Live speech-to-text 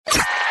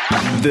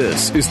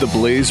This is the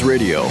Blaze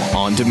Radio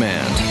on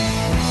demand.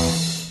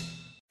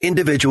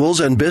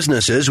 Individuals and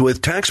businesses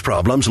with tax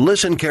problems,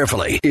 listen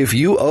carefully. If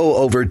you owe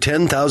over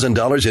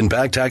 $10,000 in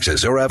back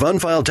taxes or have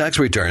unfiled tax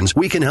returns,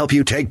 we can help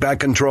you take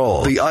back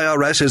control. The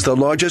IRS is the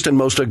largest and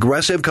most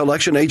aggressive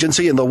collection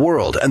agency in the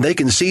world, and they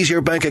can seize your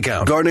bank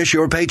account, garnish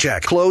your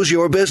paycheck, close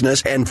your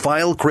business, and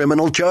file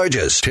criminal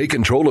charges. Take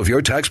control of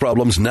your tax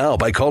problems now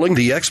by calling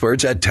the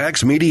experts at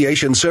Tax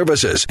Mediation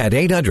Services at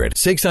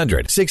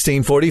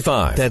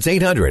 800-600-1645. That's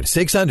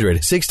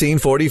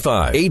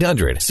 800-600-1645.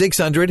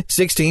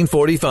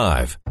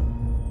 800-600-1645.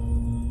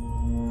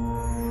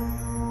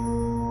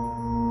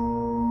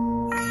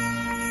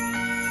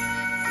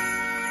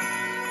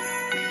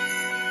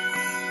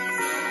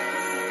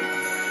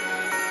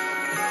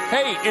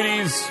 Hey, it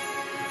is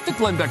the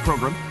Glenn Beck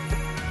program.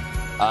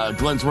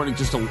 Glenn's running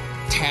just a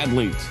tad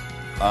late,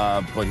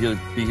 but he'll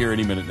be here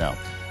any minute now.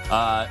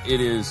 It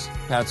is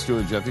Pat, Stu,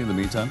 and Jeffy. In the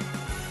meantime,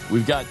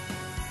 we've got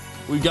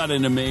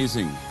an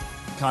amazing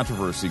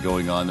controversy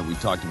going on that we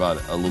talked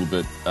about a little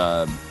bit.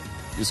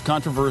 This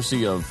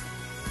controversy of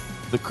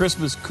the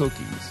Christmas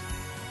cookies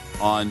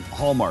on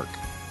Hallmark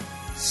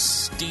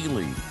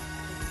stealing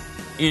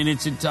in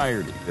its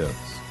entirety. Yes.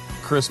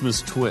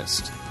 Christmas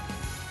Twist.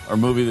 Our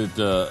movie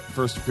that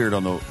first appeared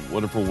on The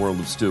Wonderful World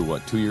of Stu,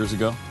 2 years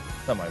ago?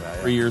 Something like that,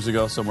 yeah. 3 years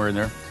ago, somewhere in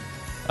there.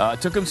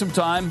 It took them some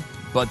time,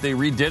 but they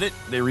redid it,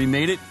 they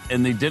remade it,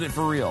 and they did it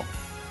for real.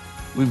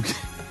 We've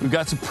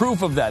got some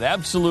proof of that,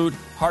 absolute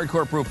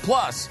hardcore proof.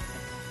 Plus,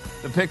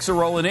 the picks are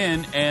rolling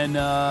in, and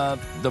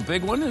the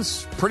big one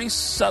is pretty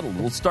settled.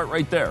 We'll start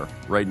right there,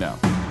 right now.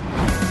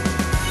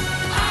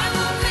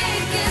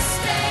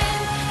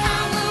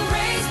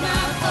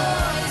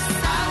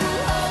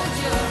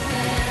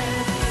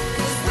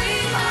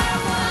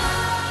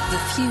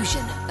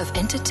 Fusion of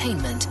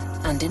entertainment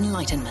and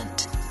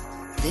enlightenment.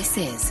 This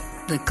is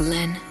the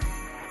Glenn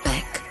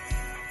Beck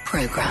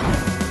Program. I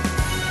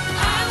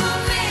will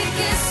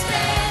make a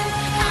stand.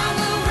 I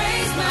will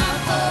raise my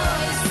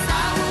voice.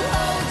 I will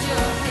hold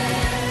your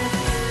hand.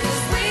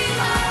 'Cause we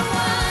are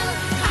one.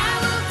 I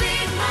will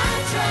beat my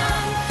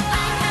drum.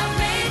 I have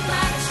made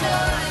my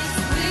choice.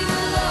 We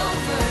will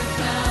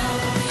overcome.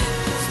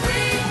 'Cause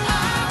we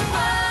are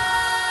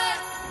one.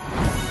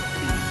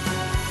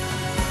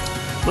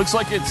 Looks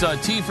like it's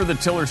T for the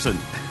Tillerson.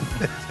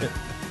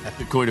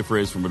 To coin a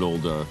phrase from an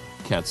old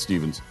Cat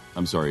Stevens,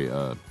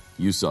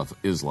 Yusuf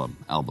Islam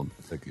album.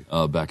 Thank you.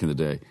 Back in the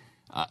day.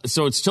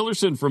 So it's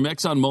Tillerson from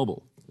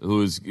ExxonMobil,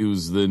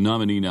 who's the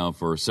nominee now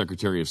for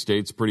Secretary of State.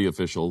 It's pretty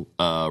official.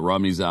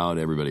 Romney's out.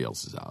 Everybody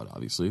else is out,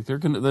 obviously. There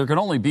can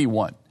only be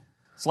one.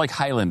 It's like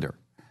Highlander.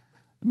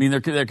 I mean,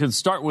 there can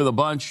start with a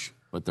bunch,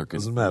 but there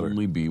can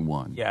only be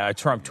one. Yeah,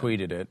 Trump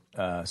tweeted it,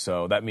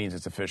 so that means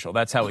it's official.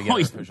 That's how we get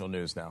official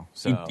news now.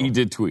 So he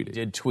did tweet it.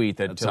 He did tweet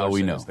that. That's how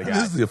we know.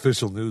 This is the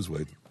official news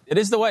way. It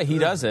is the way he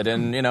does it,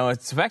 and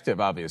it's effective,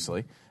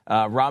 obviously.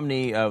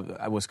 Romney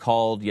was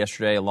called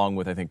yesterday, along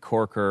with I think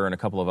Corker and a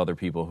couple of other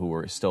people who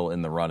were still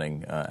in the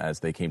running as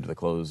they came to the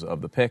close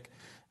of the pick.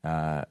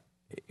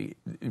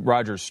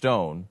 Roger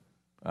Stone,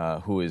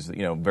 who is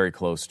very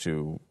close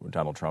to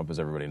Donald Trump, as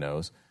everybody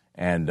knows,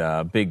 and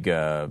big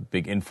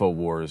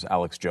InfoWars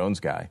Alex Jones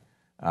guy,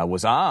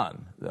 was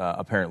on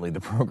apparently the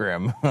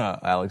program,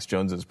 Alex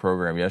Jones's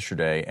program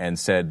yesterday, and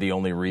said the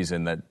only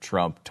reason that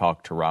Trump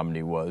talked to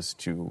Romney was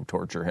to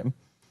torture him.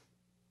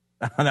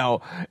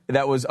 Now,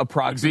 that was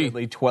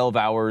approximately 12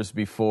 hours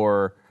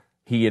before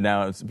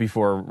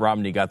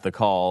Romney got the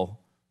call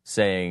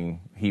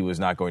saying he was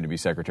not going to be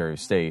Secretary of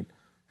State.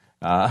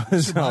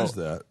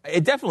 That.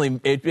 It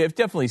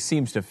definitely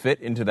seems to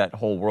fit into that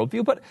whole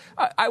worldview. But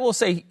I will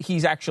say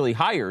he's actually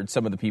hired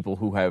some of the people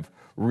who have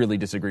really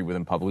disagreed with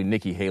him publicly,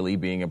 Nikki Haley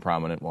being a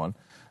prominent one.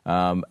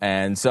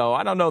 And so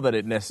I don't know that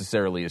it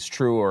necessarily is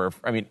true.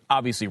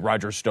 Obviously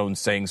Roger Stone's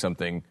saying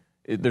something.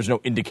 There's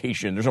no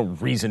indication. There's no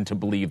reason to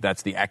believe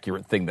that's the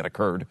accurate thing that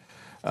occurred.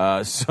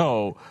 I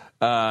don't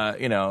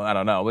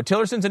know. But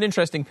Tillerson's an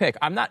interesting pick.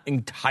 I'm not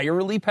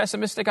entirely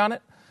pessimistic on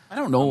it. I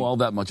don't know all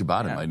that much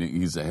about him. I know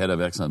he's the head of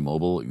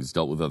ExxonMobil. He's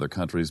dealt with other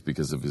countries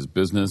because of his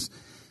business.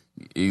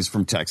 He's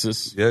from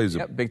Texas. Yeah, he's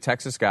a big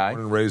Texas guy.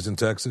 Born and raised in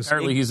Texas.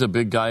 Apparently he's a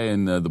big guy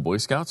in the Boy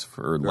Scouts,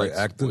 very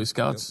active. Boy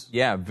Scouts.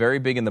 Yeah, very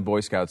big in the Boy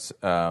Scouts.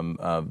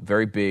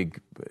 Very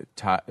big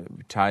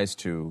ties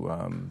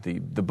to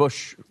the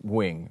Bush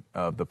wing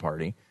of the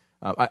party.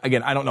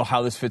 Again, I don't know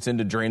how this fits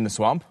into Drain the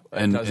Swamp.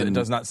 It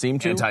does not seem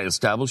to.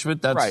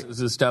 Anti-establishment? That's right. As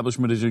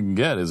establishment as you can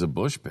get as a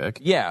Bush pick.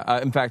 Yeah.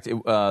 In fact,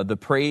 the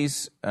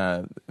praise...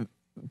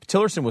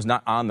 Tillerson was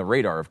not on the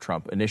radar of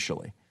Trump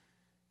initially.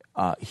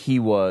 He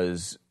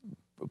was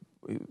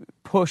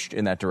pushed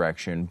in that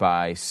direction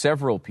by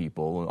several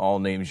people, all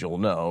names you'll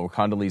know: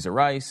 Condoleezza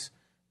Rice,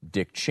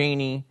 Dick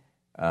Cheney,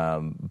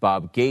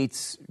 Bob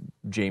Gates,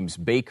 James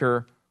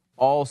Baker,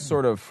 all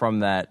sort of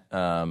from that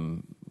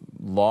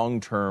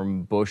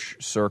long-term Bush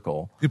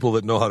circle. People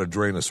that know how to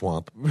drain a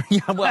swamp.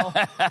 Yeah, well,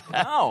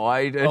 no.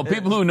 Well,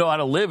 people who know how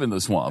to live in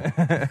the swamp.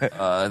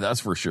 That's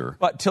for sure.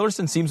 But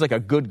Tillerson seems like a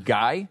good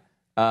guy.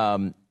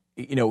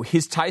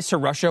 His ties to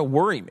Russia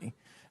worry me.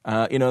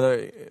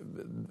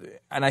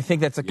 And I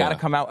think that's got to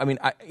come out. I mean,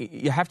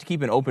 you have to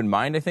keep an open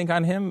mind, I think,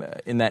 on him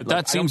in that.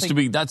 That seems to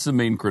be that's the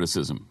main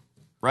criticism,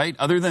 right?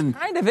 Other than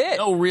kind of it.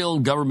 No real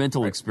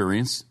governmental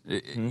experience,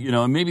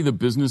 and maybe the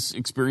business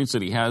experience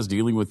that he has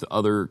dealing with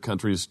other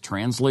countries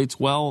translates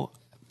well.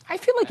 I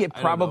feel like it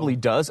probably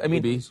does. I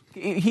mean,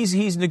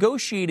 he's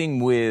negotiating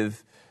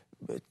with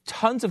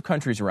tons of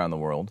countries around the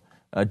world,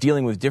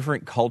 dealing with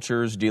different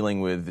cultures,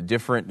 dealing with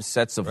different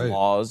sets of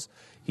laws.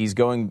 He's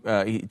going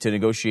to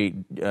negotiate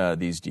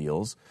these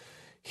deals.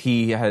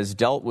 He has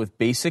dealt with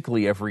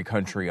basically every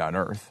country on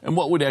Earth. And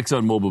what would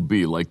ExxonMobil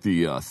be? Like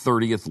the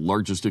 30th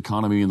largest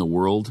economy in the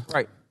world?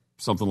 Right.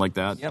 Something like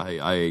that?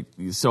 Yep.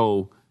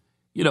 So,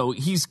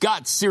 he's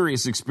got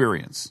serious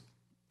experience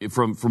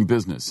from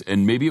business,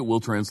 and maybe it will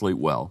translate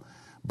well.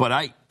 But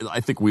I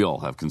think we all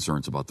have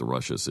concerns about the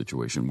Russia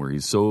situation where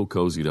he's so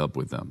cozied up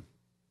with them.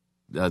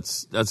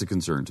 That's a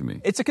concern to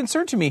me. It's a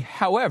concern to me.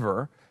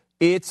 However,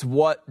 it's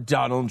what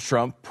Donald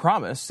Trump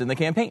promised in the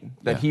campaign,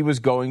 that he was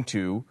going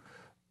to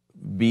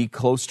be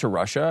close to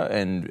Russia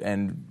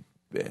and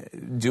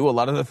do a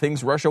lot of the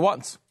things Russia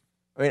wants.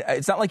 I mean,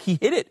 it's not like he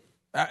hid it.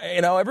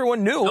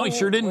 Everyone knew. No, he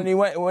sure didn't.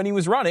 When he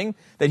was running,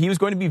 that he was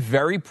going to be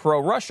very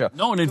pro-Russia.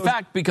 No, and in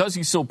fact, because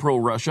he's so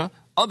pro-Russia,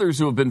 others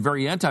who have been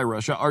very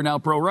anti-Russia are now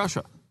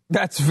pro-Russia.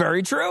 That's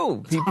very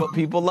true.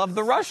 People love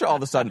the Russia all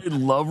of a sudden. They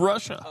love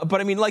Russia.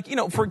 But I mean,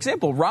 for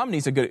example,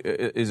 Romney's a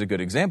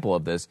good example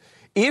of this.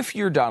 If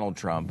you're Donald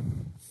Trump,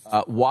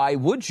 why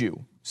would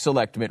you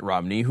select Mitt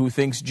Romney, who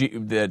thinks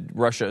that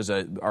Russia is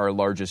our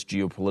largest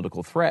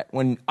geopolitical threat,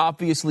 when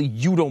obviously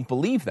you don't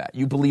believe that?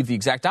 You believe the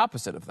exact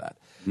opposite of that.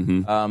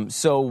 Mm-hmm.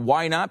 So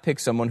why not pick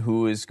someone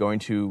who is going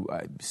to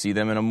see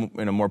them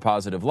in a more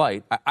positive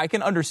light? I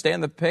can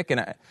understand the pick,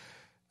 and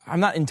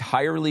I'm not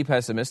entirely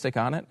pessimistic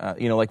on it.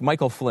 Like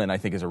Michael Flynn, I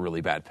think, is a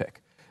really bad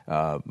pick.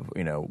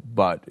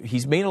 But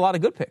he's made a lot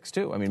of good picks,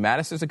 too. I mean,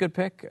 Mattis is a good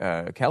pick.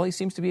 Kelly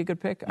seems to be a good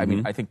pick. Mm-hmm. I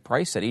mean, I think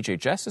Price at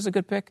HHS is a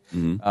good pick.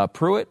 Mm-hmm.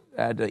 Pruitt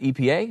at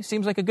EPA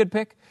seems like a good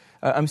pick.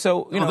 There's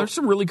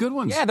some really good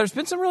ones. Yeah, there's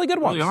been some really good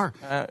ones. Really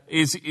are.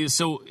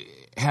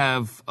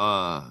 Have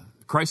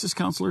crisis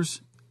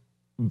counselors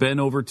been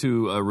over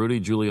to Rudy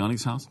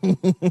Giuliani's house?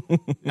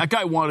 That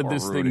guy wanted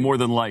this thing more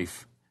than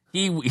life.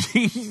 He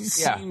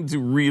seemed to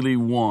really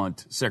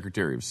want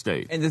Secretary of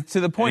State. And to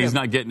the point he's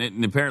not getting it,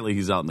 and apparently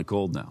he's out in the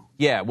cold now.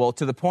 Yeah, well,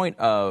 to the point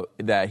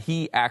that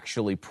he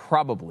actually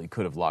probably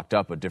could have locked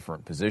up a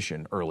different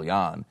position early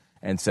on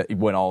and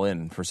went all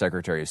in for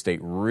Secretary of State,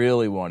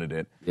 really wanted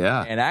it.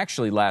 Yeah. And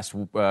actually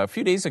a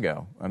few days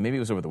ago, maybe it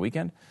was over the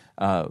weekend,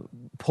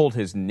 pulled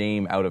his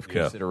name out of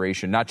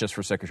consideration, not just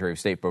for Secretary of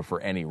State, but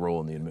for any role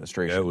in the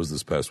administration. Yeah, it was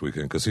this past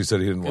weekend, because he said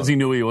he didn't want Because he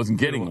knew he wasn't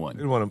getting one. He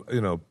didn't want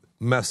to,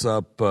 mess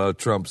up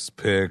Trump's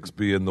picks,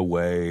 be in the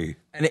way.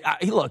 And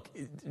look,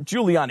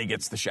 Giuliani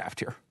gets the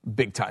shaft here,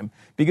 big time,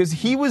 because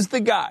he was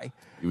the guy.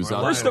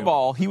 First of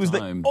all, he was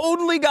the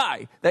only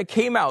guy that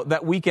came out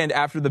that weekend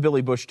after the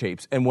Billy Bush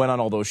tapes and went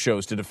on all those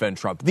shows to defend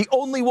Trump. The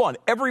only one.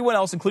 Everyone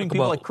else, including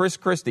people like Chris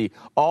Christie,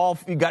 all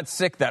got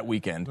sick that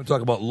weekend. We're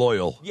talking about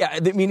loyal. Yeah,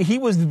 I mean, he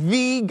was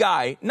the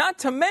guy, not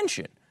to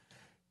mention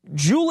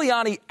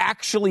Giuliani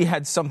actually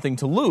had something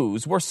to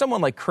lose, where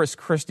someone like Chris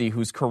Christie,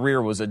 whose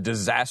career was a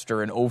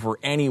disaster and over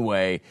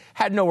anyway,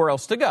 had nowhere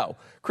else to go.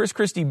 Chris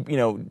Christie,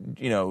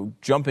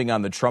 jumping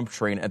on the Trump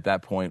train at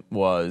that point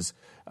was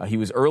he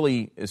was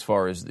early as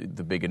far as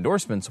the big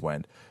endorsements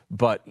went,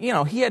 but he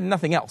had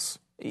nothing else.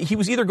 He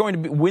was either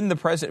going to win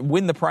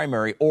the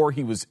primary, or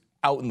he was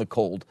out in the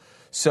cold.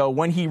 So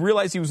when he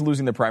realized he was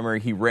losing the primary,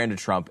 he ran to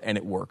Trump, and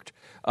it worked.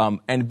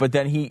 But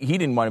then he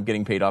didn't wind up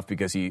getting paid off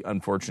because he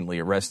unfortunately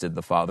arrested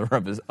the father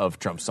of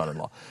Trump's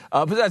son-in-law.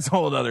 But that's a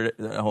whole other.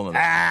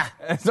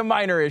 It's a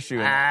minor issue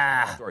in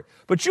the story.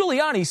 But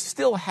Giuliani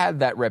still had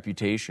that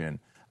reputation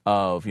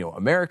of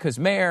America's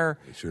mayor,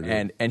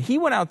 and he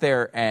went out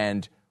there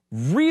and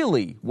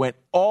really went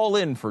all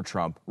in for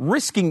Trump,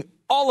 risking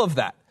all of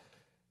that.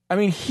 I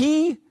mean,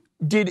 he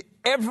did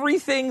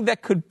everything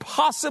that could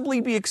possibly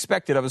be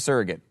expected of a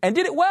surrogate, and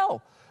did it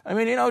well. I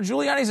mean,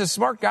 Giuliani's a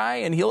smart guy,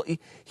 and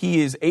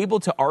he is able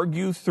to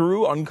argue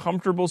through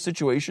uncomfortable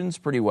situations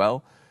pretty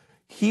well.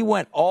 He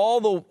went all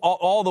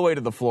the way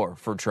to the floor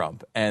for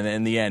Trump, and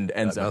in the end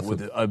ends up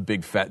with a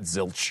big fat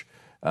zilch,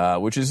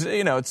 which is,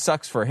 it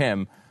sucks for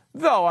him,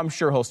 though I'm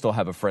sure he'll still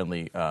have a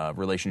friendly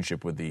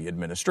relationship with the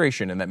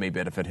administration, and that may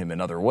benefit him in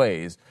other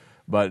ways.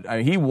 But I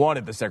mean, he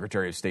wanted the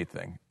Secretary of State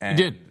thing. And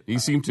he did. He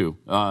seemed to.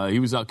 He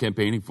was out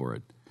campaigning for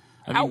it.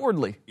 I mean,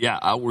 outwardly. Yeah,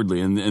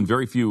 outwardly. And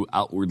very few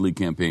outwardly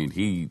campaigned.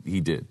 He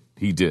did.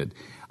 He did.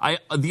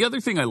 The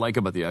other thing I like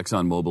about the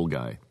ExxonMobil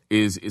guy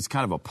is it's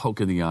kind of a poke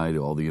in the eye to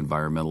all the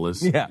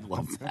environmentalists. Yeah. I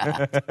love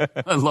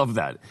that. I love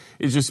that.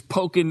 It's just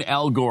poking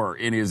Al Gore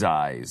in his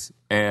eyes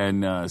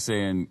and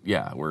saying,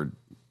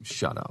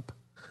 shut up.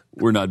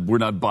 We're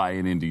not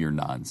buying into your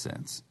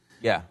nonsense.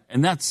 Yeah.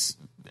 And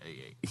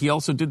he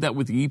also did that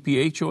with the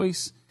EPA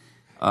choice.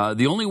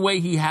 The only way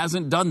he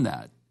hasn't done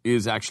that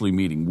is actually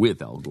meeting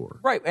with Al Gore.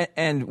 Right,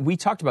 and we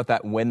talked about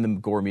that when the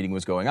Gore meeting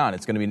was going on.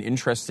 It's going to be an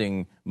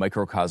interesting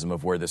microcosm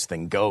of where this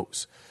thing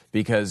goes,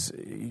 because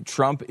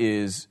Trump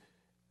is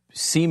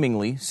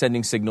seemingly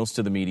sending signals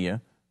to the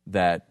media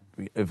that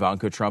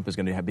Ivanka Trump is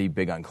going to be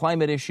big on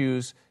climate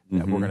issues,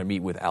 that we're going to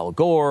meet with Al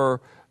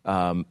Gore,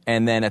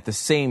 and then at the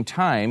same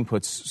time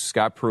puts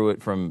Scott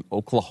Pruitt from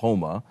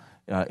Oklahoma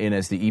in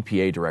as the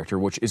EPA director,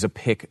 which is a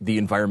pick the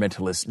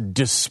environmentalists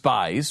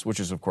despise, which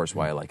is, of course,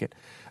 why I like it.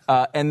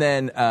 And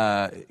then,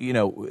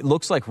 it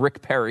looks like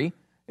Rick Perry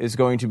is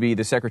going to be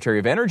the Secretary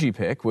of Energy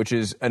pick, which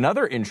is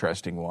another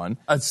interesting one.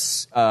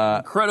 It's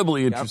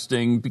incredibly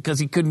interesting because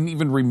he couldn't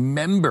even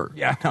remember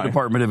the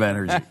Department of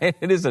Energy.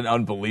 It is an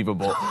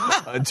unbelievable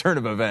turn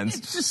of events.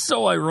 It's just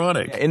so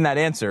ironic. In that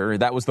answer,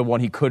 that was the one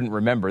he couldn't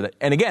remember.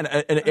 And again,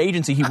 an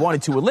agency he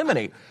wanted to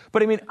eliminate.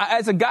 But I mean,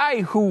 as a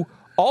guy who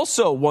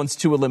also wants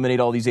to eliminate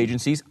all these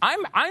agencies,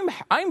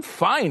 I'm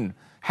fine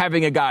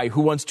having a guy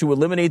who wants to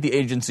eliminate the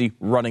agency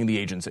running the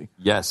agency.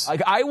 Yes.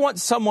 Like, I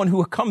want someone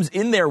who comes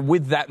in there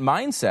with that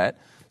mindset.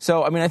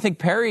 So, I mean, I think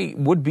Perry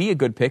would be a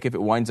good pick if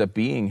it winds up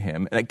being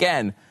him. And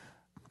again,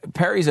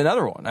 Perry's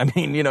another one. I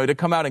mean, to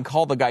come out and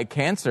call the guy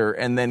cancer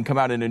and then come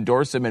out and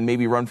endorse him and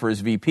maybe run for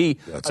his VP.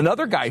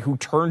 Another guy who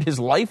turned his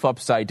life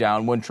upside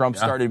down when Trump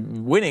started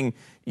winning.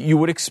 You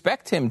would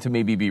expect him to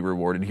maybe be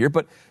rewarded here.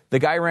 But the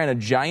guy ran a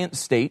giant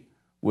state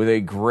with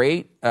a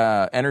great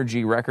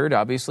energy record,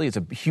 obviously. It's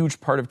a huge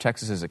part of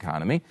Texas's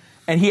economy.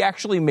 And he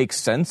actually makes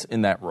sense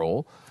in that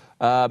role.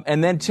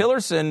 And then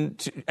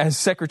Tillerson, as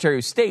Secretary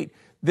of State,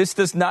 this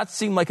does not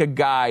seem like a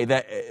guy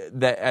that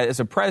as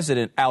a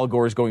president, Al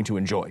Gore is going to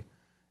enjoy.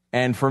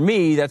 And for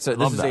me, this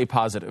is a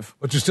positive.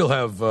 But you still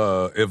have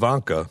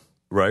Ivanka,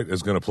 right,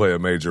 is going to play a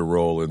major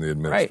role in the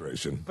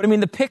administration. Right. But I mean,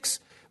 the picks...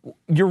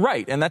 You're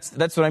right, and that's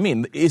what I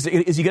mean. Is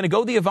he going to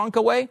go the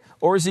Ivanka way,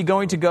 or is he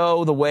going to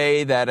go the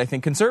way that I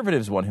think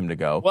conservatives want him to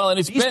go? Well, and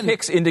these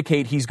picks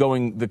indicate he's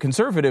going the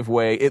conservative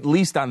way, at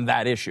least on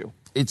that issue.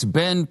 It's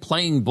been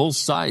playing both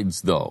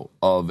sides, though,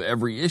 of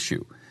every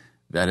issue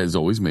that has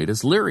always made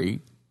us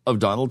leery of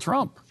Donald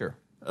Trump. Sure.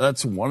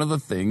 That's one of the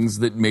things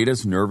that made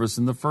us nervous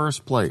in the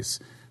first place.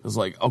 It's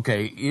like,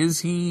 okay, is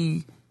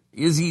he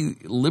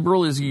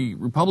liberal? Is he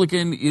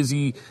Republican? Is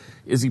he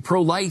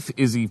pro-life?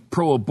 Is he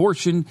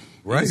pro-abortion?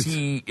 Right.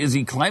 Is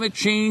he climate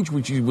change,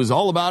 which he was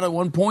all about at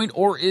one point,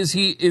 or is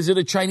it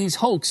a Chinese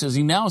hoax, as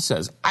he now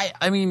says?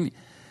 I mean,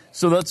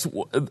 so that's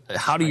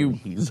how do you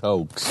Chinese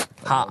hoax?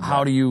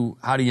 How do you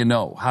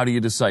know? How do you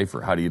decipher?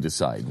 How do you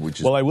decide?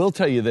 Well, I will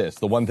tell you this.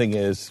 The one thing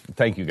is,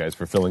 thank you guys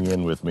for filling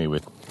in with me.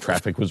 With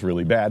traffic was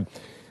really bad.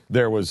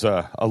 There was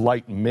a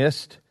light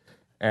mist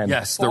and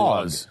yes, fog. there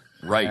was.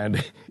 Right.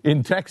 And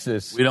in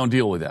Texas, we don't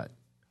deal with that.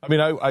 I mean,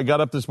 I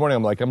got up this morning.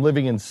 I'm like, I'm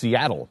living in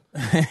Seattle.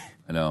 I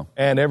know.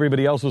 And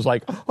everybody else was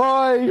like,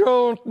 I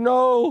don't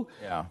know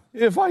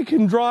if I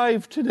can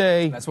drive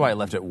today. That's why I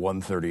left at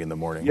 1:30 in the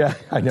morning. Yeah,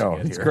 I know.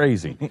 It's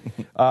crazy.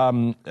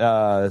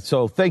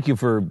 So thank you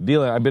for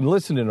dealing. I've been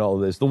listening to all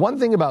of this. The one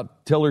thing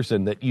about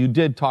Tillerson that you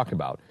did talk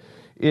about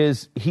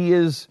is he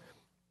is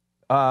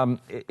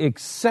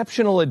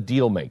exceptional at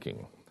deal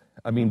making.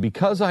 I mean,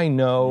 because I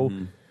know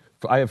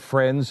I have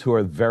friends who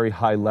are very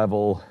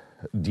high-level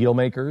deal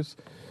makers.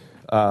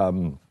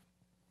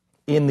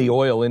 In the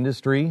oil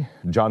industry,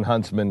 John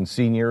Huntsman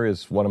Sr.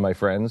 is one of my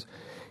friends.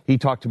 He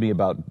talked to me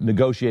about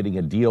negotiating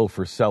a deal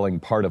for selling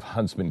part of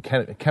Huntsman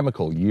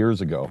Chemical years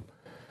ago.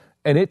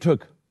 And it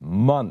took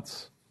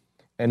months.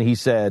 And he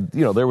said,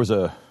 there was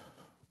a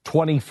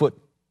 20-foot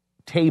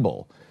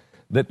table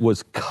that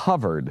was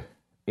covered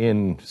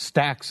in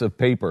stacks of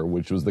paper,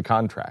 which was the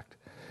contract.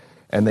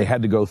 And they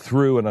had to go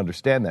through and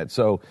understand that.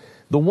 So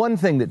the one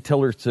thing that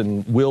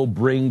Tillerson will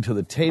bring to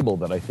the table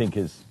that I think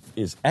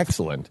is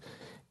excellent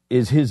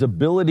is his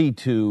ability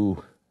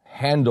to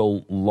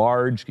handle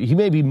large... He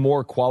may be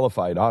more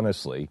qualified,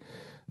 honestly,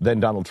 than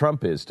Donald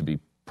Trump is to be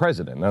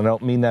president. And I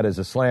don't mean that as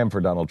a slam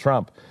for Donald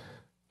Trump.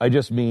 I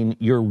just mean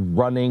you're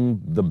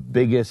running the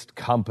biggest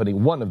company,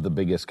 one of the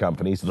biggest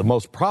companies, the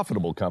most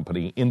profitable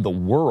company in the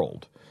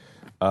world.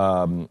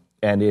 And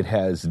it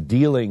has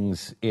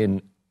dealings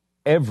in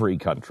every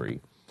country.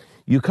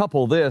 You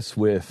couple this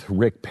with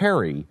Rick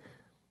Perry,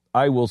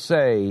 I will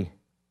say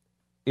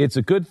it's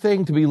a good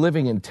thing to be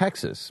living in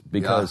Texas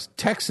because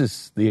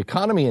Texas, the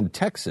economy in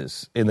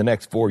Texas in the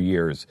next 4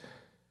 years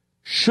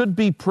should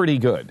be pretty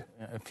good.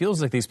 It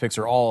feels like these picks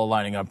are all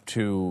lining up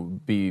to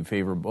be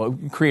favorable,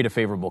 create a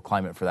favorable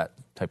climate for that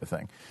type of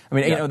thing. I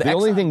mean, the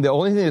only thing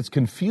that's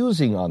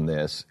confusing on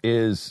this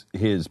is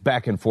his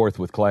back and forth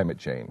with climate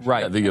change.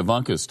 Right. Yeah, the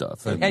Ivanka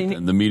stuff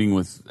and the meeting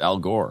with Al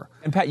Gore.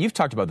 And Pat, you've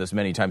talked about this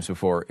many times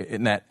before.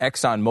 In that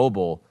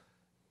ExxonMobil,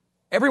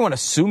 everyone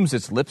assumes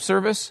it's lip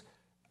service.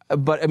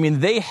 But, I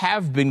mean, they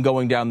have been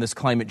going down this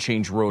climate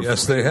change road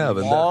Yes, for they have.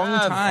 a long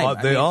time.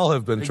 They all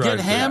have been They trying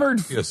get hammered.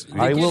 Yes.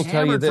 I will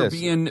tell you this.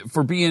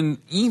 For being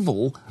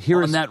evil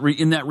in that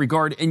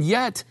regard, and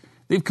yet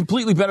They've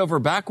completely bent over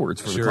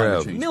backwards for the Sure climate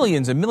have. change.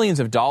 Millions and millions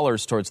of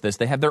dollars towards this.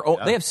 They have their own,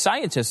 they have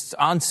scientists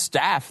on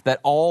staff that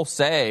all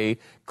say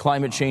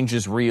climate change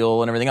is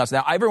real and everything else.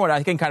 Now, everyone,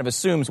 I think, kind of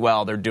assumes,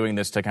 well, they're doing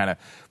this to kind of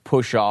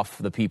push off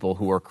the people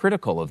who are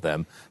critical of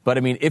them. But I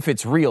mean, if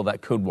it's real,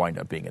 that could wind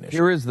up being an issue.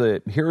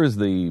 Here is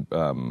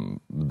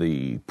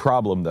the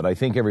problem that I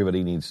think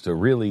everybody needs to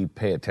really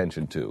pay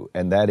attention to,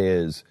 and that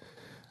is,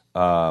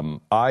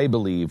 I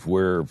believe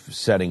we're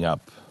setting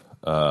up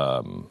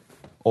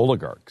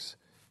oligarchs.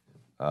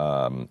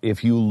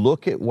 If you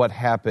look at what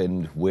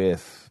happened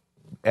with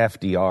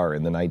FDR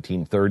in the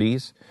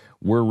 1930s,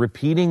 we're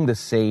repeating the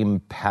same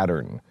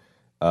pattern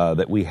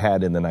that we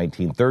had in the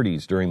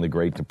 1930s during the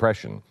Great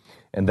Depression.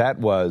 And that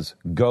was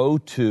go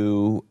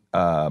to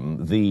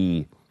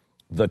the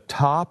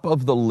top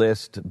of the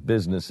list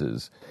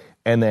businesses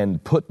and then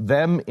put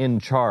them in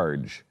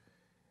charge,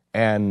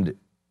 and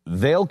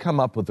they'll come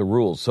up with the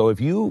rules. So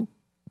if you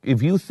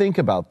think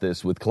about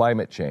this with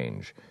climate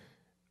change,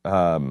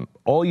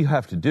 all you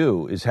have to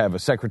do is have a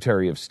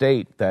Secretary of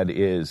State that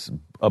is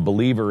a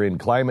believer in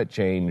climate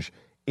change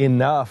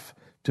enough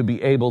to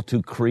be able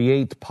to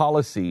create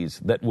policies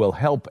that will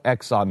help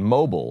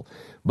ExxonMobil,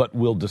 but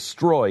will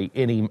destroy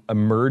any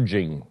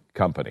emerging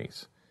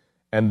companies.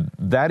 And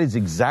that is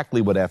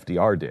exactly what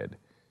FDR did.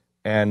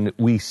 And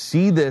we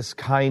see this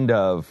kind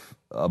of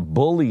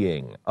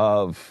bullying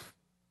of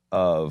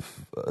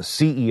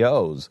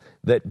CEOs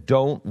that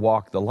don't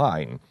walk the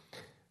line.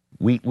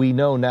 We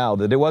know now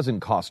that there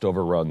wasn't cost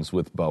overruns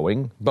with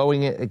Boeing.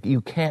 Boeing,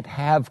 you can't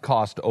have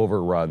cost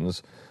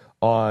overruns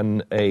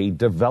on a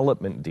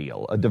development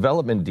deal. A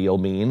development deal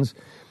means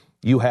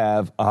you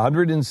have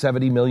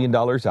 $170 million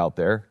out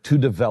there to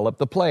develop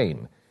the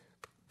plane.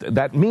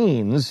 That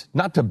means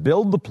not to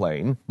build the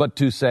plane, but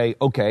to say,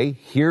 okay,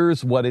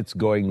 here's what it's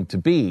going to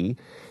be.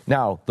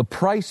 Now, the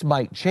price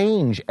might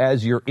change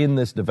as you're in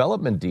this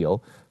development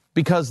deal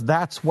because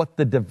that's what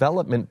the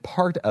development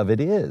part of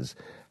it is.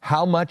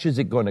 How much is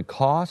it going to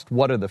cost?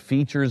 What are the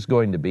features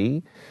going to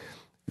be?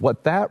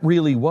 What that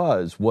really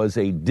was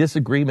a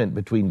disagreement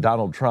between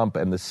Donald Trump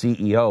and the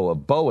CEO of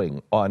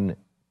Boeing on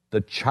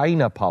the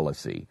China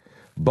policy.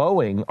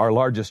 Boeing, our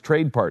largest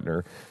trade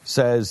partner,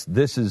 says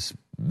this is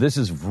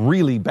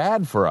really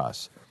bad for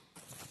us.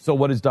 So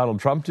what does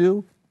Donald Trump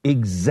do?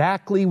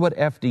 Exactly what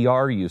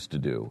FDR used to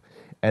do.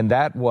 And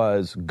that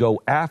was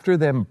go after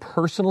them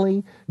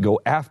personally, go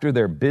after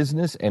their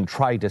business, and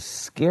try to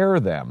scare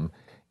them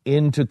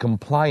into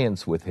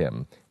compliance with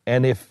him.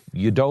 And if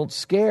you don't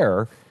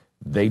scare,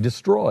 they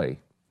destroy.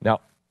 Now,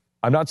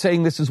 I'm not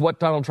saying this is what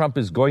Donald Trump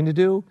is going to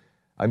do.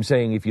 I'm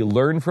saying if you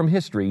learn from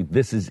history,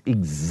 this is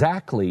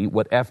exactly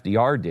what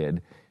FDR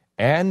did,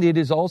 and it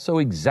is also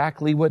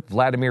exactly what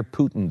Vladimir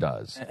Putin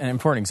does.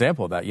 And for an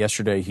example of that,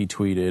 yesterday he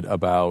tweeted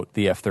about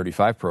the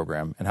F-35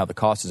 program and how the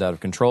cost is out of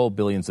control.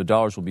 Billions of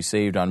dollars will be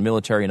saved on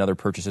military and other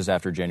purchases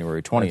after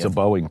January 20th. It's a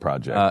Boeing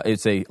project.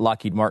 It's a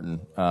Lockheed Martin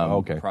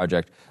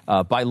project.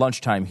 By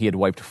lunchtime, he had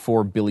wiped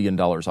 $4 billion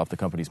off the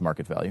company's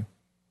market value.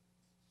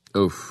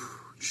 Oof.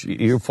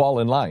 You fall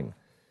in line.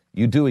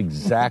 You do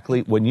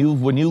exactly when you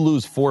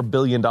lose $4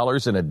 billion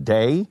in a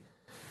day,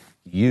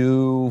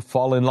 you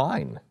fall in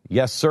line.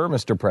 Yes, sir,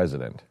 Mr.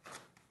 President.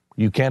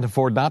 You can't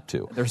afford not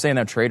to. They're saying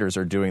that traders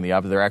are doing the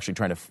opposite. They're actually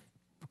trying to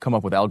come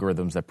up with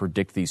algorithms that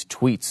predict these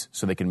tweets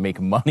so they can make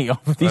money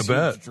off of these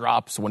huge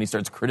drops when he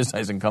starts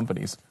criticizing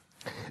companies.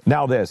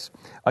 Now this,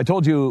 I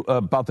told you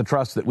about the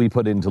trust that we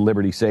put into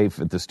Liberty Safe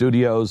at the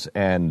studios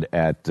and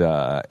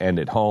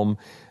at home.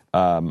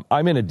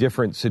 I'm in a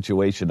different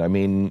situation. I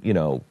mean, you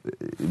know,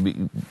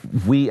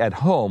 we at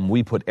home,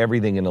 we put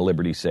everything in a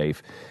Liberty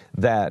Safe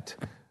that,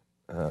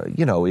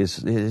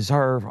 is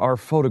our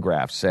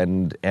photographs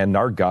and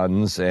our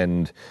guns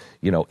and,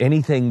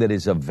 anything that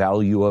is of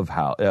value of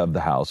the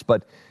house.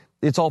 But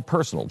it's all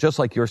personal, just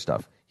like your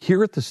stuff.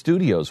 Here at the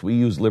studios, we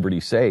use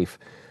Liberty Safe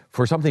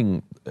for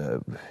something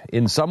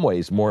in some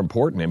ways more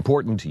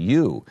important to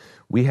you.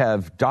 We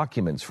have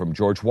documents from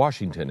George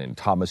Washington and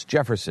Thomas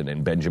Jefferson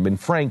and Benjamin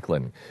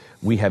Franklin.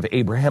 We have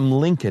Abraham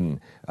Lincoln.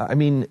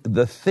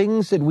 The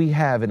things that we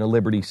have in a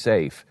Liberty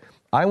Safe,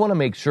 I want to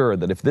make sure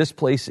that if this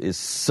place is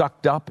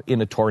sucked up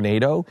in a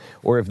tornado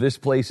or if this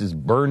place is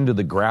burned to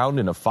the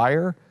ground in a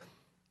fire,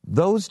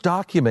 those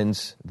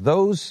documents,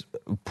 those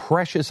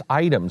precious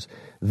items,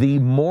 the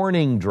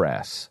mourning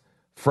dress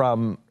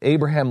from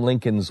Abraham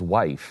Lincoln's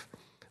wife,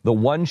 the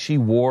one she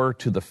wore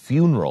to the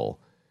funeral,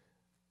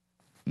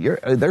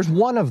 there's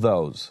one of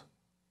those.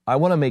 I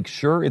want to make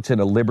sure it's in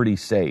a Liberty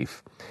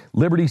Safe.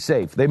 Liberty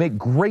Safe, they make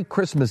great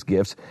Christmas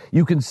gifts.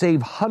 You can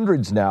save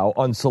hundreds now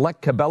on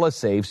select Cabela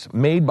safes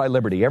made by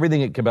Liberty.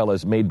 Everything at Cabela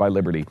is made by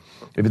Liberty.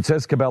 If it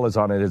says Cabela's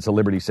on it, it's a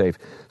Liberty Safe.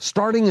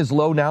 Starting as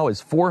low now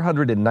as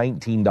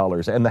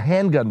 $419, and the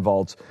handgun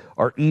vaults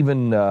are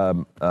even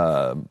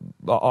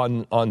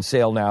on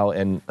sale now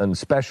and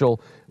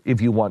special.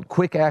 If you want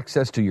quick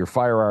access to your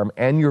firearm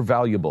and your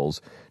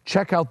valuables,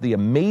 check out the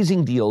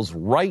amazing deals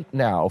right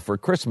now for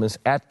Christmas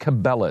at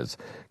Cabela's.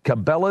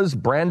 Cabela's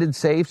branded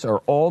safes are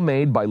all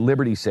made by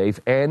Liberty Safe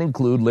and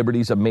include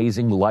Liberty's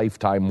amazing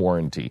lifetime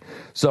warranty.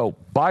 So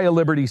buy a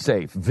Liberty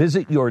Safe.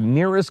 Visit your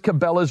nearest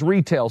Cabela's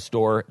retail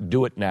store.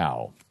 Do it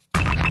now.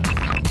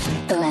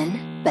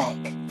 Glenn Beck.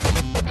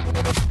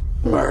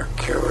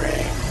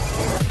 Mercury.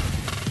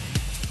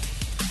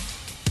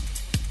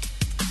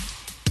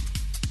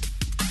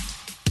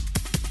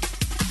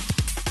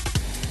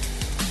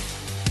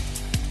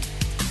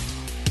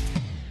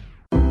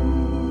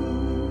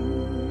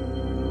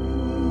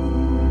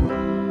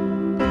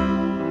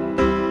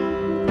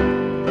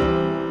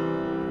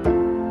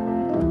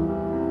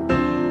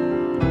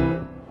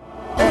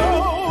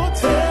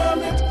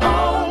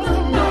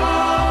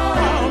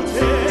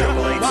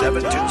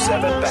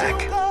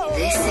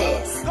 This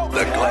is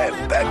The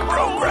Glenn Beck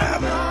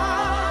Program.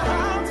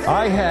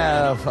 I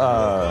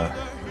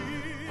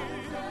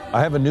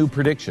have a new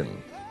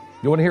prediction.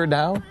 You want to hear it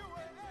now?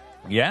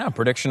 Yeah,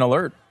 prediction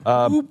alert.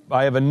 I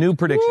have a new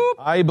prediction.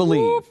 I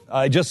believe.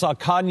 I just saw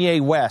Kanye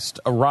West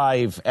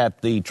arrive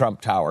at the Trump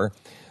Tower. Is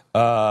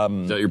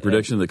that your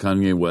prediction that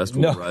Kanye West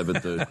will arrive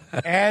at the...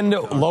 And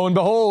lo and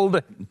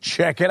behold,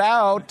 check it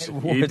out.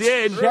 He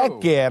did.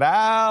 Check it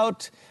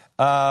out.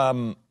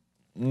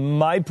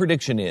 My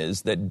prediction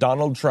is that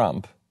Donald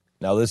Trump,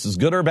 now this is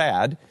good or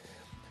bad,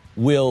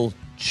 will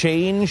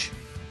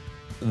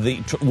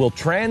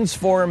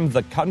transform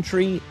the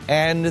country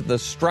and the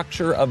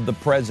structure of the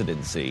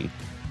presidency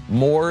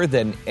more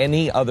than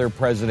any other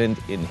president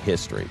in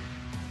history.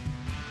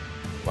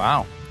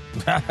 Wow.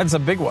 That's a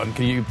big one.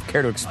 Can you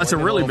care to explain That's a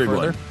it really little big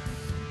further?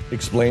 one.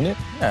 Explain it?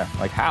 Yeah,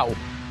 like how?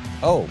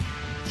 Oh,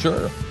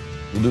 sure.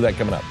 We'll do that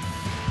coming up.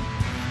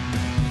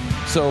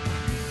 So,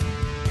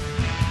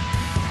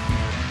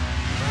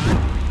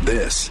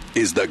 This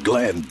is the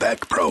Glenn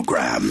Beck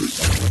Program.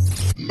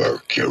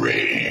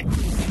 Mercury.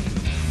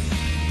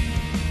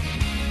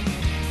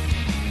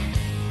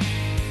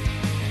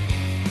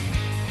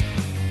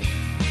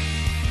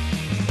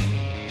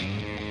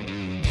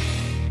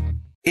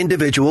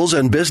 Individuals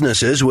and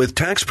businesses with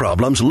tax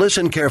problems,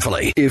 listen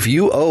carefully. If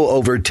you owe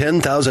over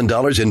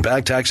 $10,000 in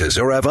back taxes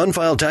or have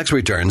unfiled tax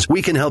returns,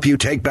 we can help you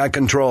take back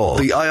control.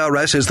 The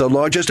IRS is the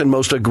largest and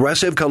most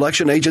aggressive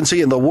collection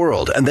agency in the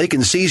world, and they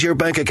can seize your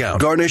bank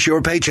account, garnish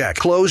your paycheck,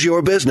 close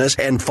your business,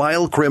 and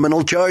file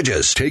criminal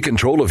charges. Take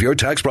control of your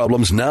tax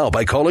problems now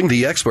by calling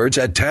the experts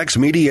at Tax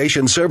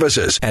Mediation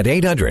Services at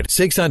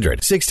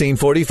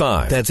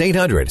 800-600-1645. That's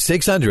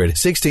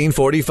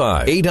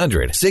 800-600-1645.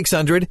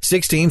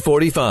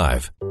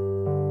 800-600-1645.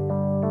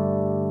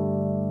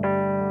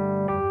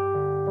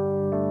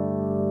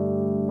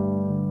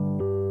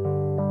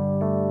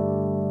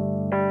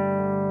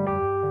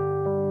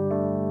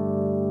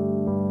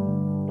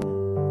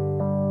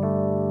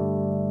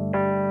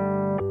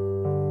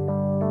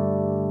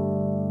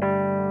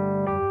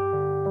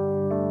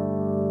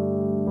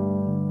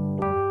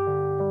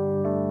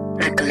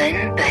 the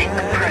Glenn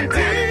Beck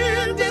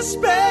Program. In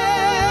despair,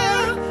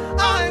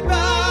 I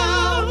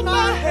bowed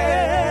my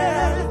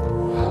head.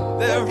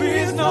 There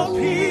is no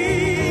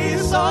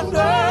peace on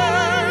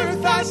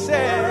earth, I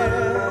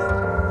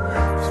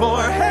said.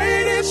 For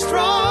hate is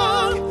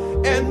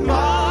strong and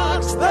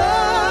mocks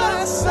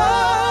the sun.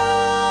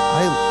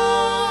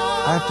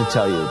 I have to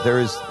tell you,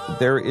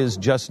 there is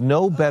just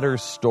no better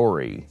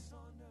story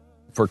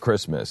for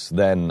Christmas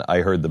than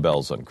I Heard the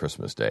Bells on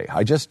Christmas Day.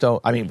 I just don't,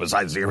 I mean,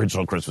 besides the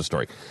original Christmas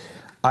story,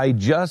 I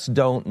just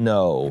don't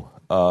know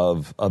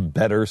of a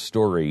better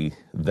story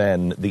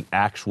than the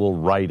actual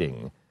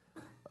writing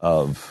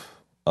of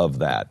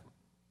that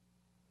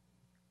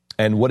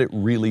and what it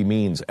really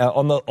means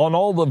on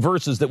all the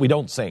verses that we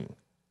don't sing.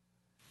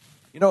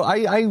 You know,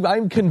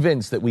 I'm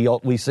convinced that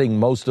we sing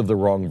most of the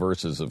wrong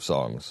verses of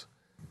songs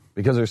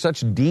because there's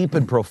such deep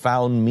and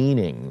profound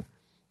meaning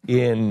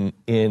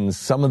in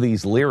some of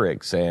these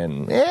lyrics,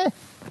 and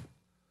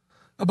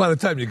By the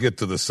time you get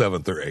to the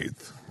 7th or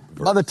 8th.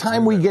 by the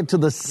time we get to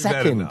the that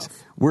second, enough?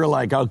 we're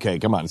like, okay,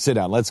 come on, sit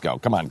down, let's go.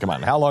 Come on.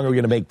 How long are we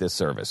going to make this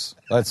service?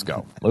 Let's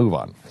go. Move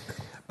on.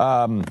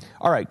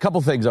 All right, couple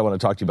things I want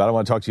to talk to you about. I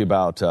want to talk to you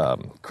about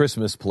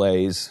Christmas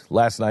plays.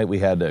 Last night we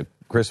had a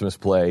Christmas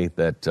play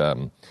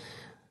that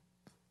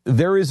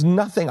there is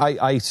nothing.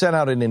 I sent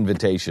out an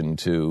invitation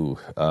to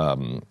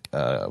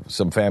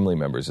some family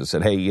members that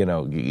said, hey, you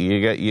know,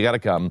 you got to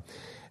come.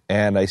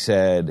 And I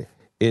said,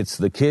 it's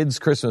the kids'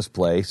 Christmas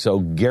play, so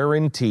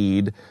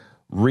guaranteed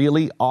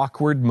really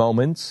awkward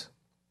moments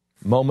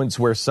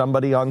where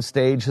somebody on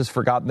stage has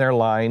forgotten their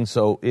line,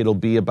 so it'll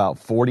be about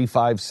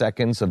 45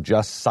 seconds of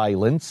just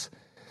silence.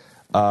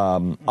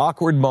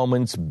 Awkward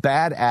moments,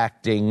 bad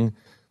acting,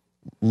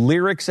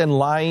 lyrics and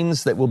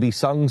lines that will be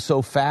sung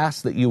so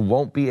fast that you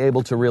won't be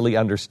able to really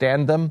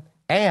understand them,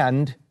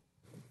 and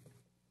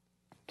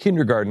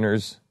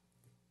kindergartners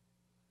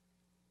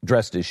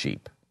dressed as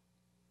sheep.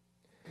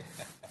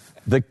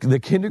 The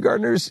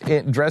kindergartners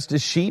dressed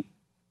as sheep,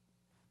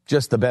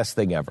 just the best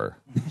thing ever.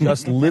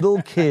 Just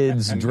little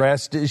kids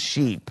dressed as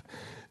sheep.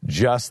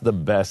 Just the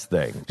best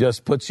thing.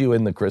 Just puts you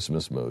in the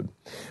Christmas mood.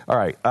 All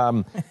right.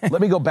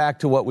 Let me go back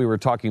to what we were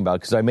talking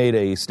about, because I made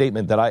a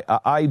statement that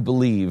I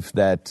believe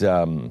that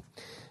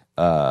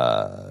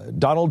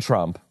Donald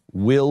Trump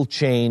will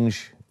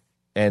change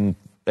and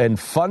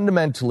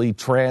fundamentally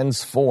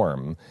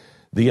transform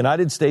the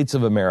United States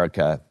of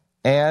America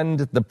and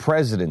the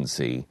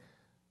presidency,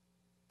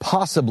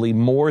 possibly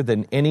more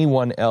than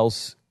anyone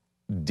else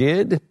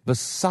did,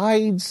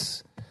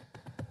 besides,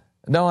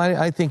 no,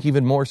 I think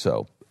even more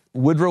so.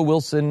 Woodrow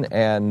Wilson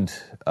and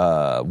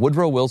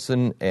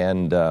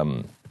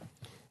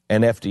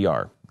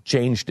FDR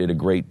changed it a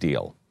great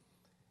deal.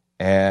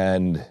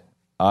 And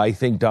I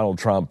think Donald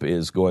Trump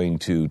is going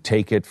to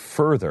take it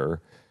further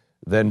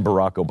than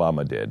Barack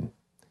Obama did.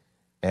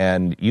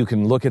 And you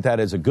can look at that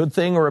as a good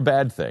thing or a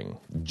bad thing.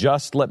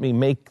 Just let me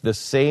make the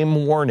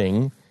same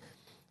warning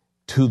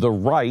to the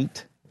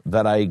right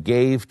that I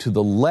gave to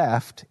the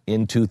left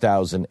in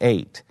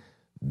 2008.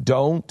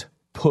 Don't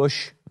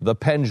push the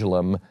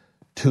pendulum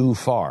too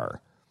far.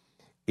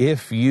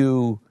 If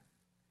you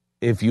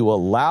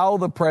allow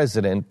the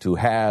president to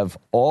have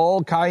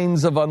all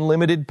kinds of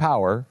unlimited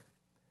power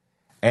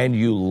and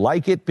you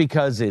like it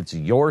because it's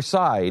your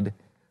side,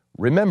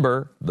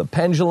 remember, the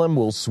pendulum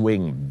will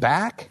swing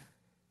back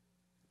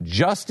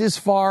just as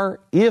far,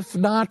 if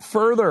not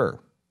further.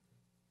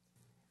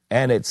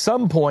 And at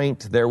some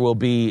point, there will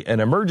be an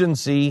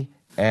emergency,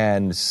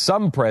 and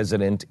some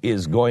president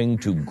is going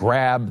to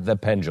grab the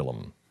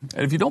pendulum.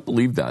 And if you don't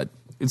believe that,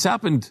 it's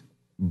happened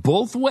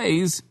both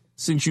ways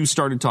since you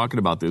started talking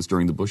about this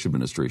during the Bush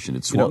administration.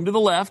 It swung to the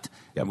left,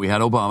 and we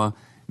had Obama.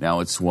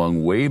 Now it's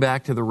swung way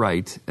back to the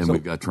right, and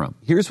we've got Trump.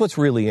 Here's what's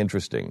really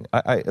interesting.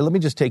 Let me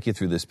just take you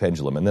through this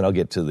pendulum, and then I'll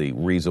get to the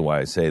reason why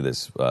I say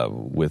this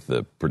with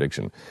the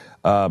prediction.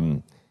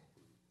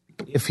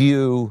 If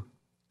you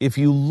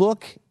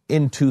look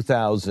in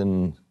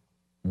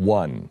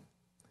 2001,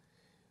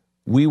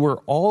 we were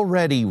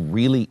already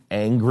really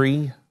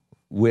angry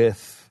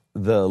with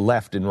the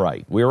left and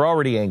right. We were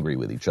already angry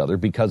with each other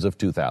because of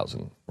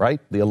 2000, right?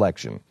 The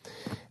election.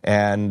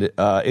 And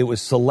it was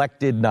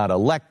selected, not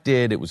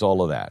elected. It was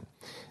all of that.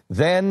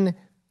 Then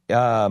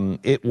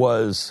it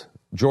was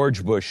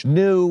George Bush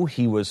knew.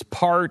 He was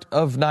part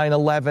of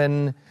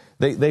 9/11.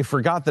 They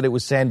forgot that it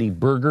was Sandy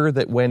Berger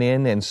that went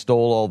in and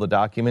stole all the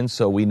documents,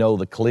 so we know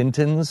the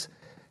Clintons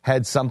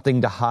had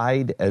something to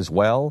hide as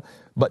well.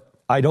 But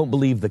I don't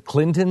believe the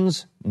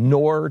Clintons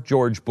nor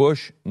George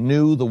Bush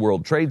knew the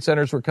World Trade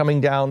Centers were coming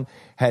down,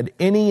 had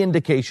any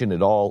indication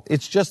at all.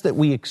 It's just that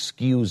we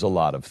excuse a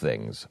lot of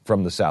things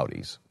from the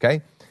Saudis,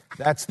 okay?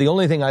 That's the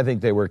only thing I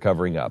think they were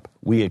covering up.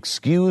 We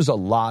excuse a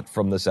lot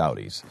from the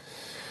Saudis.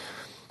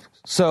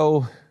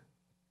 So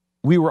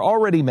we were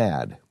already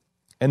mad.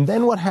 And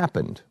then what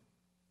happened?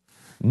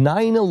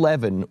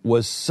 9/11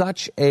 was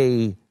such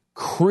a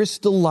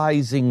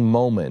crystallizing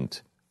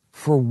moment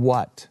for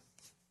what?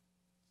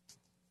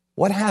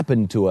 What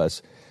happened to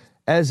us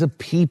as a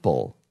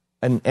people,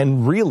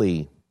 and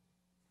really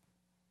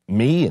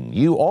me and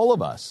you, all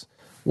of us,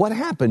 what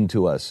happened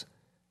to us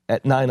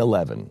at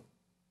 9/11?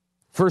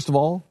 First of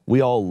all,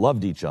 we all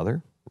loved each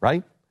other,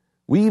 right?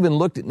 We even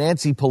looked at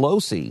Nancy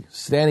Pelosi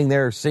standing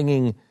there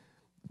singing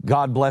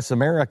God Bless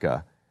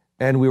America,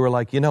 and we were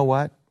like, you know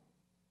what?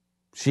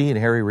 She and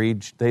Harry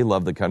Reid, they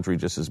love the country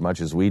just as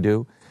much as we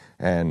do,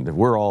 and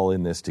we're all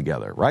in this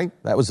together, right?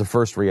 That was the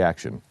first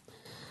reaction.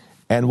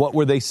 And what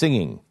were they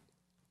singing?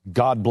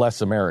 God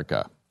Bless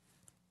America.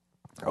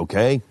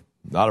 Okay,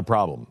 not a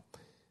problem.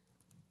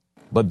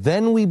 But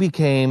then we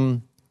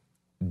became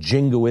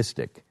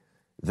jingoistic.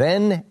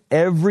 Then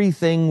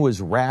everything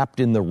was wrapped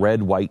in the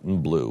red, white,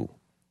 and blue.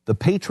 The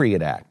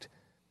Patriot Act.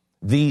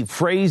 The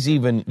phrase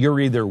even, you're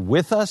either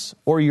with us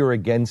or you're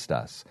against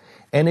us.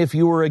 And if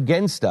you were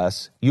against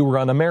us, you were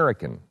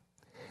un-American.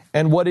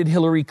 And what did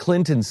Hillary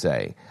Clinton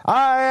say?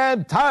 I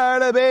am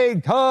tired of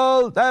being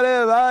told that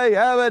if I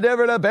have a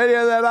different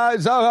opinion that I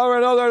somehow or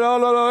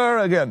another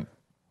again.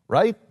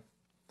 Right?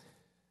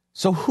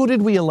 So who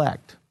did we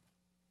elect?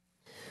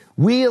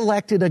 We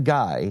elected a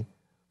guy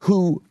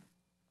who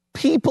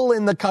people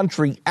in the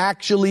country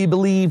actually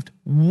believed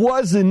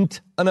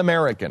wasn't an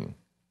American.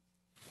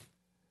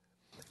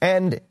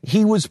 And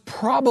he was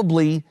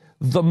probably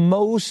the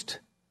most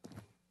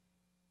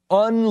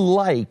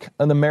unlike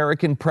an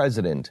American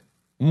president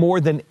more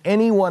than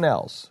anyone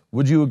else.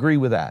 Would you agree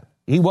with that?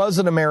 He was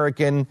an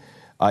American.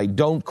 I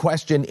don't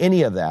question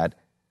any of that.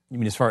 You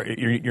mean as far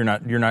you're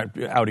not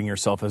outing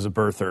yourself as a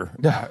birther?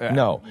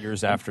 No.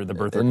 Years after the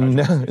birther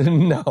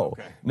country.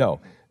 No.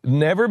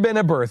 Never been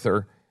a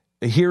birther.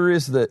 Here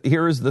is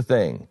the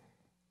thing.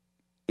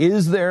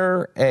 Is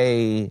there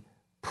a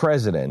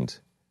president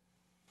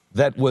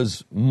that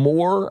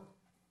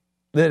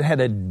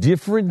had a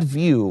different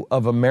view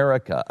of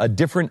America, a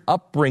different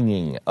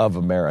upbringing of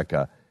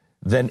America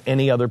than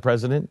any other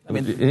president? I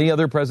mean, did any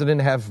other president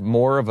have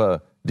more of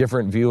a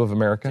different view of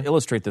America? To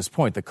illustrate this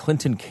point, the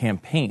Clinton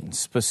campaign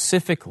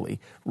specifically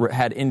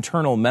had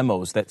internal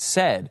memos that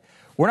said,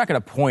 we're not going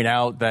to point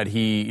out that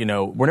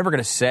we're never going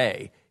to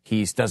say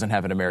He doesn't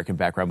have an American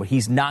background, but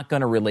he's not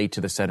going to relate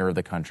to the center of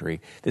the country.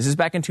 This is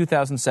back in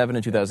 2007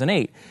 and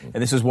 2008,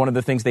 and this is one of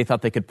the things they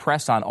thought they could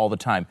press on all the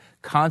time.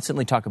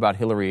 Constantly talk about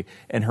Hillary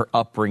and her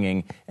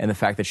upbringing and the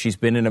fact that she's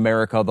been in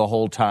America the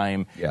whole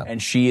time,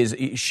 and she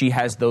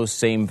has those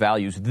same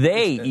values.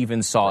 They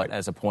even saw it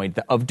as a point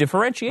of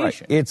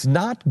differentiation. Right. It's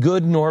not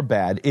good nor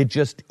bad. It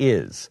just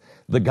is.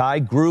 The guy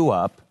grew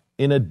up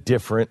in a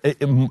different,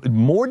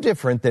 more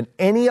different than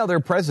any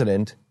other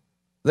president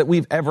that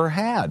we've ever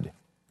had.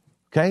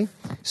 Okay?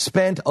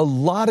 Spent a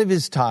lot of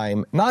his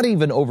time, not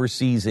even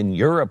overseas in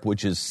Europe,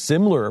 which is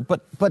similar,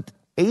 but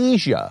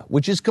Asia,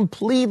 which is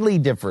completely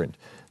different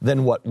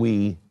than what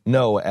we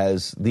know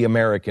as the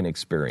American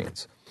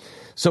experience.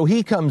 So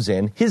he comes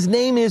in. His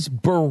name is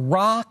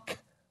Barack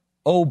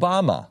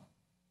Obama.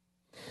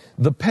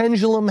 The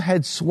pendulum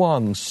had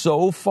swung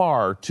so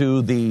far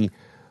to the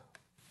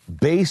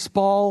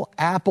baseball,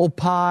 apple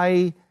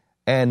pie,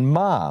 and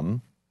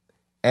mom,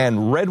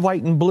 and red,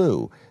 white, and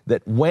blue,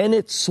 that when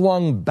it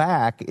swung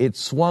back, it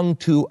swung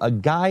to a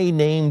guy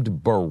named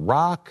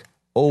Barack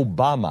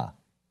Obama.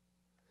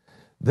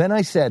 Then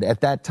I said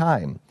at that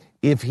time,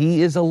 if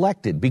he is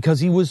elected,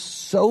 because he was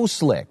so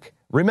slick,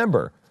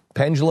 remember,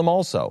 pendulum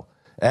also,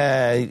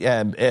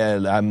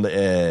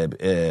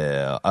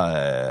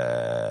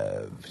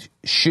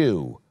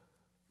 shoe.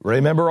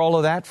 Remember all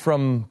of that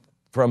from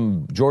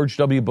George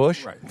W.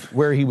 Bush, right,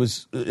 where he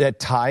was at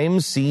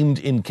times seemed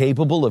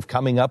incapable of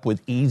coming up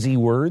with easy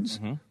words?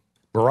 Mm-hmm.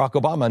 Barack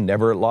Obama,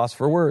 never at loss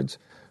for words.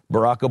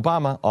 Barack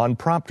Obama, on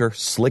prompter,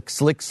 slick,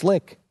 slick,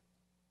 slick.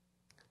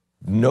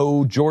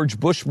 No George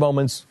Bush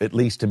moments, at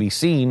least to be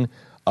seen,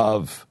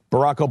 of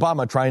Barack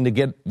Obama trying to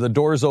get the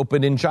doors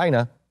open in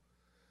China.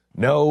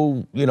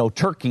 No,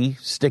 Turkey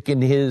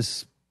sticking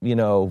his,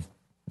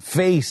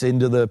 face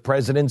into the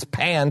president's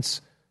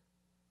pants.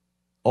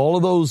 All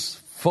of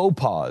those faux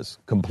pas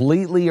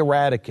completely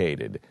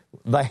eradicated.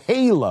 The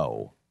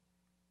halo.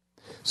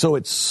 So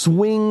it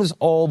swings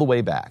all the way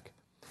back.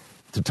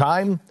 To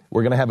time,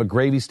 we're going to have a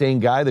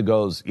gravy-stained guy that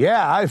goes,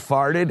 yeah, I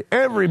farted.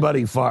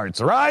 Everybody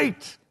farts,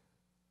 right?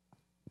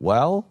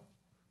 Well,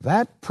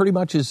 that pretty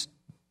much is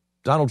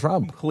Donald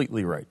Trump.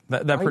 Completely right.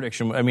 That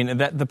prediction, I mean,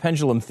 the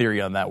pendulum theory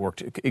on that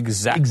worked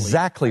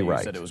exactly right.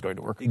 You said it was going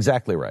to work.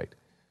 Exactly right.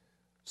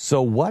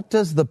 So what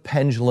does the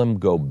pendulum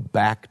go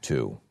back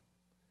to?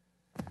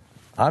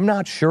 I'm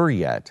not sure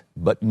yet,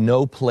 but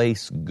no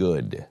place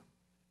good.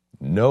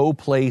 No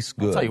place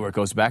good. I'll tell you where it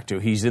goes back to.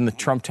 He's in the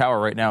Trump Tower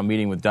right now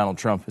meeting with Donald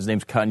Trump. His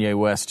name's Kanye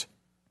West.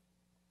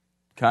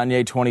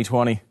 Kanye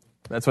 2020.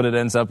 That's what it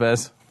ends up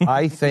as.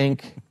 I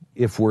think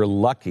if we're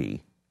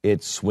lucky,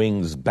 it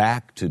swings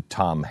back to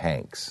Tom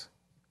Hanks.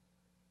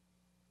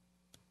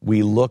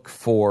 We look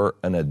for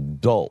an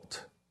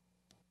adult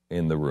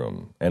in the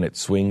room, and it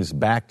swings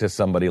back to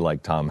somebody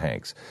like Tom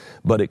Hanks.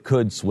 But it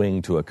could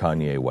swing to a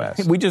Kanye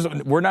West.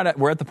 We're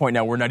at the point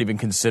now we're not even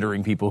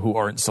considering people who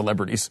aren't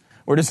celebrities.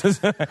 We're just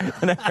it's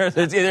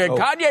either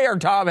Kanye or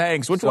Tom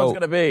Hanks. Which one's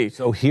going to be?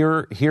 So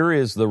here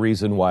is the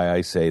reason why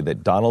I say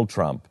that Donald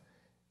Trump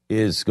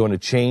is going to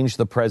change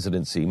the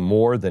presidency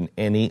more than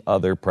any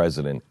other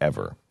president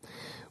ever.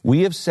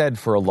 We have said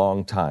for a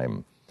long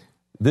time,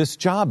 this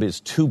job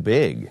is too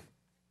big.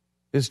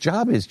 This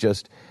job is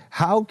just,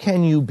 how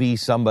can you be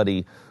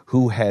somebody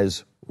who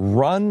has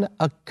run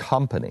a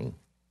company,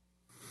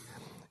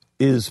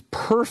 is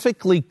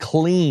perfectly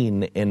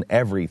clean in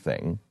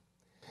everything,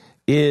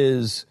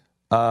 can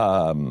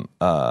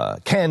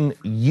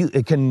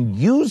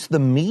use the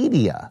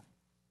media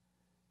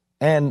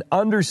and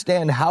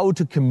understand how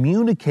to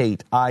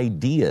communicate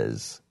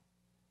ideas?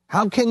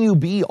 How can you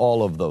be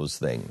all of those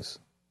things?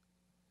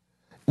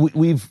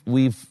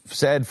 We've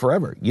said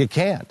forever, you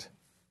can't.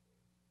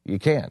 You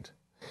can't.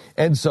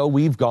 And so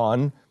we have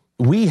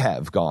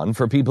gone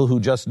for people who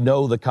just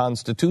know the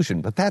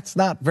Constitution, but that's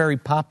not very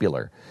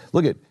popular.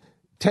 Look at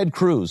Ted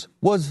Cruz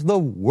was the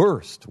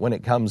worst when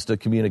it comes to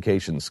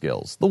communication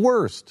skills, the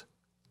worst.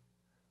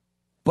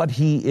 But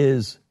he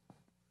is,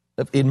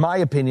 in my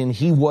opinion,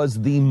 he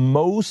was the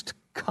most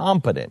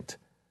competent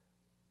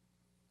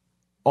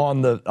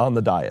on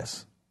the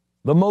dais,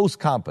 the most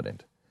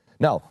competent.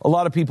 Now, a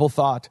lot of people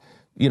thought,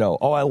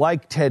 I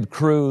like Ted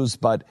Cruz,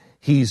 but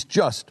he's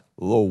just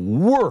the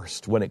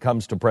worst when it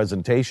comes to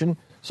presentation,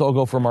 so I'll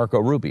go for Marco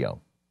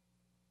Rubio.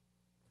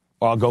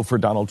 Or I'll go for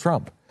Donald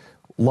Trump.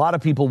 A lot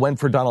of people went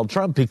for Donald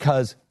Trump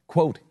because,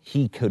 quote,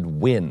 he could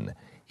win.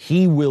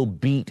 He will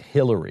beat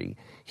Hillary.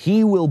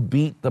 He will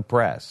beat the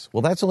press.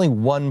 Well, that's only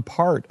one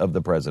part of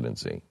the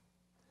presidency.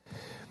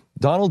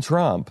 Donald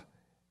Trump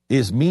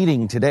is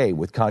meeting today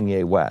with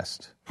Kanye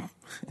West.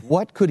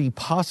 What could he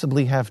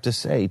possibly have to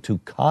say to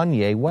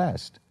Kanye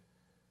West?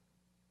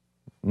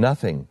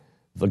 Nothing.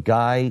 The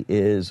guy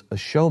is a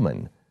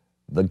showman.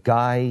 The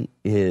guy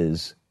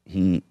is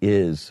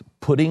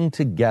putting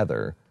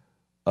together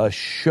a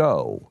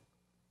show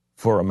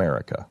for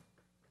America.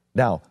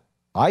 Now,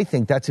 I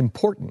think that's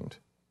important.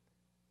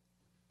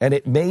 And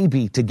it may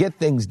be, to get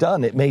things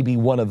done, it may be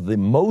one of the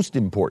most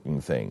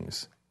important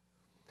things.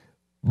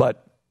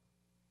 But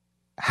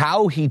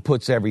How he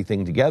puts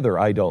everything together,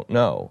 I don't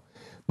know.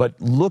 But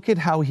look at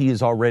how he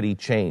has already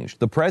changed.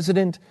 The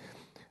president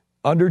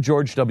under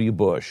George W.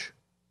 Bush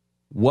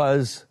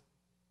was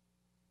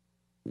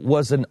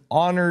an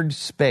honored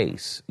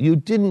space. You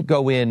didn't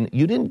go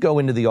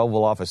into the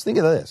Oval Office. Think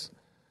of this.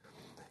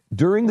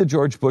 During the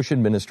George Bush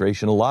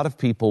administration, a lot of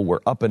people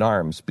were up in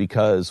arms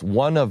because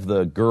one of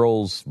the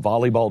girls'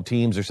 volleyball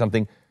teams or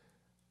something,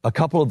 a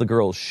couple of the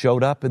girls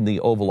showed up in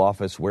the Oval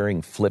Office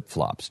wearing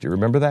flip-flops. Do you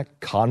remember that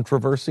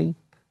controversy?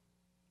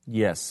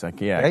 Yes.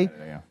 Okay?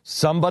 Yeah.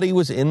 Somebody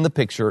was in the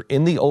picture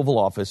in the Oval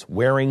Office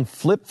wearing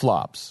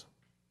flip-flops.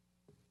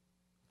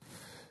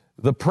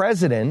 The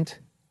president,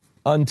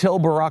 until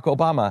Barack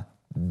Obama,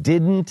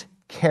 didn't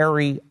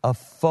carry a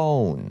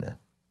phone.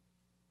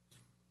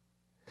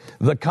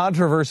 The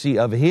controversy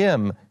of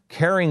him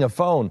carrying a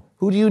phone,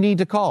 who do you need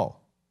to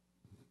call?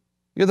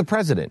 You're the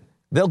president.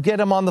 They'll get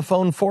him on the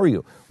phone for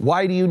you.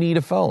 Why do you need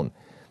a phone?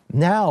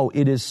 Now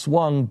it is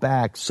swung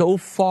back so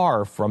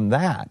far from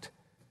that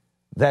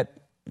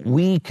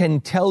we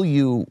can tell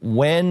you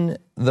when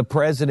the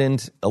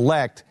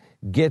president-elect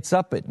gets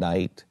up at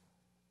night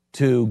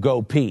to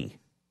go pee.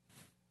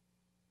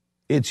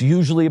 It's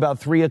usually about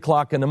 3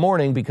 o'clock in the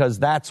morning because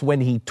that's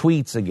when he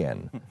tweets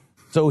again.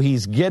 So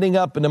he's getting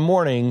up in the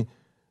morning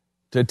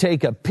to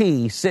take a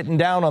pee, sitting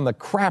down on the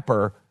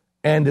crapper,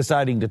 and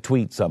deciding to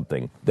tweet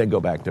something, then go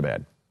back to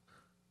bed.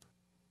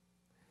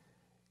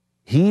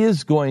 He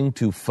is going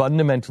to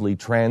fundamentally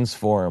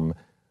transform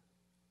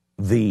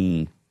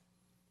the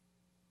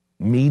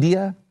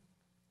media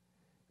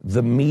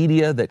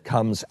that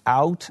comes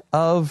out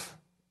of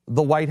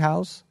the White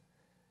House,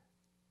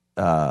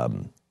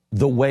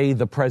 the way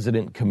the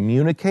president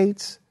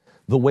communicates,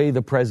 the way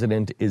the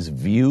president is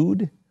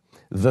viewed,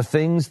 the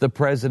things the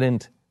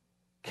president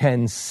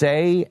can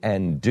say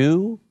and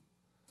do,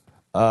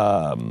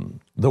 the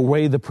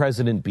way the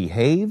president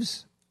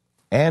behaves,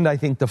 and I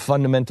think the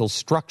fundamental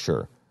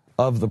structure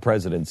of the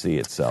presidency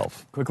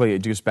itself. Quickly,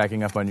 just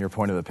backing up on your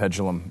point of the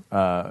pendulum,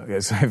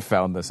 as I've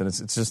found this, and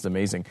it's just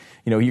amazing.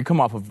 You know, you come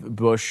off of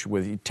Bush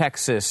with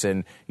Texas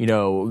and,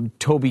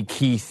 Toby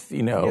Keith,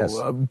 Yes.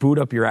 Boot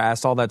up your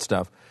ass, all that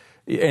stuff.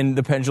 And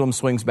the pendulum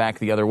swings back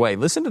the other way.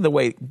 Listen to the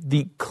way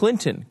the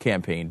Clinton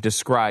campaign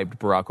described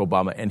Barack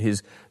Obama and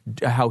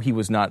how he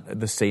was not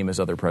the same as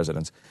other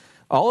presidents.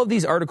 All of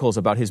these articles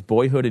about his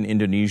boyhood in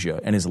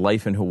Indonesia and his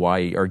life in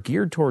Hawaii are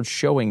geared towards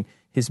showing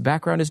his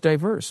background is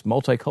diverse,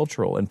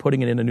 multicultural, and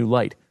putting it in a new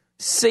light.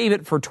 Save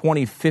it for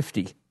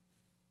 2050.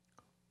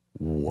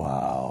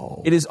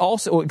 Wow. It is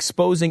also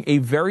exposing a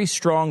very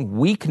strong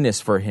weakness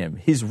for him.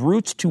 His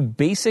roots to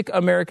basic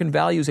American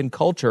values and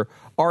culture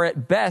are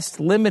at best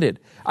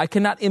limited. I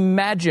cannot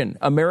imagine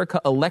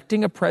America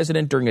electing a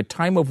president during a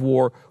time of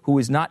war who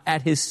is not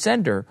at his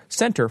center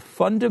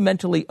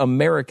fundamentally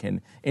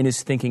American in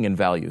his thinking and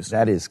values.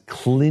 That is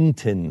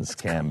Clinton's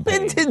campaign.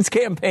 Clinton's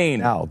campaign.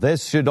 Now,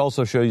 this should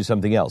also show you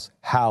something else.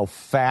 How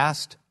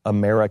fast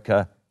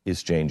America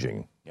is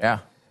changing. Yeah.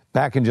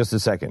 Back in just a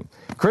second.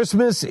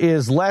 Christmas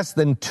is less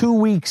than 2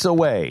 weeks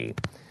away.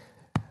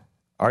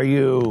 Are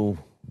you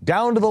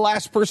down to the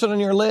last person on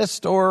your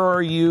list, or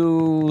are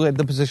you at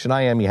the position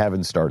I am, you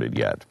haven't started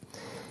yet?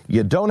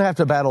 You don't have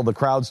to battle the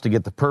crowds to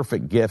get the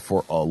perfect gift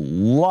for a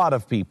lot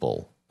of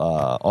people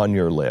on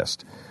your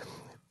list.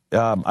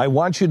 I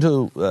want you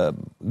to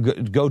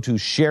go to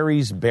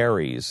Sherry's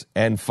Berries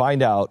and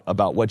find out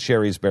about what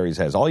Sherry's Berries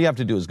has. All you have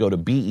to do is go to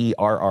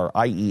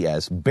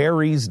BERRIES,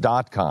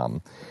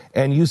 berries.com,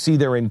 and you see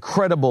their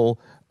incredible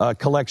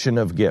collection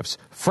of gifts.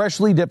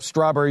 Freshly dipped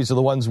strawberries are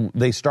the ones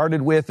they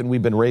started with, and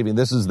we've been raving.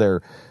 This is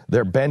their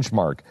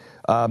benchmark.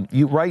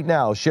 Right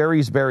now,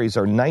 Sherry's Berries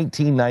are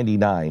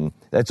 $19.99.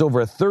 That's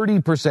over a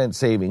 30%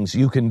 savings.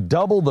 You can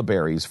double the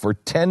berries for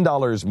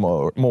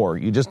 $10 more.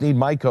 You just need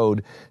my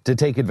code to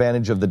take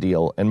advantage of the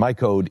deal, and my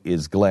code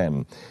is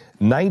Glenn.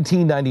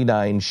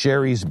 $19.99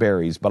 Sherry's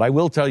Berries. But I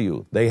will tell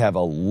you, they have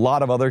a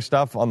lot of other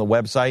stuff on the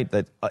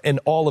website, and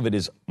all of it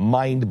is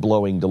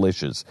mind-blowing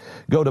delicious.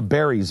 Go to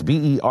berries,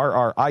 BERRIES.com,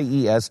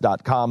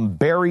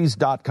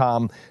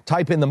 berries.com.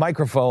 Type in the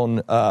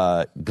microphone,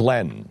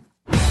 Glenn.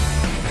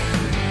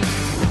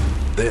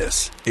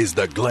 This is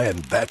the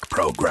Glenn Beck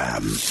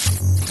Program.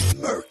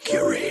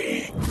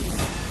 Mercury.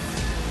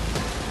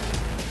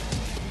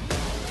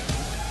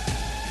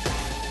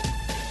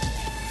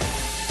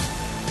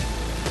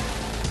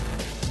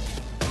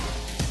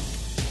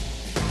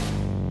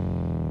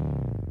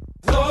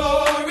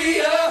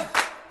 Gloria,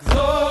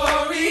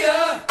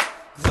 Gloria,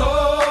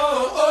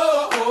 Gloria,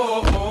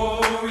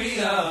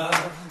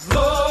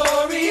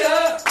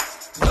 Gloria,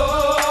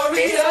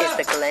 Gloria. This is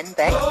the Glenn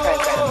Beck Program.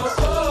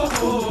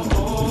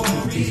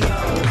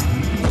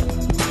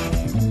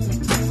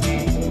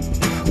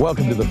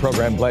 Welcome to the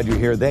program. Glad you're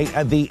here.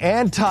 The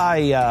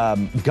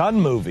anti-gun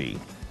movie,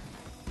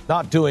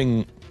 not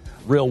doing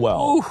real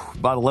well. Ooh,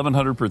 about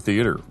 1,100 per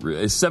theater.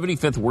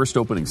 75th worst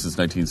opening since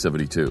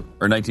 1972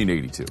 or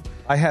 1982.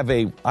 I have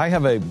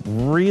a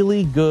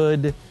really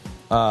good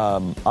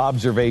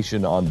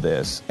observation on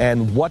this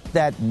and what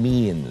that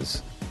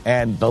means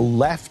And the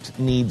left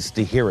needs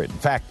to hear it. In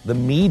fact, the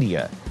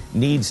media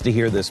needs to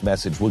hear this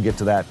message. We'll get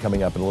to that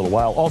coming up in a little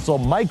while. Also,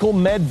 Michael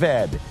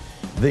Medved,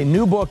 the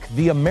new book,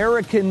 The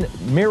American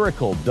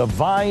Miracle,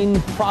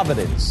 Divine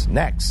Providence,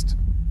 next.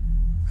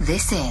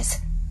 This is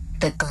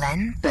the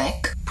Glenn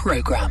Beck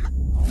Program.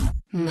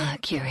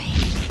 Mercury.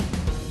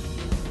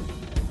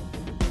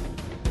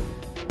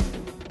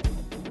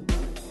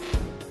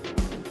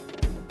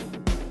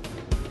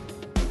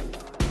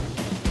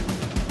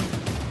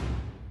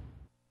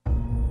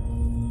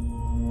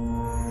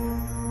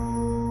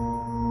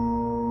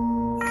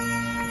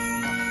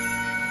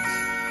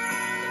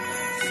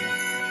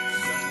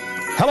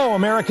 Hello,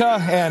 America,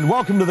 and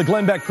welcome to the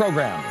Glenn Beck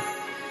Program.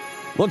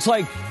 Looks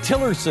like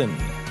Tillerson,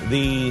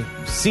 the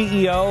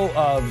CEO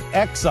of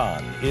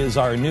Exxon, is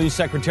our new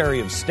Secretary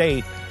of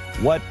State.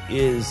 What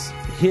is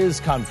his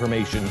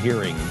confirmation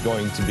hearing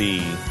going to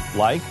be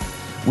like?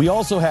 We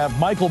also have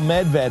Michael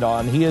Medved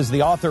on. He is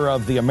the author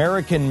of The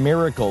American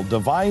Miracle,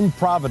 Divine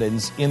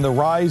Providence in the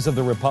Rise of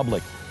the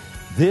Republic.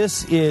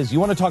 This is, you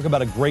want to talk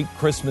about a great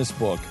Christmas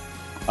book.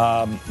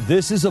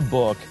 This is a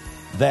book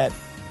that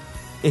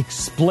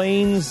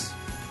explains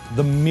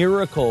the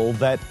miracle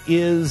that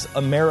is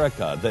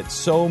America, that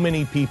so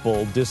many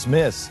people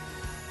dismiss.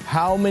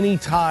 How many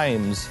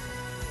times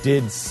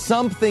did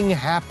something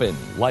happen,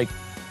 like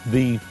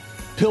the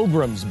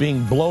Pilgrims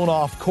being blown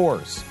off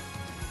course,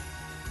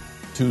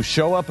 to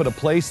show up at a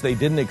place they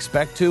didn't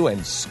expect to,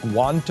 and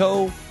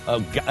Squanto,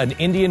 an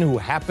Indian who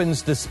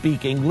happens to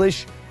speak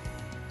English,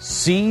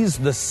 sees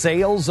the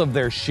sails of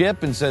their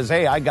ship and says,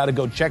 hey, I got to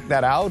go check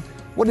that out?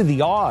 What are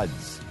the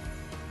odds?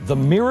 The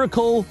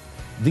Miracle,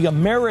 The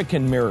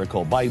American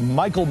Miracle by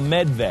Michael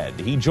Medved.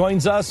 He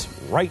joins us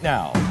right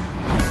now.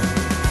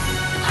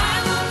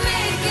 I will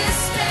make a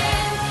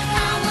stand.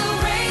 I will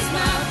raise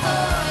my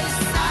voice.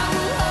 I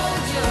will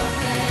hold your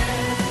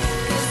hand.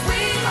 'Cause we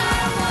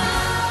are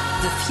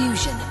one. The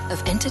fusion of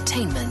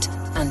entertainment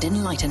and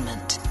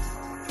enlightenment.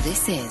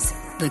 This is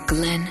the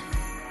Glenn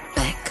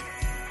Beck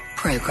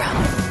Program.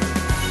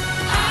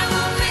 I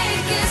will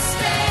make a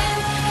stand.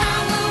 I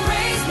will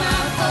raise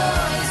my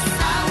voice.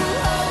 I will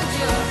hold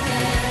your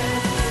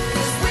hand.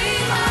 'Cause we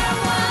are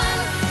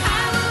one.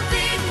 I will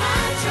beat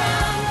my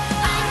drum.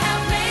 I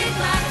have made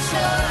my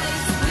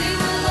choice. We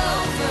will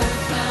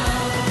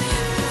overcome.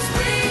 'Cause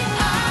we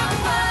are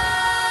one.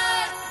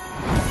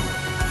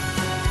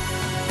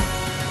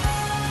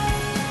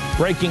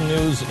 Breaking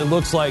news, it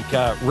looks like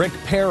Rick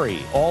Perry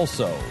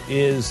also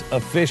is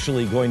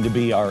officially going to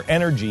be our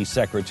energy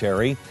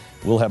secretary.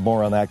 We'll have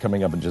more on that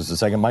coming up in just a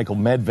second. Michael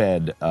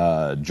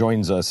Medved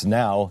joins us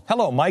now.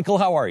 Hello, Michael.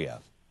 How are you?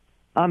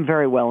 I'm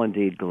very well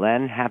indeed,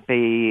 Glenn.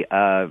 Happy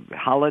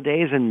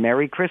holidays and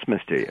Merry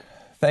Christmas to you.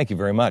 Thank you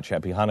very much.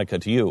 Happy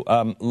Hanukkah to you.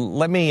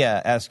 Let me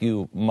ask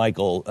you,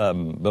 Michael,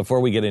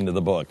 before we get into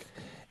the book,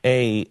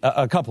 a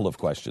couple of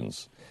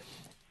questions.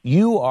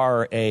 You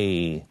are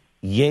a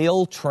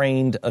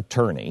Yale-trained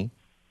attorney,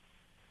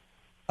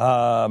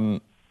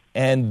 and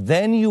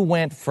then you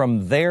went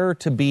from there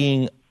to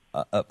being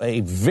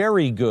a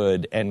very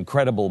good and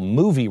credible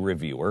movie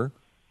reviewer,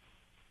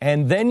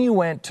 and then you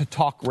went to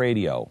talk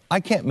radio. I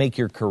can't make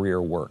your career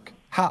work.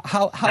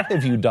 How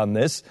have you done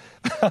this?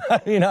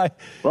 I mean, how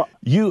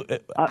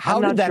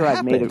I'm not did that sure happen?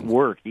 I've made it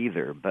work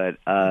either, but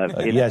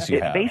yes,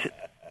 you have.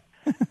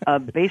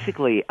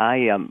 Basically, I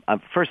am.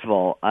 First of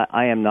all,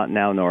 I am not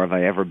now, nor have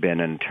I ever been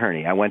an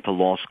attorney. I went to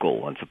law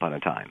school once upon a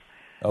time.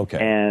 Okay.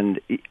 And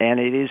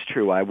it is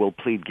true. I will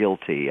plead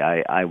guilty.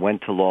 I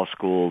went to law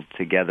school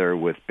together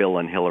with Bill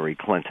and Hillary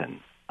Clinton,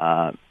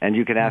 and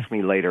you can ask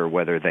me later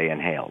whether they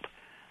inhaled.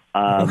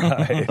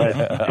 Right.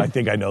 But I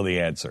think I know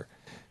the answer.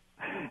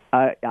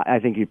 I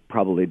think you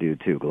probably do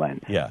too,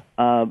 Glenn. Yeah.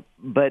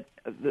 But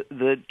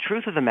the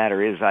truth of the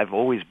matter is I've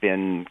always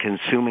been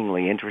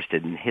consumingly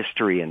interested in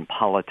history and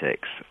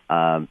politics.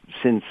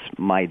 Since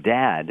my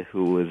dad,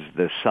 who was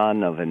the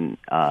son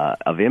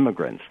of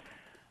immigrants,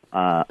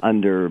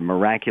 under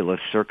miraculous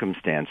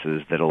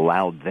circumstances that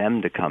allowed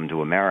them to come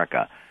to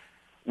America,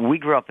 we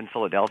grew up in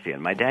Philadelphia,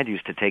 and my dad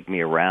used to take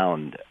me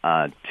around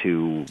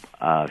to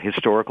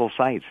historical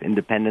sites,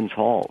 Independence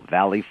Hall,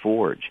 Valley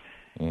Forge.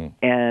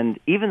 And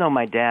even though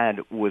my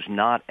dad was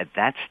not at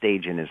that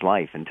stage in his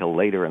life until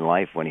later in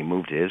life when he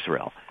moved to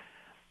Israel,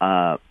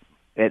 at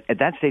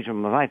that stage of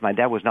my life, my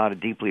dad was not a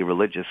deeply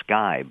religious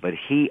guy, but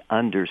he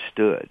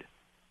understood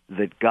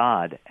that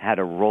God had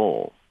a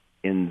role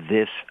in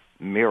this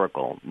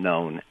miracle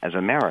known as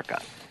America.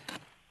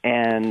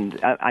 And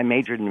I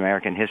majored in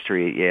American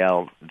history at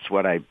Yale. It's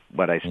what I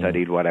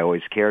studied, what I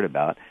always cared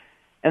about.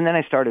 And then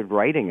I started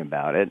writing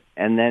about it.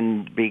 And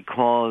then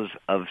because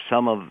of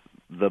some of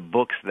the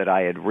books that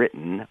I had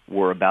written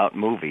were about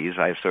movies,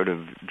 I sort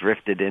of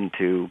drifted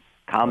into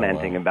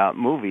commenting about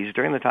movies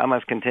during the time I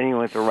was continuing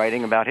with the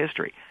writing about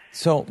history.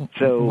 So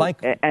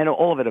Mike, and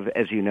all of it,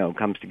 as you know,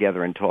 comes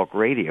together in talk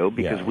radio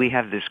because we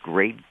have this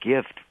great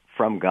gift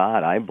from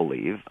God, I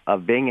believe,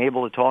 of being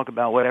able to talk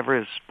about whatever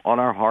is on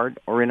our heart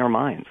or in our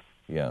minds.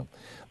 Yeah.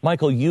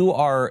 Michael, you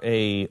are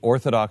a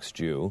Orthodox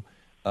Jew,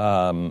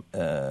 and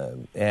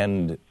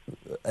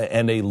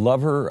and a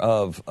lover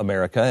of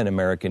America and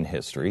American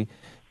history,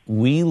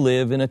 we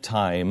live in a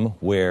time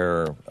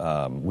where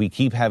we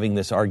keep having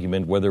this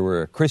argument whether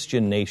we're a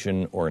Christian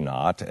nation or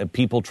not, and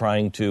people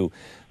trying to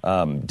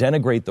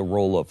denigrate the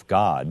role of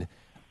God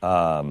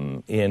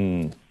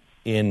in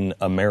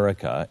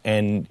America.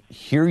 And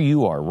here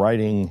you are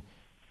writing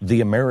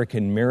The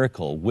American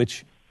Miracle,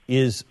 which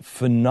is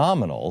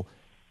phenomenal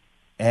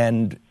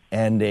and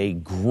a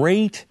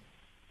great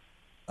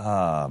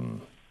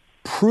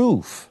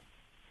proof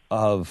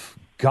of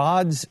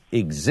God's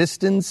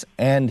existence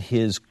and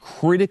his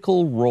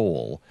critical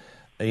role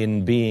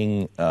in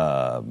being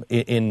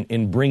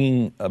in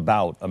bringing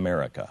about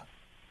America.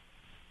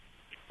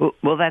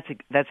 Well,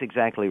 that's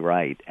exactly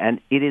right,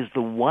 and it is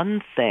the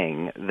one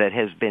thing that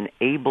has been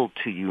able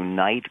to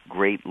unite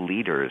great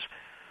leaders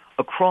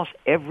across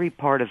every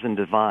partisan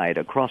divide,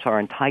 across our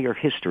entire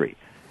history.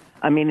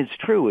 I mean, it's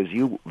true, as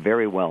you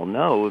very well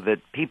know, that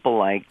people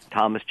like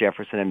Thomas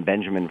Jefferson and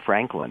Benjamin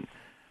Franklin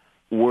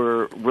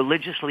were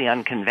religiously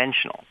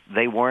unconventional.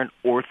 They weren't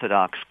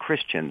Orthodox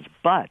Christians,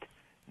 but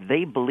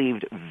they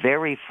believed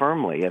very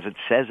firmly, as it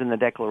says in the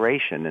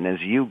Declaration, and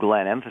as you,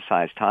 Glenn,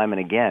 emphasized time and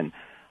again,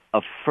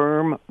 a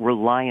firm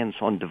reliance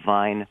on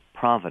divine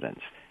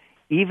providence.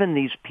 Even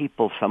these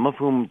people, some of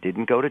whom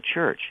didn't go to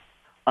church,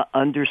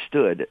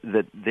 understood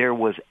that there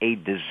was a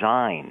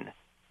design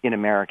in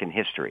American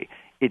history.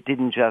 It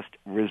didn't just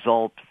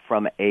result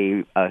from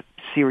a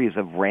series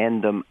of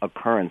random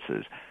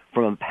occurrences,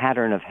 from a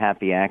pattern of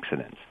happy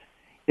accidents.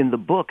 In the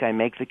book, I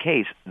make the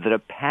case that a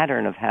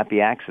pattern of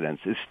happy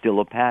accidents is still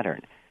a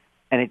pattern,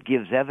 and it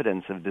gives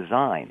evidence of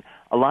design.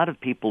 A lot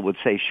of people would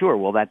say, sure,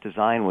 well, that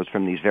design was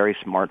from these very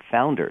smart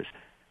founders.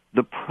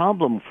 The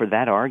problem for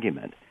that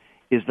argument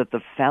is that the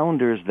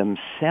founders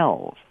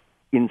themselves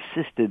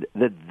insisted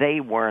that they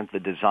weren't the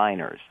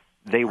designers.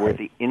 They were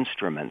the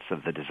instruments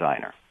of the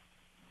designer.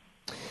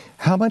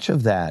 How much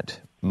of that,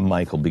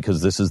 Michael,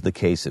 because this is the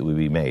case that would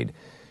be made,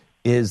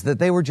 is that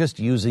they were just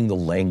using the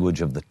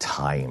language of the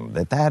time,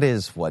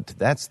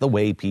 that's the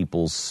way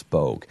people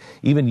spoke.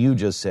 Even you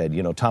just said,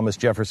 Thomas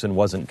Jefferson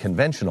wasn't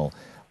conventional.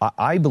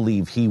 I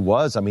believe he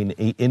was. I mean,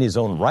 in his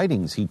own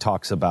writings, he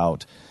talks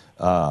about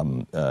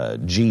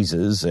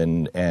Jesus,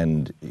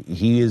 and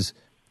he is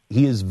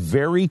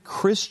very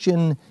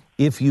Christian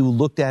if you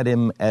looked at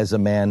him as a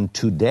man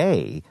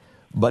today,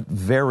 but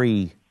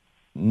very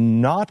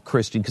not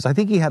Christian, because I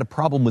think he had a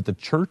problem with the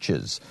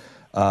churches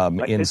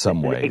in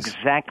some ways.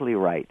 Exactly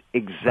right.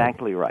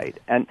 Exactly right.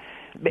 And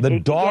the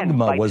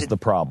dogma was the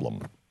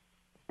problem.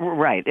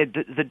 Right.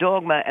 The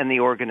dogma and the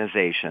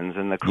organizations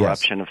and the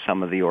corruption of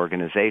some of the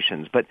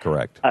organizations. But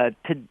correct.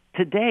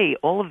 Today,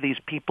 all of these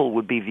people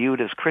would be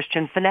viewed as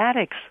Christian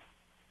fanatics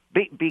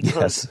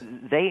because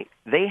they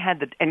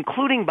had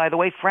including, by the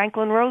way,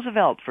 Franklin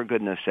Roosevelt, for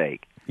goodness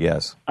sake.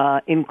 Yes.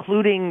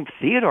 Including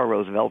Theodore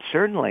Roosevelt,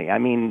 certainly. I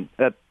mean,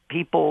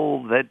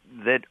 people that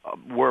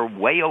were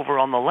way over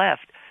on the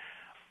left.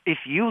 If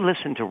you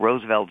listen to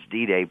Roosevelt's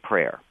D-Day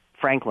prayer,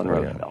 Franklin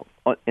Roosevelt,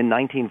 in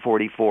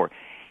 1944,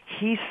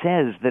 he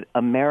says that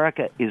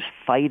America is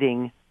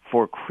fighting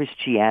for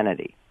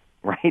Christianity,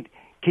 right?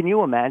 Can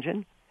you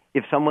imagine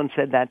if someone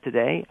said that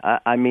today?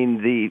 I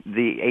mean,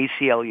 the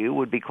ACLU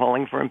would be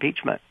calling for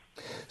impeachment.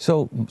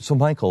 So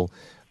Michael,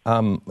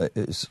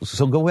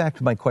 so go back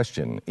to my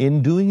question.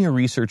 In doing your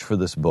research for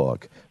this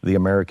book, The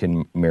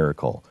American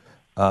Miracle,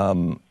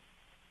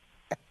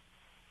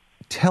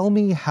 tell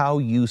me how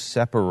you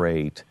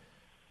separate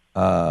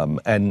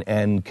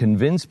and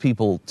convince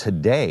people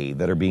today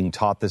that are being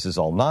taught this is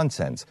all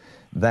nonsense,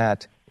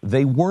 that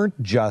they weren't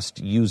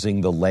just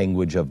using the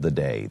language of the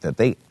day, that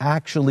they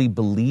actually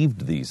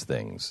believed these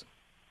things.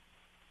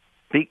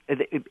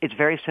 It's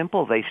very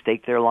simple. They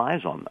stake their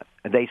lives on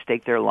it. They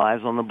stake their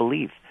lives on the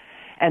belief.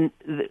 And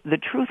the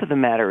truth of the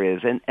matter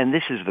is, and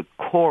this is the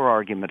core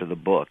argument of the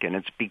book, and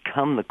it's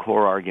become the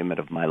core argument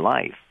of my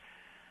life,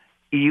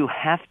 you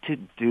have to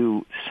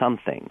do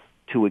something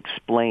to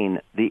explain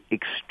the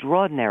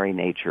extraordinary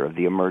nature of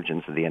the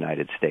emergence of the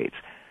United States.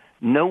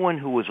 No one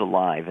who was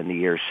alive in the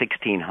year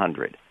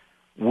 1600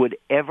 would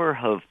ever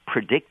have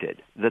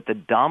predicted that the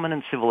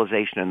dominant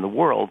civilization in the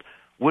world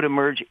would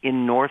emerge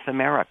in North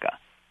America.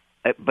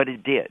 But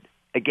it did,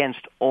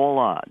 against all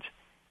odds.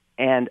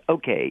 And,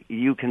 okay,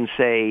 you can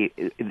say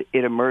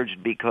it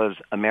emerged because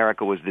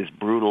America was this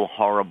brutal,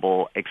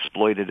 horrible,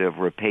 exploitative,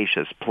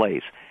 rapacious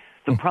place.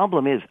 The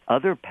problem is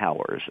other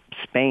powers,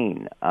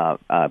 Spain,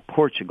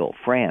 Portugal,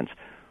 France,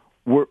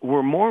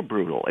 were more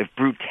brutal. If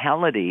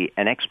brutality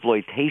and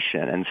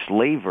exploitation and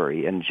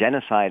slavery and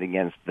genocide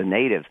against the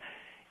natives,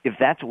 if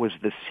that was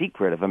the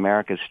secret of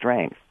America's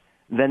strength,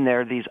 then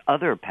there are these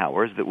other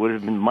powers that would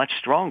have been much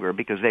stronger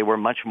because they were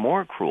much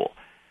more cruel.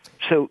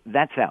 So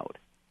that's out.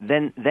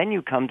 Then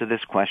you come to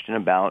this question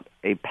about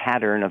a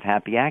pattern of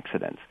happy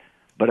accidents.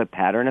 But a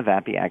pattern of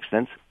happy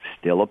accidents,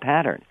 still a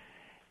pattern.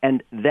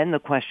 And then the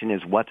question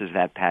is, what does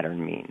that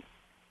pattern mean?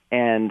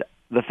 And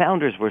the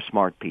founders were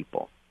smart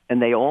people,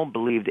 and they all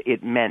believed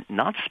it meant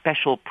not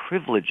special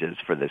privileges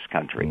for this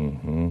country,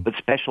 but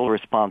special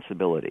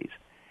responsibilities.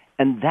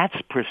 And that's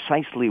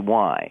precisely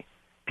why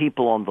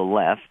people on the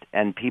left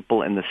and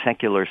people in the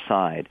secular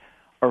side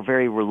are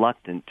very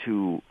reluctant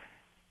to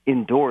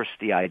endorse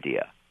the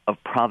idea of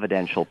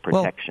providential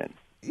protection.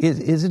 Well,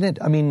 isn't it?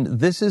 I mean,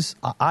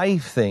 I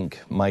think,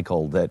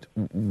 Michael, that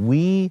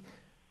the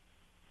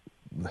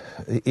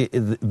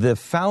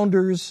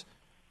founders,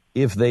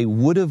 if they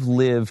would have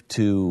lived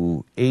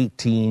to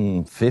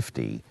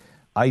 1850,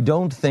 I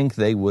don't think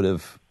they would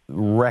have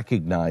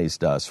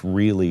recognized us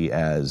really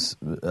as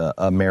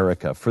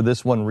America for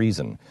this one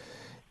reason.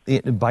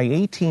 By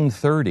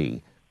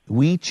 1830,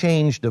 we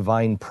changed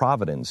divine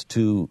providence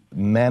to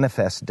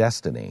manifest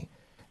destiny.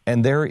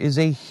 And there is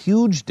a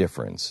huge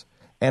difference.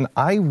 And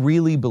I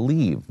really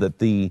believe that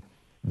the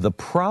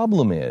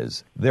problem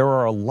is there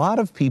are a lot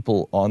of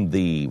people on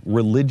the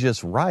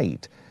religious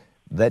right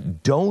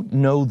that don't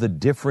know the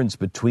difference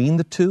between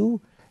the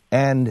two.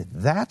 And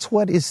that's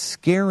what is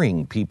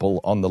scaring people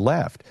on the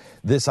left.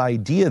 This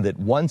idea that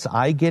once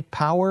I get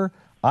power,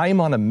 I'm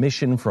on a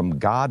mission from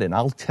God and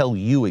I'll tell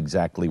you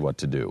exactly what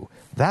to do.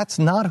 That's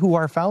not who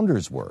our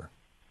founders were.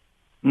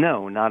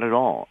 No, not at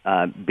all.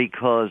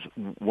 Because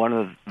one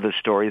of the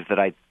stories that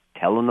I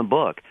tell in the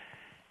book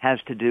has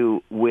to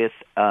do with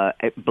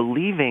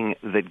believing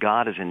that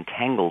God is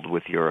entangled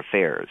with your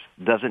affairs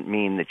doesn't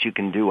mean that you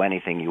can do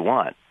anything you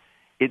want.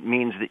 It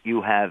means that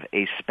you have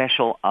a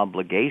special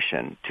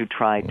obligation to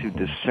try to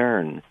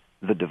discern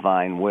the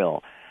divine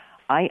will.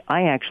 I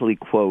actually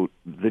quote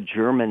the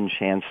German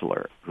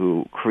chancellor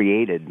who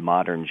created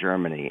modern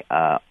Germany,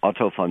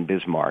 Otto von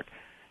Bismarck,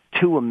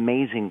 two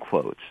amazing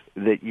quotes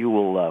that you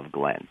will love,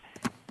 Glenn.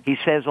 He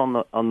says on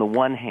the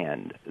one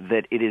hand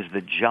that it is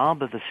the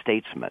job of the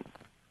statesman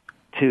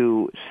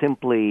to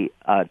simply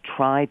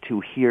try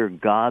to hear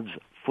God's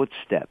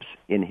footsteps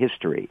in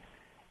history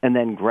and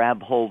then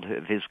grab hold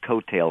of his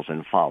coattails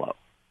and follow.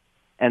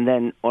 And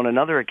then on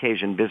another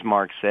occasion,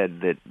 Bismarck said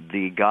that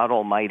the God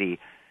Almighty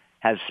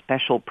has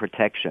special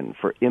protection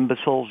for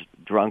imbeciles,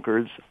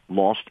 drunkards,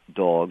 lost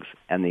dogs,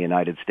 and the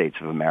United States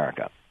of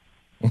America.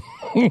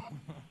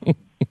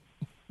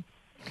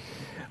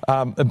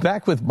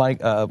 Back with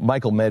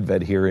Michael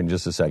Medved here in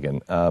just a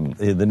second.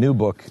 The new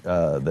book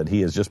that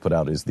he has just put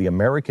out is The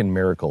American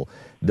Miracle,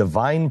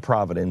 Divine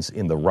Providence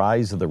in the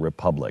Rise of the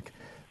Republic.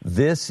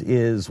 This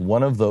is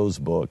one of those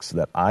books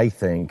that I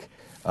think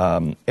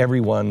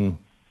everyone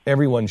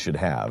should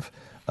have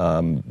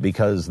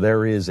because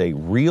there is a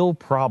real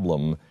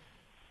problem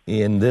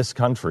in this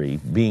country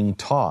being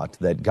taught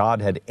that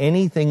God had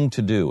anything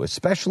to do,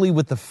 especially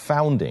with the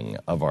founding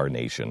of our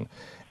nation.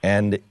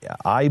 And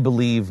I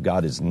believe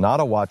God is not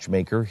a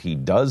watchmaker. He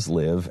does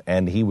live,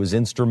 and he was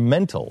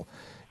instrumental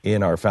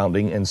in our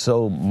founding. And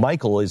so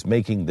Michael is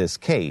making this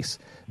case,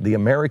 The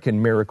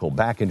American Miracle.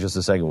 Back in just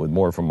a second with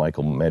more from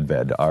Michael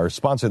Medved. Our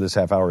sponsor this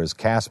half hour is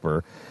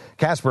Casper.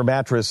 Casper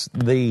Mattress,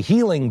 the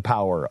healing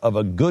power of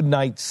a good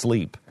night's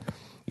sleep.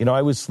 You know,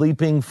 I was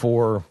sleeping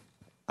for,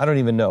 I don't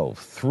even know,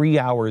 3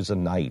 hours a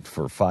night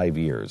for 5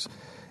 years.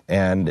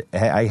 And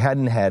I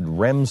hadn't had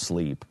REM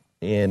sleep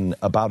in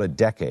about a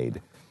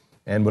decade.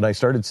 And when I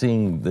started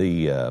seeing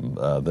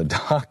the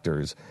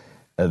doctors,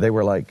 they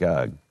were like,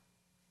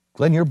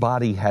 Glenn, your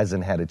body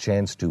hasn't had a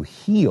chance to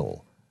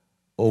heal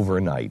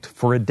overnight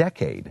for a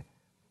decade.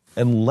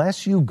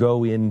 Unless you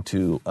go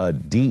into a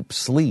deep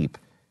sleep,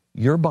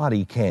 your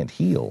body can't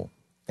heal.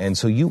 And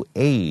so you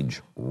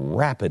age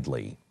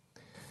rapidly.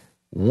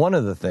 One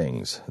of the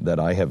things that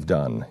I have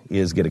done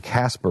is get a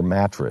Casper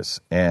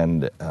mattress.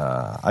 And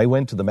I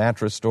went to the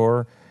mattress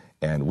store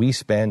and we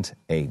spent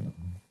a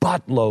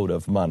buttload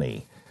of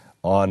money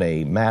on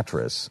a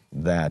mattress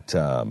that,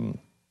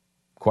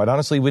 quite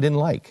honestly, we didn't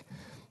like.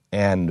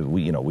 And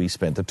we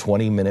spent the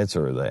 20 minutes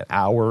or the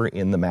hour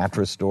in the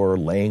mattress store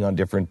laying on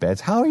different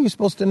beds. How are you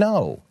supposed to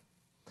know?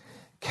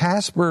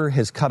 Casper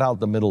has cut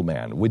out the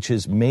middleman, which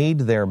has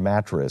made their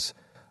mattress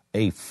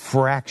a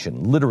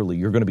fraction. Literally,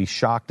 you're going to be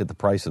shocked at the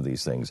price of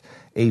these things.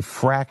 A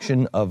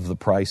fraction of the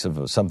price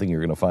of something you're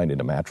going to find in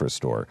a mattress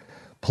store.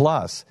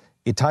 Plus,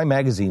 Time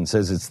Magazine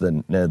says it's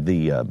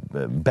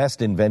the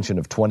best invention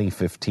of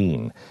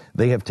 2015.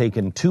 They have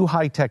taken two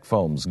high-tech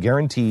foams,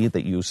 guarantee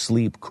that you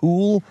sleep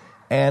cool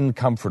and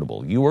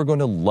comfortable. You are going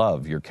to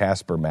love your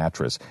Casper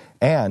mattress.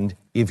 And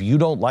if you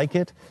don't like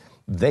it,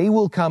 they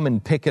will come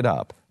and pick it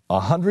up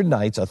 100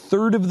 nights, a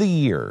third of the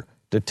year,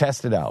 to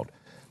test it out.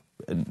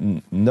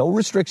 No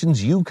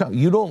restrictions. You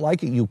don't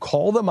like it, you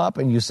call them up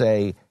and you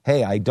say,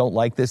 hey, I don't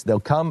like this.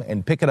 They'll come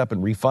and pick it up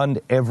and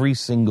refund every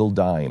single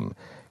dime.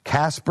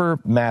 Casper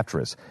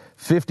Mattress.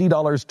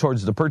 $50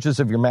 towards the purchase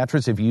of your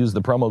mattress if you use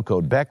the promo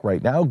code Beck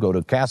right now. Go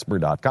to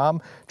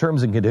Casper.com.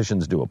 Terms and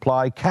conditions do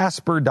apply.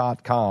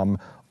 Casper.com.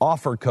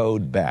 Offer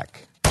code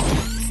Beck.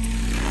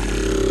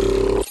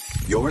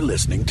 You're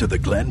listening to the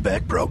Glenn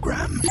Beck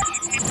Program.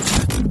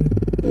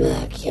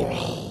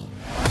 Mercury.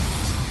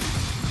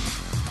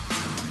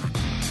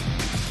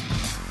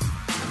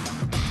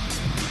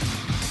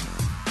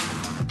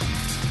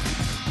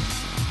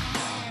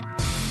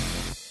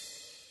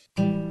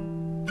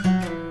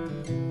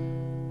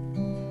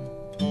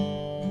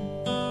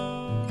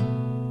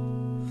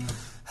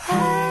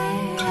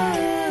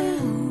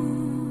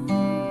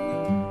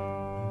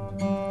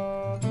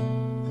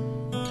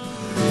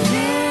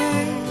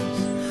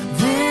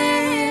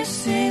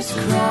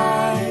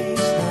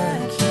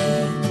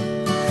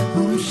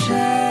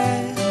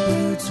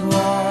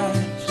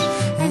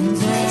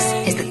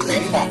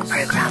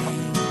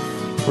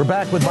 program. We're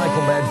back with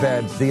Michael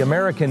Medved, the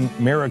American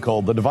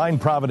miracle, the divine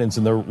providence,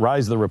 and the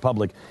rise of the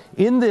republic.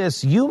 In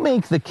this, you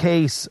make the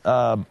case,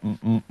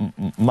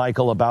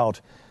 Michael,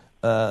 about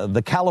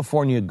the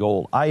California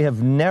gold. I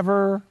have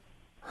never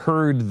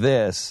heard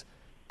this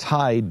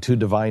tied to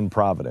divine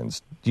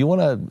providence. Do you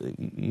want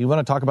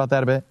to talk about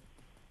that a bit?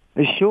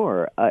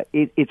 Sure.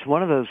 It's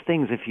one of those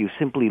things, if you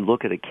simply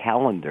look at a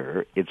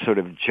calendar, it sort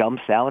of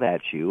jumps out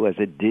at you as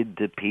it did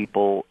to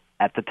people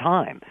at the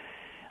time.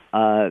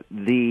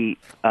 The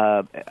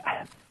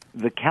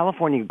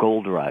California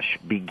gold rush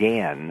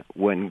began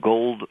when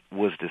gold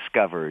was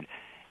discovered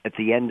at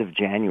the end of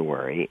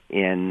January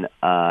in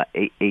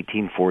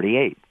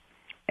 1848.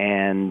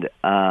 And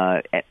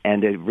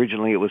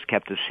originally it was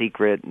kept a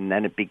secret, and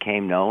then it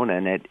became known,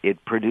 and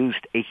it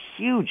produced a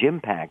huge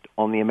impact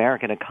on the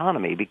American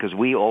economy because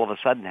we all of a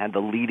sudden had the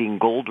leading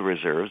gold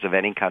reserves of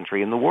any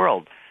country in the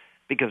world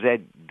because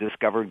they'd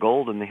discovered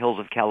gold in the hills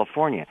of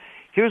California.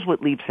 Here's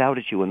what leaps out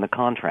at you in the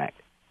contract.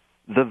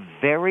 The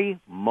very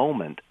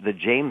moment that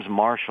James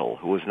Marshall,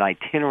 who was an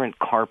itinerant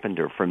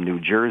carpenter from New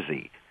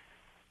Jersey,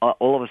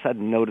 all of a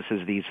sudden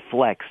notices these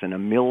flecks in a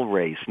mill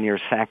race near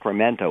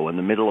Sacramento in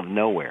the middle of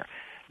nowhere,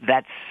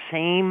 that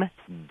same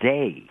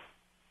day,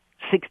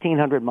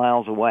 1,600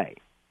 miles away,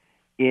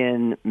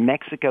 in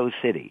Mexico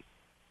City,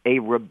 a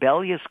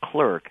rebellious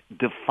clerk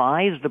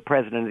defies the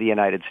President of the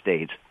United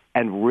States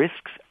and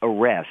risks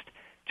arrest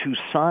to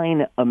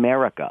sign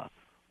America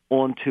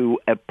onto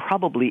a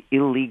probably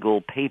illegal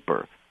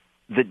paper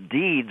that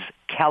deeds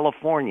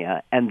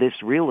California and this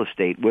real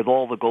estate with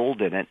all the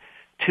gold in it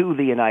to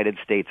the United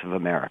States of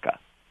America.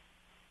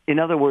 In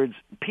other words,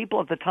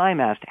 people at the time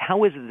asked,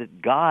 how is it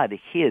that God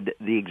hid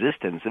the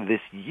existence of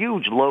this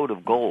huge load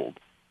of gold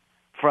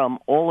from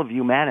all of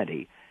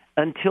humanity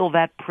until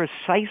that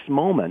precise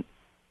moment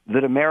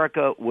that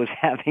America was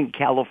having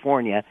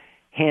California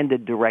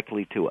handed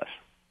directly to us?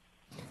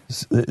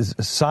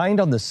 Signed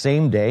on the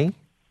same day?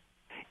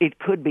 It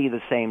could be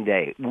the same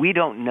day. We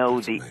don't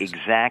know the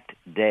exact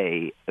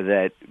day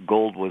that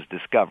gold was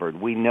discovered.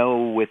 We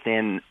know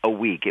within a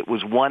week. It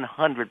was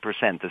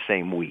 100% the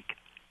same week.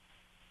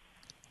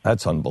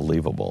 That's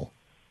unbelievable.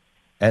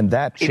 And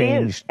that changed.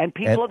 It is. And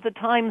people at the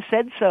time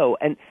said so.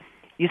 And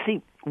you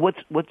see, what's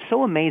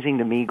so amazing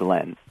to me,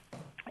 Glenn,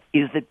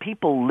 is that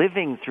people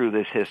living through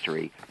this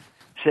history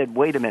said,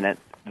 wait a minute,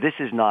 this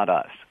is not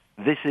us.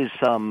 This is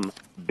some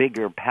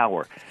bigger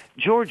power.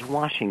 George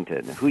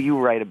Washington, who you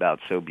write about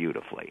so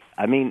beautifully,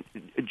 I mean,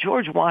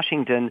 George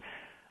Washington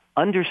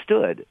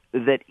understood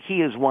that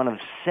he is one of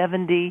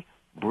 70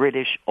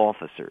 British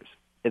officers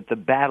at the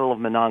Battle of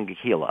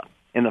Monongahela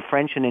in the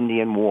French and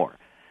Indian War.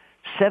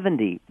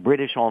 70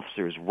 British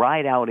officers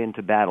ride out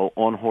into battle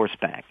on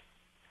horseback.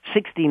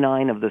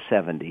 69 of the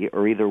 70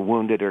 are either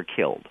wounded or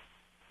killed.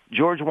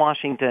 George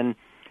Washington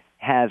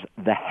has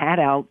the hat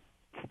out,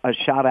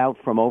 shot out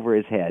from over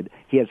his head.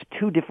 He has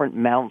 2 different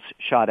mounts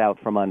shot out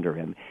from under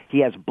him. He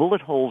has bullet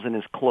holes in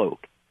his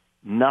cloak.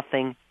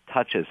 Nothing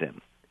touches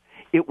him.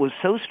 It was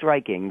so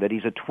striking that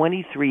he's a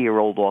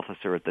 23-year-old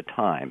officer at the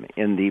time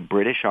in the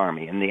British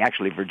Army, in the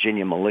actually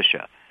Virginia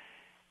militia.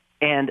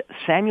 And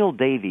Samuel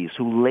Davies,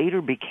 who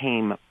later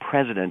became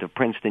president of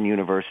Princeton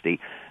University,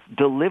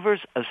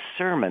 delivers a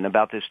sermon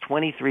about this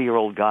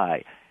 23-year-old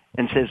guy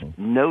and says,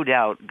 no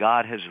doubt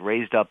God has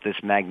raised up this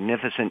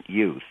magnificent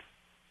youth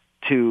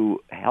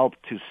to help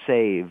to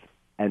save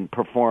and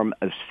perform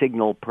a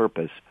signal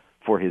purpose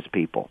for his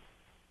people.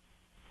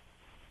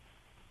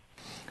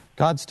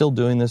 God's still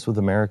doing this with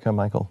America,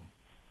 Michael?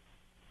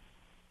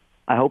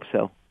 I hope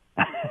so.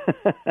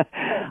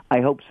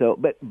 I hope so.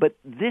 But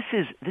this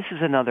is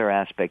another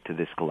aspect to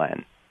this,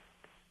 Glenn,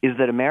 is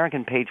that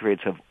American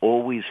patriots have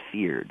always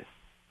feared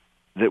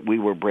that we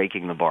were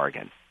breaking the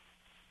bargain.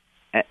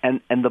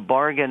 And the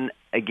bargain,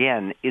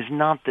 again, is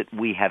not that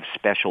we have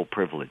special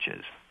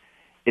privileges.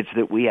 It's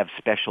that we have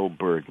special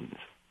burdens.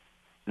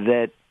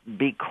 That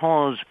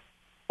because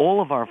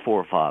all of our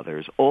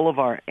forefathers, all of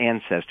our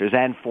ancestors,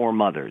 and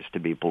foremothers, to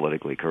be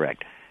politically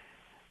correct,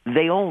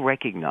 they all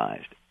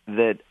recognized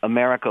that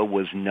America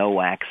was no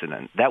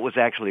accident. That was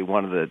actually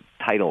one of the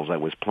titles I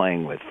was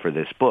playing with for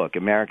this book,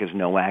 America's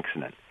No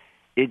Accident.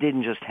 It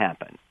didn't just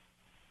happen.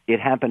 It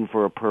happened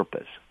for a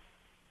purpose.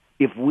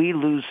 If we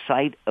lose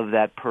sight of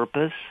that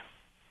purpose,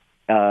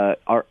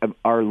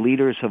 our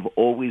leaders have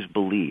always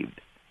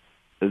believed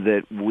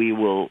that we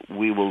will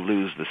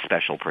lose the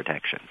special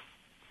protection.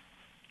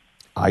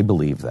 I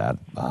believe that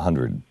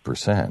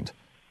 100%.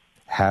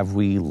 Have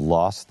we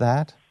lost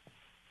that?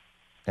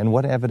 And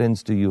what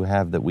evidence do you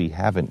have that we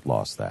haven't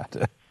lost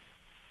that?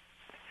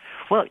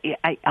 Well,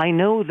 I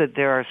know that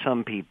there are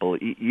some people,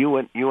 you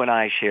and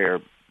I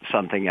share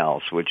something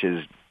else, which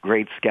is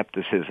great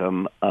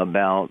skepticism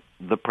about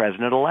the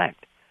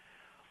president-elect.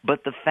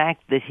 But the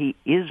fact that he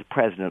is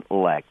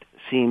president-elect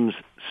seems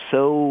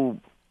so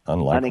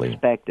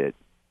unexpected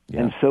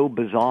and so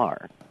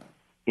bizarre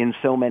in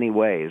so many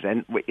ways.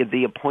 And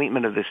the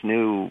appointment of this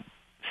new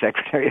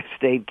Secretary of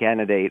State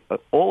candidate,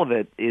 all of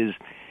it is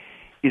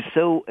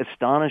so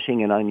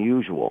astonishing and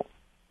unusual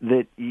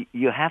that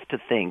you have to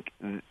think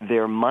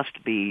there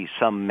must be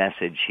some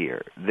message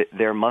here.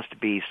 There must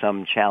be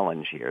some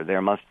challenge here.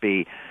 There must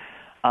be,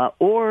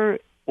 or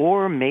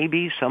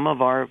maybe some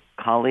of our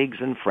colleagues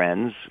and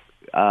friends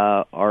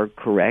are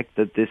correct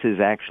that this is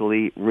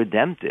actually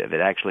redemptive. It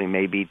actually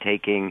may be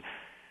taking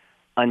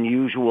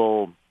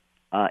unusual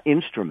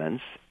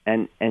instruments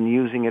and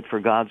using it for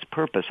God's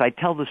purpose. I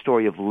tell the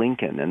story of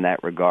Lincoln in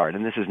that regard,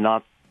 and this is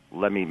not,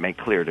 let me make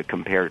clear, to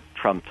compare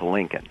Trump to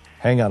Lincoln.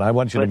 Hang on, I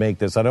want you to make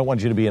this. I don't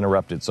want you to be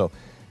interrupted, so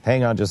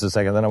hang on just a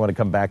second. Then I want to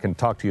come back and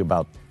talk to you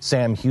about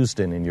Sam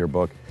Houston in your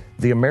book,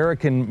 The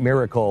American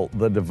Miracle,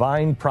 The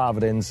Divine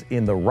Providence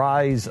in the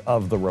Rise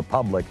of the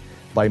Republic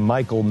by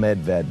Michael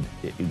Medved.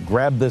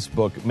 Grab this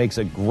book. Makes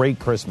a great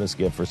Christmas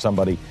gift for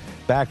somebody.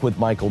 Back with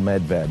Michael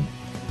Medved,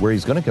 where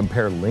he's going to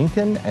compare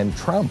Lincoln and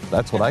Trump.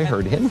 That's what I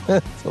heard him.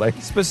 That's what I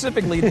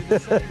Specifically, he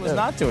was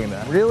not doing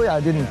that. Really? I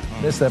didn't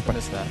miss that part.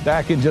 Missed that.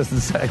 Back in just a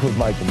sec with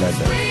Michael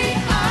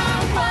Medved.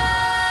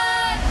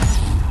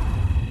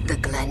 The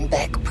Glenn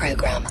Beck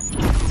Program.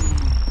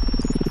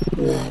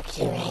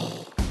 Mercury.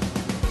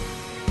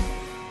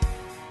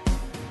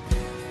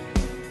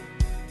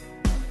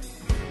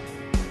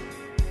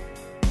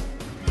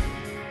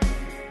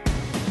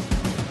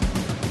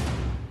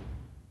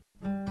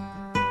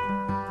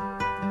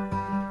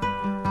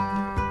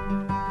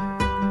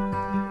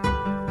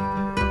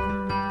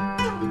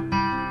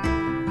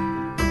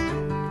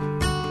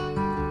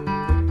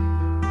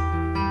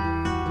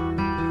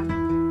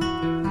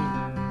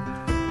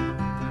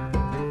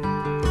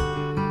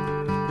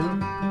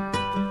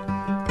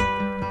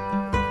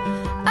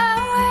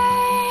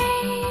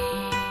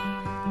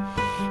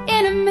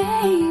 In a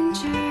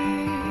manger,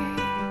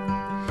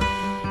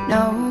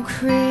 no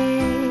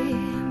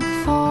crib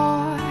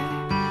for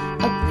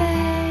a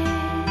bed.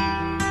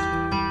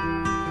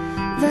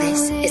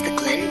 This is the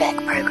Glenn Beck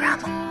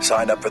Program.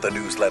 Sign up for the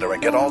newsletter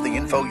and get all the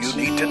info you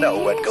need to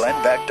know at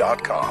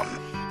glennbeck.com.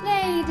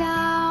 Lay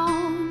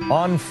down.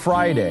 On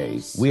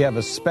Friday, we have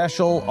a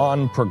special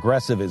on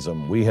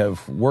progressivism. We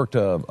have worked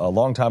a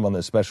long time on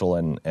this special,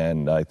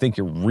 and I think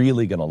you're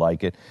really going to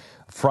like it.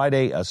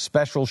 Friday, a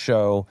special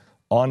show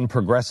on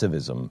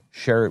progressivism.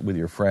 Share it with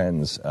your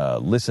friends.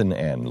 Listen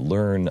and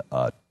learn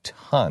a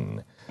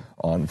ton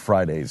on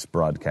Friday's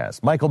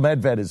broadcast. Michael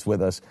Medved is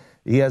with us.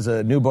 He has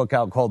a new book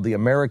out called The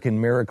American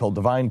Miracle,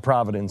 Divine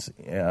Providence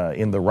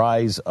in the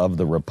Rise of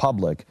the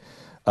Republic.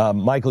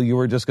 Michael, you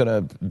were just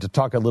going to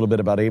talk a little bit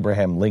about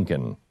Abraham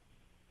Lincoln.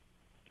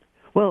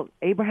 Well,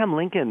 Abraham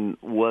Lincoln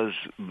was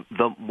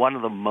one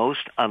of the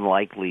most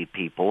unlikely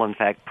people, in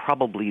fact,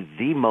 probably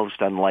the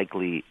most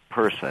unlikely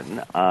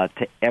person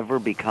to ever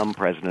become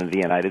president of the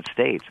United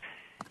States.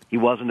 He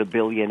wasn't a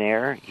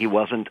billionaire. He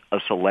wasn't a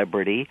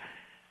celebrity.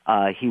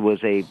 He was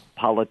a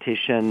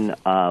politician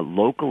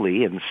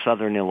locally in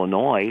southern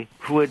Illinois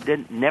who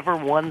had never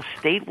won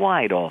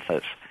statewide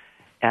office,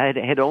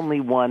 had only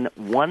won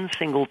one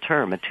single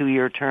term, a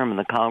 2-year term in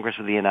the Congress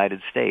of the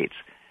United States.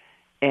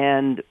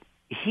 And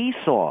he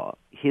saw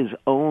his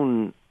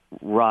own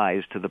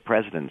rise to the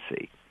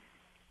presidency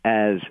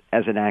as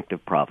an act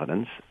of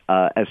providence,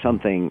 as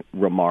something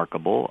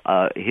remarkable.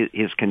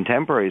 His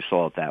contemporaries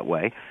saw it that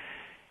way,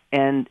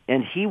 and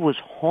he was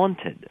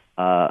haunted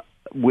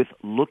with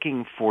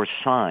looking for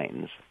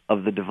signs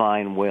of the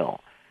divine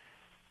will.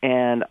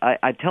 And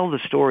I tell the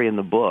story in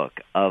the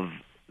book of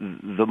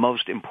the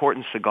most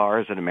important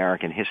cigars in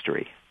American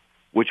history,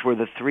 which were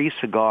the 3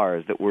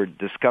 cigars that were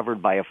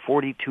discovered by a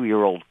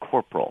 42-year-old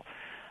corporal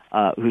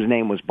whose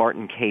name was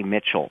Barton K.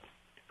 Mitchell,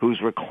 who's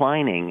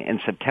reclining in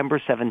September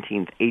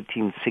 17th,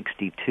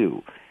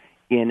 1862,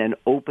 in an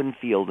open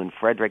field in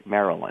Frederick,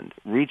 Maryland,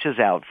 reaches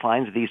out,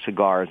 finds these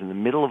cigars in the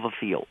middle of a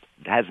field,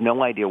 has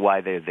no idea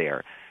why they're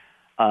there,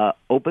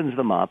 opens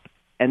them up,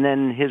 and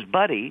then his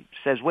buddy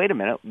says, wait a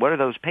minute, what are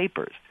those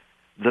papers?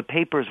 The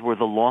papers were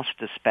the Lost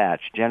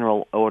Dispatch,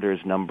 General Orders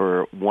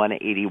Number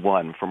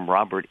 181 from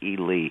Robert E.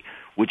 Lee,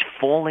 which,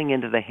 falling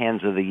into the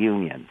hands of the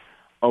Union,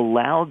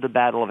 allowed the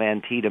Battle of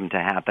Antietam to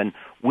happen,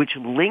 which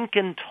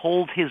Lincoln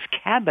told his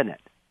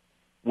cabinet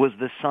was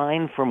the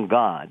sign from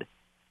God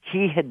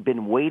he had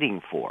been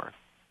waiting for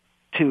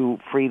to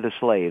free the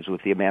slaves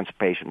with the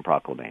Emancipation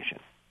Proclamation.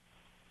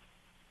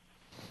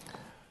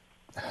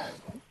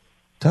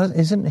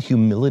 Isn't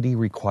humility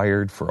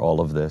required for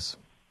all of this?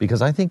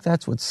 Because I think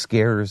that's what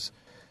scares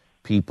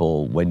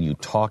people when you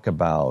talk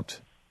about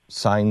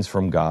signs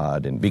from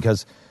God. And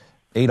because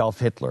Adolf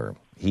Hitler,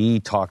 he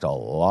talked a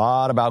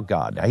lot about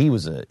God. Now, he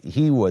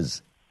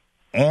was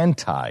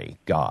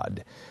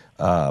anti-God,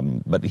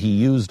 but he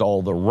used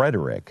all the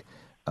rhetoric,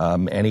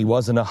 and he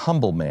wasn't a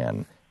humble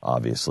man,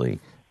 obviously.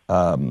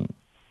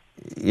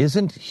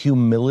 Isn't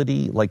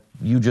humility, like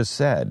you just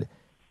said,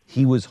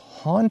 he was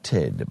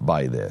haunted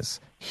by this.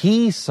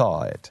 He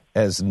saw it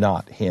as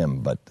not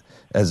him, but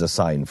as a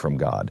sign from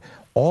God.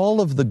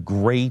 All of the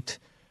great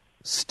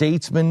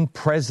statesmen,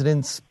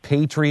 presidents,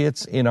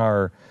 patriots in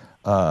our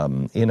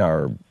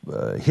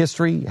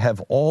history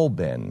have all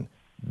been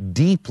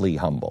deeply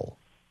humble.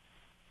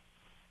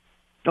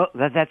 Oh,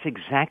 that's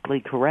exactly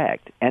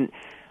correct. And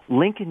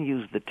Lincoln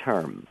used the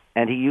term,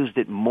 and he used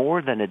it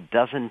more than a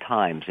dozen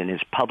times in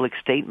his public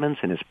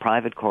statements and his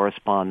private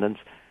correspondence,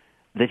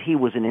 that he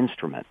was an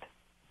instrument,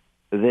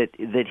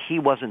 that he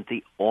wasn't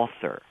the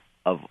author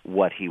of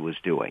what he was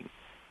doing.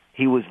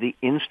 He was the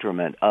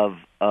instrument of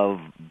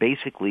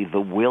basically the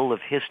will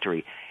of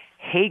history.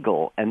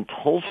 Hegel and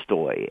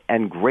Tolstoy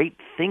and great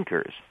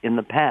thinkers in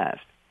the past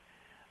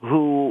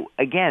who,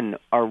 again,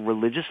 are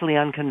religiously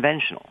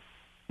unconventional,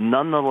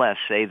 nonetheless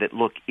say that,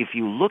 look, if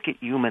you look at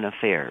human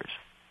affairs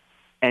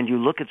and you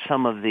look at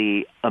some of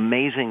the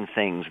amazing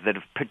things that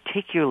have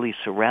particularly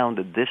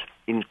surrounded this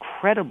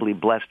incredibly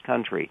blessed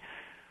country,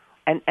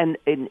 and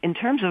in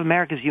terms of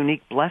America's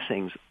unique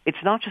blessings,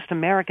 it's not just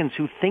Americans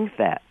who think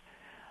that.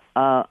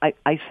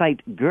 I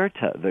cite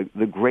Goethe,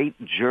 the great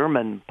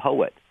German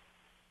poet,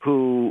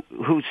 who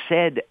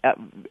said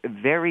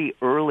very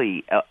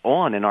early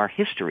on in our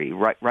history,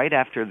 right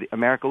after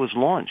America was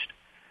launched,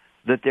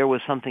 that there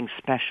was something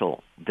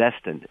special,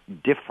 destined,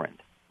 different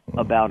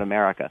about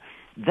America.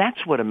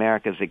 That's what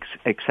America's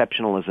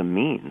exceptionalism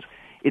means.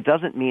 It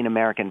doesn't mean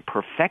American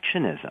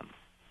perfectionism.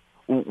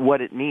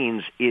 What it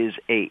means is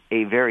a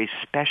very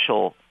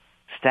special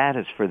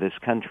status for this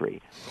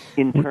country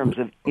in terms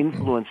of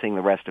influencing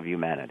the rest of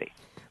humanity.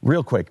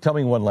 Real quick, tell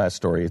me one last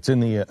story. It's in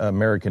the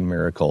American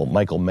Miracle,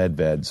 Michael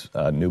Medved's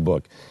new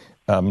book.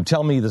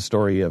 Tell me the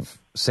story of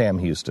Sam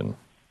Houston.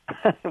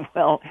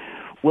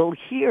 well,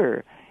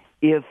 here,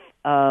 if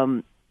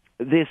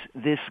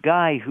this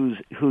guy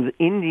whose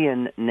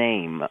Indian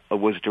name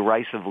was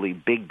derisively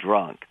Big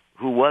Drunk,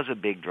 who was a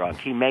big drunk,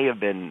 he may have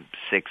been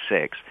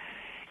 6'6",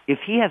 if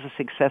he has a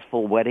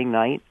successful wedding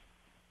night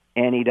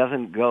and he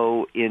doesn't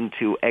go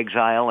into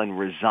exile and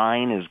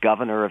resign as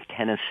governor of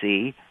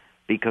Tennessee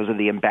because of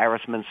the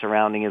embarrassment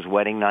surrounding his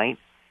wedding night,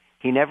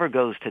 he never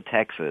goes to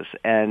Texas.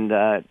 And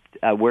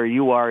where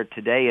you are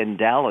today in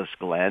Dallas,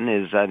 Glenn,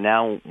 is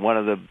now one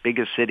of the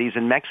biggest cities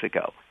in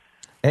Mexico.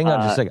 Hang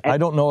on just a second. I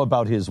don't know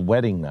about his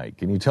wedding night.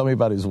 Can you tell me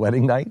about his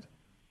wedding night?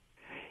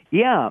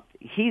 Yeah,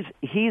 he's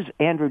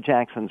Andrew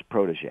Jackson's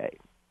protege.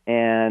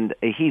 And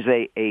he's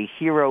a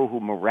hero who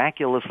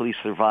miraculously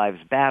survives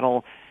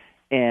battle,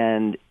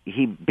 and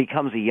he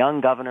becomes a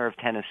young governor of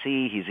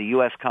Tennessee. He's a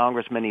U.S.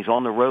 congressman. He's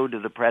on the road to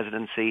the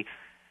presidency,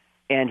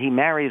 and he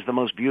marries the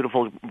most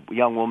beautiful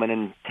young woman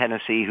in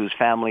Tennessee whose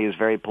family is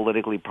very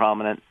politically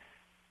prominent.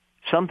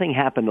 Something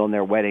happened on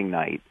their wedding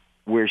night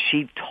where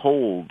she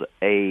told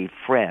a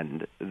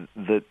friend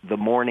the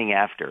morning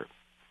after,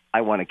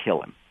 I want to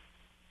kill him.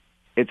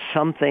 It's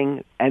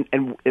something,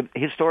 and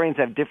historians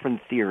have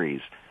different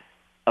theories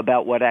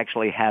about what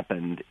actually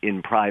happened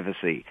in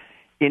privacy.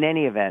 In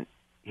any event,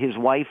 his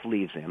wife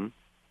leaves him.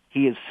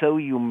 He is so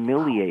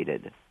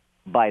humiliated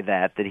by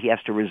that he has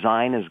to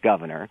resign as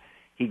governor.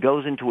 He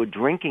goes into a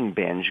drinking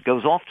binge,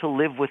 goes off to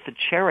live with the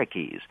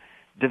Cherokees,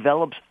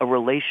 develops a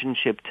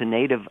relationship to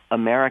Native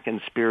American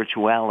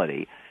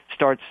spirituality,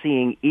 starts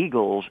seeing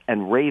eagles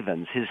and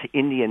ravens. His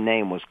Indian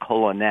name was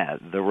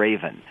Colonet, the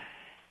raven.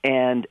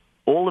 And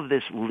all of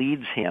this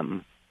leads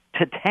him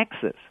to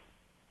Texas.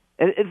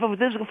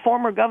 This is a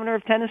former governor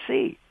of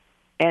Tennessee.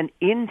 And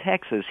in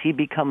Texas, he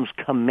becomes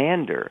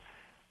commander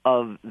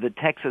of the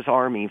Texas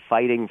Army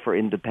fighting for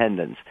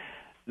independence.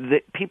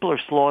 The people are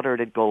slaughtered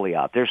at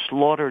Goliath. They're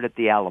slaughtered at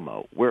the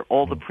Alamo, where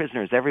all the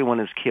prisoners, everyone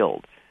is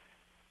killed.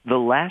 The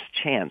last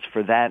chance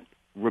for that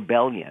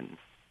rebellion,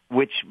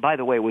 which, by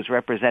the way, was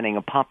representing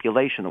a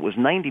population that was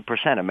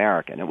 90%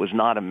 American. It was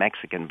not a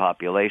Mexican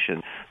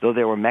population, though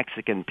there were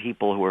Mexican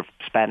people who were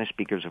Spanish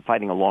speakers who were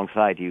fighting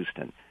alongside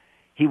Houston.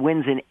 He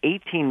wins in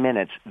 18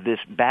 minutes this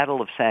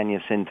Battle of San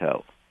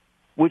Jacinto,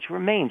 which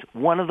remains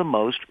one of the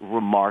most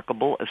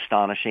remarkable,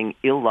 astonishing,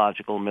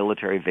 illogical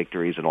military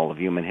victories in all of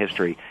human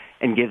history,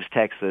 and gives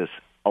Texas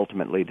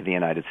ultimately to the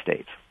United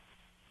States.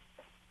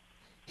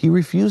 He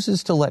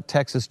refuses to let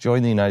Texas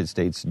join the United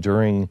States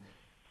during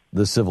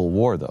the Civil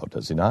War, though,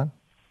 does he not?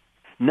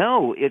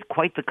 No,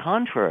 quite the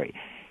contrary.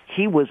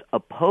 He was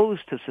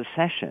opposed to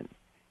secession.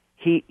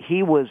 He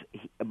was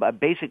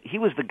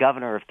the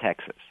governor of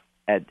Texas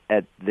at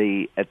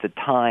the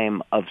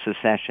time of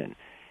secession.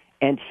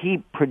 And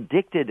he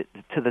predicted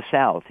to the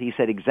South, he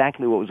said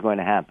exactly what was going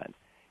to happen.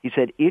 He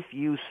said, if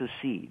you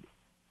secede,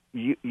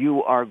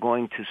 you are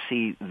going to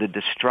see the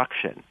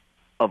destruction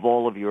of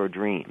all of your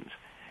dreams.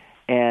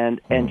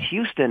 And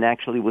Houston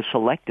actually was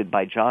selected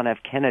by John F.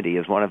 Kennedy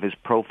as one of his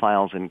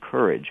profiles in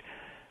courage,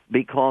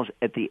 because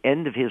at the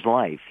end of his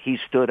life, he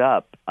stood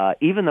up,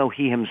 even though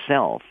he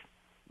himself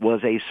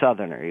was a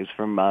Southerner. He was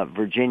from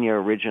Virginia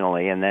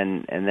originally, and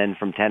then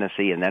from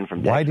Tennessee, and then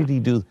from Texas.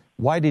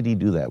 Why did he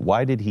do that?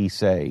 Why did he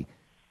say,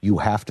 you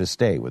have to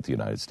stay with the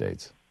United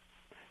States?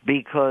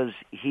 Because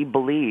he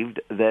believed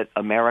that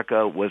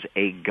America was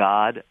a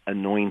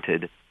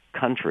God-anointed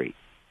country,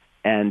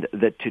 and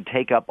that to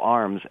take up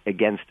arms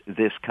against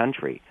this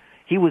country,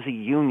 he was a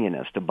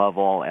unionist above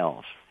all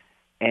else.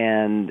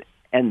 And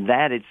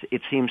that,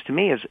 it seems to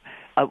me, is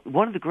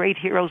one of the great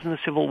heroes in the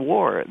Civil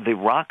War, the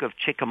Rock of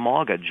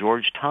Chickamauga,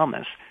 George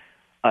Thomas,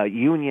 a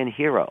Union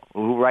hero,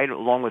 who right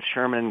along with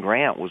Sherman and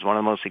Grant was one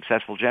of the most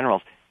successful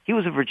generals. He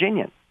was a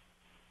Virginian.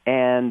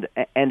 And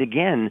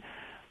again,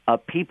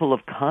 people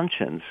of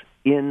conscience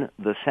in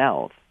the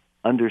South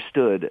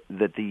understood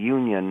that the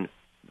Union,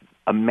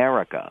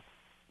 America,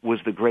 was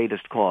the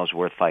greatest cause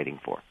worth fighting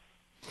for.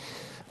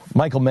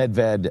 Michael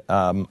Medved,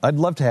 I'd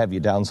love to have you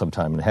down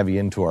sometime and have you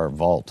into our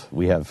vault.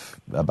 We have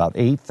about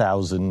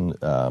 8,000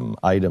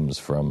 items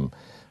from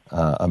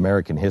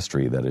American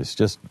history that is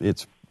just,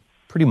 it's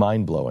pretty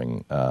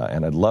mind-blowing.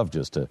 And I'd love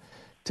just to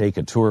take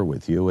a tour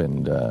with you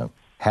and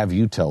have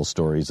you tell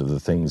stories of the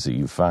things that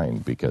you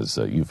find, because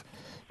you've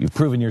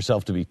proven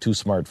yourself to be too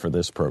smart for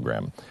this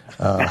program.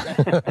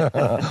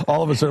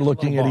 All of us are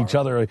looking at each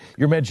other.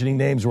 You're mentioning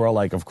names. We're all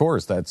like, of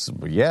course,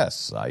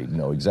 yes, I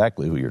know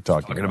exactly who you're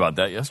talking about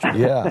that yesterday.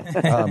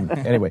 Yeah.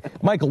 Anyway,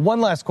 Michael,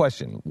 one last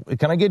question.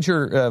 Can I get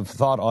your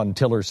thought on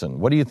Tillerson?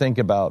 What do you think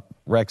about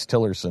Rex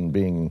Tillerson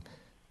being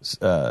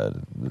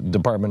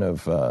Department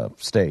of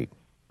State?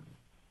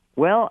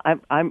 Well,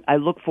 I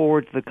look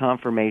forward to the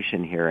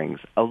confirmation hearings.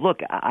 Look,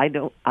 I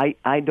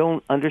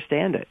don't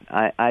understand it.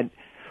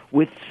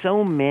 With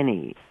so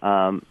many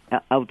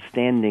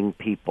outstanding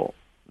people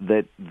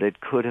that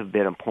could have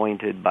been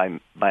appointed by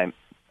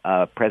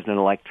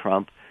President-elect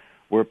Trump,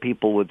 where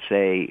people would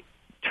say,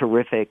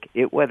 terrific,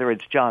 whether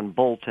it's John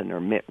Bolton or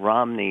Mitt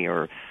Romney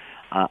or,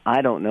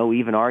 I don't know,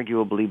 even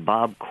arguably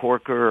Bob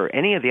Corker or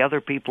any of the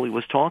other people he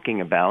was talking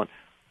about,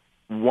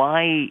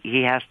 why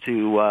he has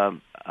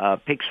to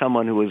pick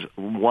someone who has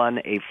won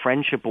a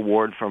friendship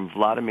award from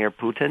Vladimir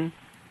Putin.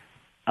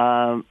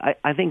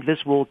 I think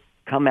this will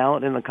come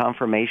out in the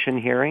confirmation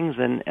hearings,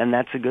 and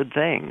that's a good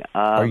thing.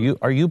 Are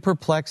you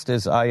perplexed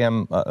as I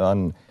am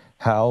on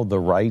how the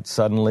right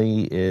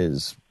suddenly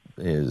is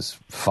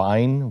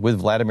fine with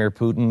Vladimir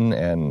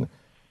Putin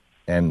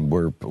and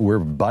we're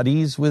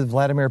buddies with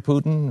Vladimir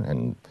Putin,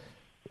 and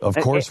of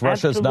course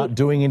Russia's not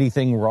doing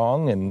anything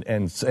wrong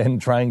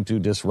and trying to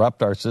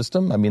disrupt our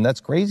system? I mean,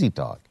 that's crazy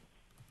talk.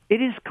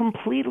 It is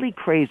completely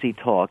crazy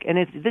talk, and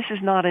this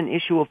is not an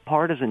issue of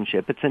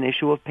partisanship. It's an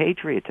issue of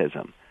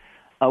patriotism.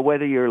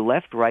 Whether you're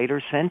left, right,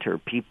 or center,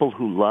 people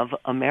who love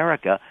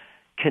America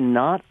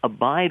cannot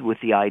abide with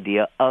the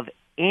idea of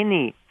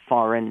any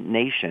foreign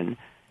nation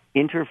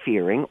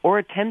interfering or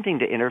attempting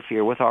to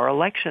interfere with our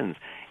elections.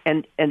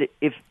 And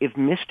if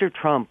Mr.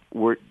 Trump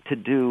were to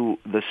do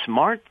the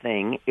smart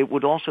thing, it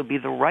would also be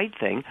the right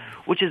thing,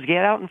 which is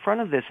get out in front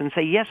of this and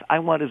say, yes, I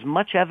want as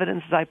much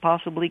evidence as I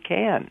possibly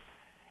can.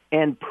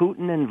 And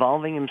Putin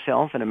involving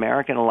himself in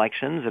American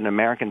elections and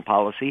American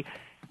policy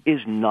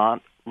is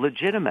not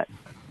legitimate.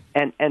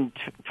 And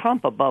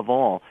Trump, above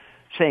all,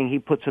 saying he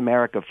puts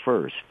America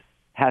first,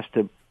 has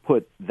to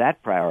put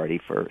that priority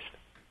first.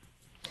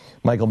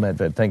 Michael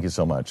Medved, thank you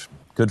so much.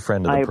 Good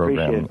friend of the program.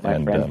 I appreciate it,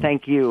 my friend.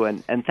 Thank you,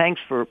 and thanks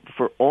for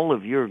all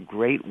of your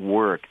great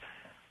work.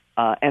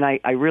 And I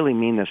really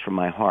mean this from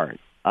my heart,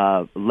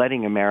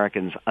 letting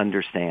Americans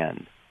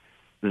understand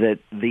that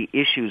the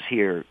issues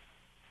here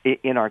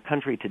in our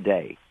country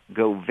today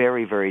go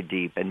very, very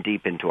deep and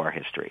deep into our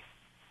history.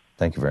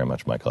 Thank you very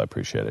much, Michael. I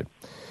appreciate it.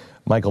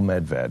 Michael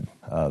Medved.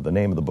 The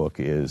name of the book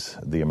is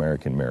The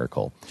American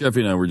Miracle.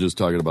 Jeffy and I were just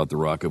talking about the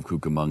Rock of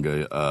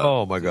Cucamonga.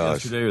 Oh, my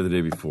gosh. Yesterday or the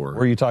day before.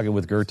 Were you talking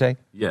with Goethe?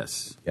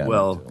 Yes. Yeah,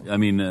 well, I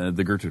mean,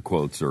 the Goethe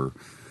quotes are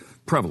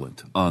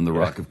prevalent on the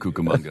Rock of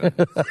Cucamonga.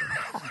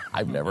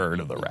 I've never heard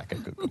of the Rock of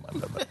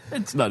Cucamonga. But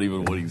it's not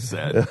even what he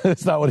said.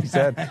 It's not what he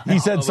said. He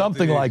said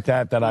something like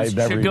that I've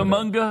never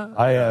Cucamonga?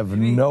 I have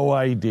no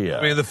idea.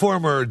 I mean, the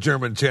former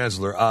German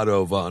Chancellor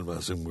Otto von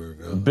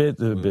Bismarck.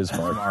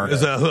 Bismarck.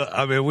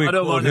 We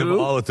quote him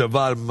all the time.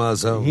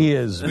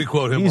 We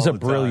quote him He's all a the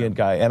brilliant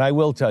time. guy. And I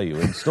will tell you,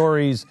 in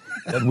stories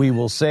that we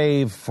will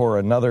save for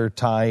another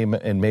time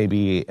and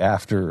maybe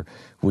after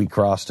we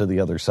cross to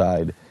the other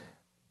side,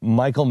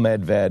 Michael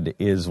Medved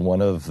is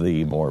one of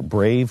the more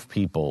brave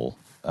people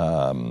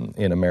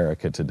in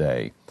America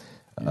today.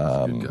 He's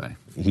a good guy.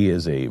 He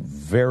is a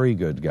very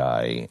good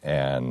guy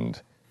and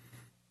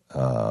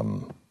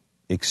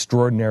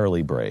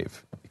extraordinarily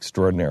brave.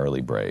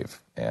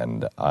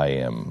 And I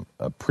am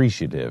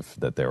appreciative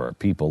that there are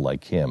people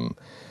like him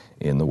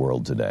in the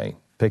world today.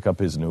 Pick up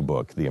his new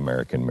book, The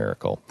American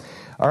Miracle.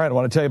 All right, I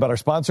want to tell you about our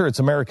sponsor. It's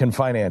American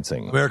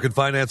Financing. American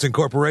Financing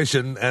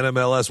Corporation,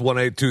 NMLS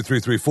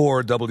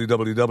 182334,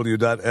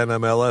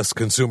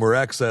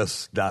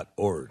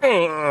 www.nmlsconsumeraccess.org.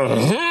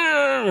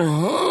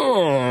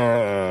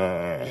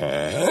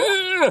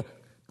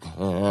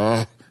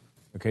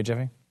 Okay,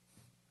 Jeffy?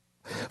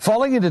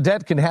 Falling into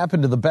debt can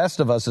happen to the best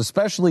of us,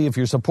 especially if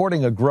you're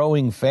supporting a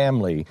growing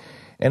family.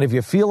 And if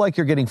you feel like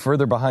you're getting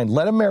further behind,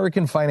 let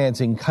American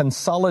Financing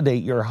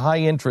consolidate your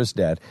high-interest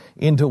debt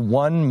into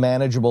one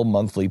manageable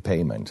monthly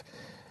payment.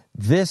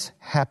 This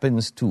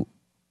happens to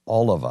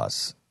all of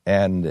us,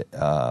 and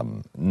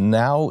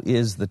now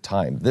is the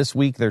time. This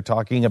week they're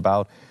talking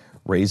about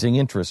raising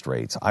interest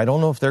rates. I don't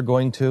know if they're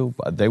going to.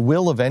 They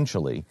will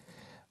eventually.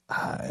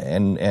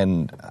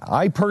 And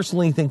I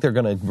personally think they're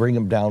going to bring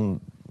them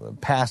down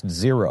past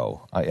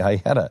zero. I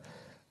had a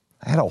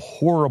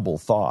horrible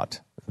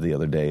thought the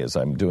other day as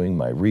I'm doing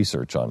my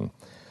research on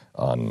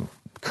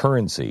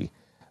currency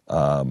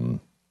and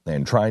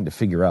trying to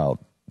figure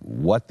out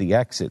what the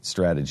exit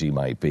strategy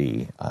might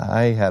be,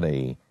 I had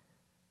a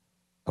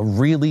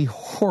really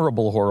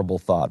horrible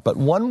thought. But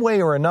one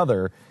way or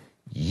another,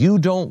 you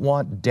don't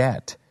want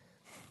debt.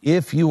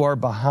 If you are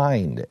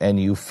behind and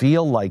you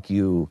feel like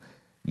you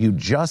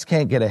just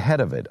can't get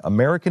ahead of it,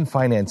 American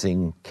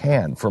Financing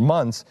can. For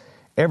months,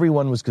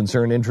 everyone was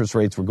concerned interest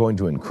rates were going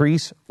to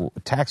increase.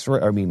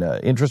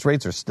 Interest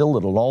rates are still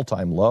at an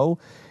all-time low.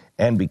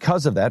 And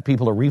because of that,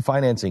 people are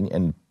refinancing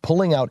and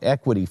pulling out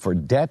equity for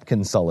debt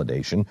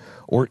consolidation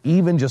or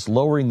even just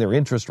lowering their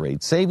interest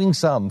rate, saving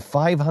some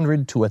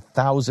 $500 to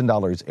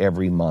 $1,000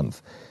 every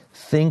month.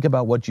 Think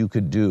about what you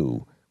could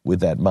do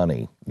with that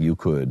money. You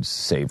could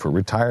save for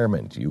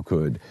retirement. You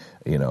could,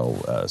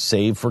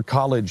 save for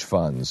college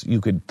funds.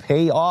 You could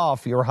pay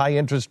off your high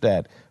interest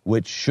debt,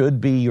 which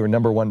should be your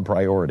number one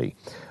priority.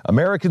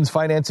 Americans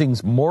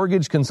Financing's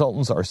mortgage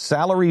consultants are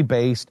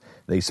salary-based.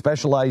 They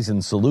specialize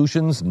in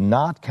solutions,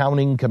 not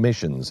counting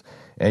commissions.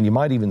 And you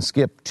might even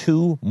skip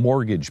 2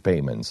 mortgage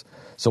payments.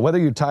 So whether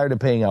you're tired of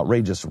paying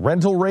outrageous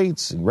rental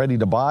rates and ready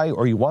to buy,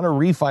 or you want to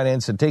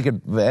refinance and take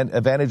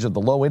advantage of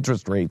the low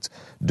interest rates,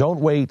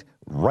 don't wait.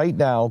 Right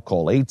now,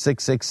 call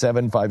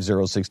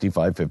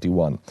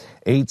 866-750-6551,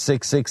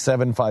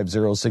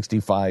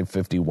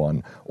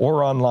 866-750-6551,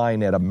 or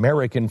online at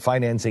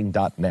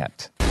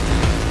AmericanFinancing.net.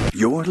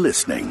 You're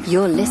listening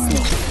You're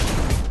listening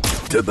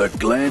to the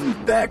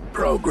Glenn Beck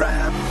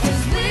Program.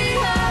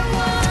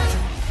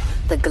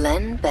 The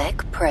Glenn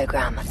Beck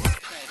Program.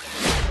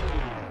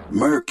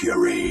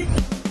 Mercury.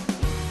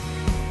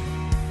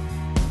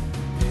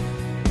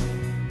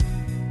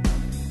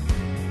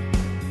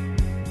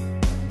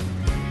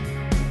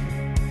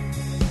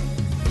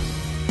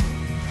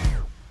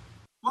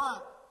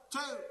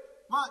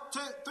 One, two,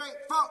 three,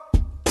 four.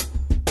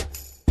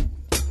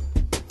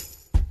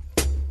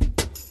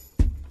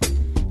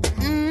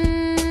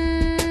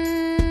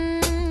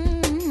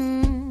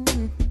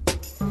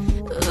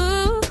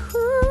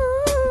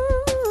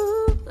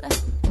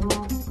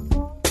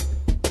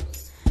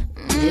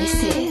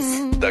 This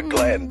is The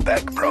Glenn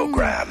Beck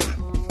Program.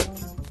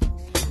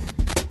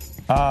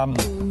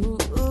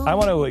 I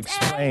want to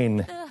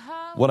explain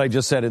what I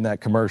just said in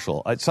that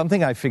commercial. It's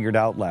something I figured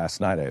out last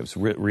night. I was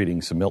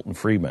reading some Milton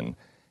Friedman,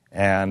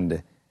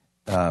 and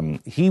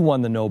he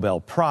won the Nobel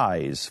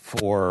Prize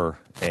for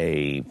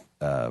an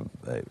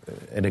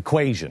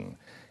equation,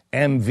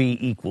 MV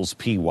equals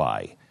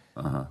PY.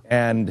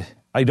 And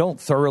I don't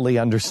thoroughly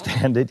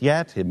understand it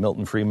yet.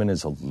 Milton Friedman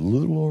is a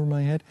little over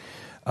my head.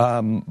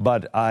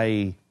 But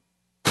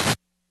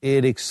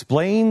it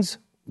explains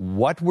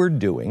what we're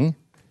doing,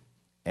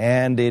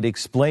 and it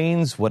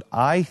explains what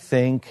I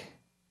think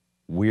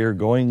we're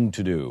going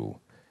to do,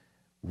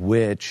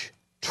 which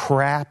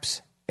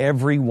traps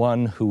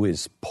everyone who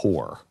is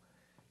poor,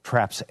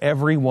 traps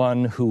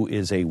everyone who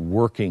is a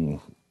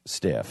working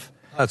stiff.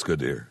 That's good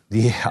to hear.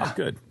 Yeah. That's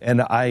good.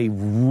 And I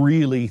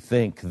really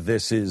think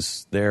this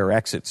is their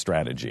exit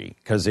strategy,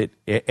 because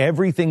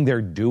everything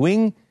they're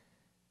doing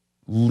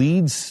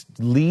leads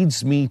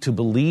me to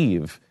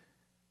believe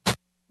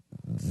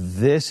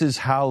this is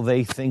how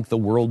they think the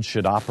world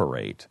should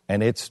operate.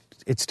 And it's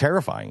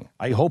terrifying.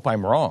 I hope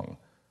I'm wrong.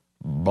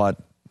 But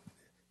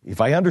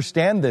if I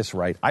understand this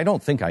right, I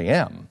don't think I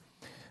am.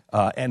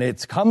 And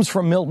it comes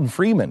from Milton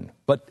Friedman.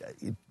 But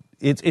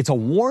it's a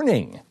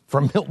warning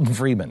from Milton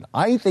Friedman.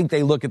 I think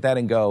they look at that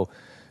and go,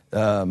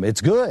 it's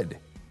good.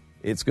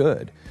 It's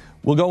good.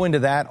 We'll go into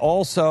that.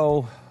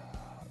 Also,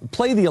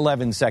 play the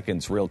 11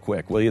 seconds real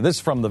quick, will you? This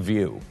is from The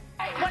View.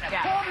 When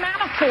Paul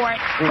Manafort,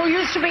 who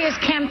used to be his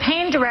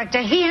campaign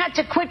director, he had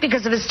to quit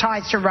because of his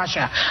ties to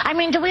Russia. I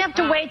mean, do we have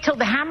to wait till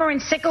the hammer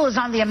and sickle is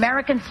on the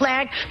American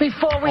flag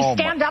before we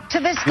stand up to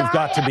this guy? You've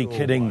got to be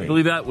kidding me.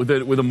 Believe that? With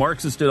a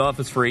Marxist in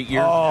office for 8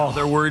 years, now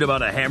they're worried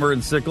about a hammer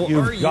and sickle?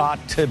 You've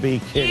got to be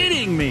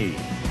kidding me.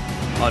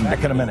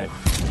 Back in a minute.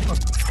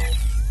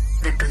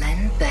 the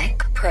Glenn Beck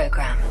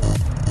Program.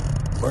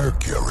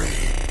 Mercury.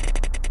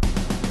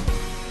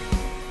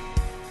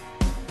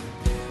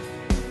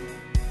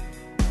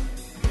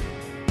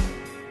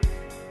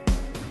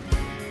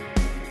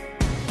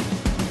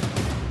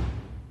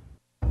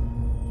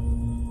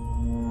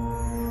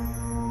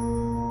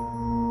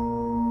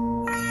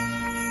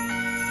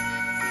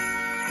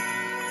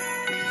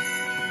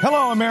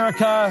 Hello,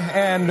 America,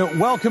 and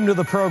welcome to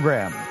the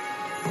program.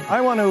 I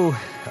want to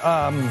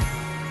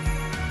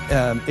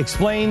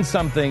explain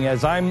something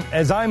as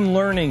I'm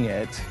learning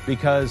it,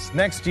 because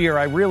next year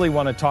I really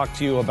want to talk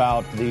to you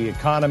about the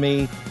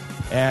economy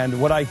and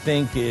what I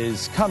think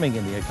is coming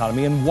in the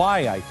economy and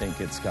why I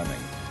think it's coming.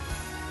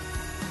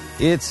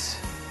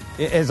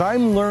 As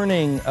I'm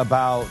learning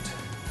about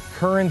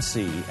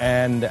currency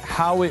and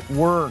how it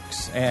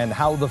works and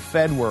how the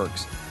Fed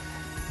works.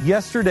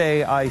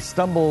 Yesterday I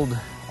stumbled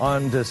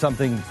onto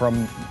something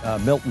from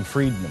Milton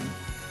Friedman,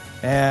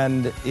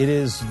 and it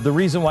is the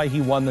reason why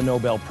he won the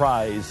Nobel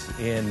Prize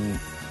in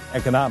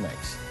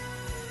economics.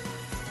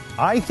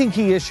 I think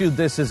he issued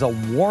this as a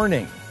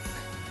warning,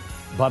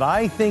 but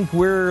I think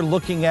we're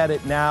looking at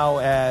it now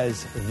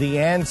as the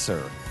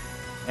answer.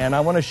 and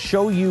I want to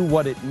show you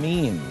what it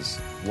means,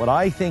 what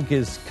I think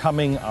is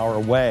coming our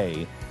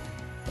way,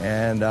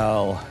 and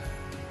I'll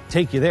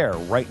take you there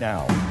right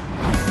now.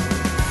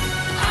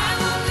 I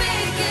will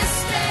make a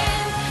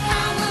stand.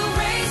 I will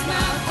raise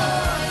my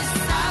voice.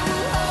 I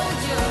will hold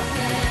your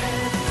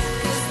hand.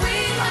 'Cause we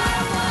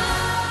are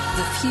one.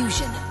 The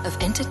fusion of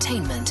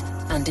entertainment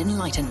and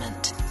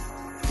enlightenment.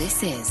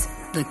 This is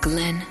the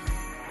Glenn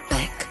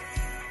Beck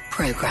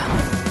Program.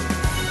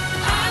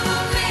 I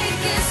will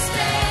make a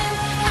stand.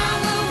 I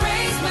will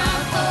raise my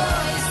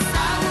voice.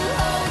 I will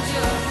hold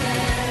your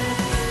hand.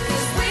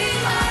 'Cause we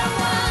are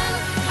one.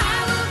 I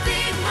will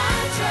beat my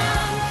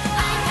drum.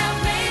 I have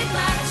made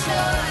my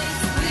choice.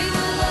 We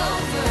will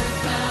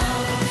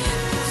overcome.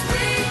 'Cause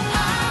we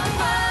are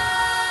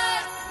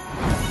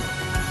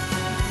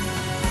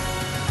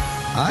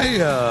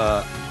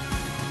one.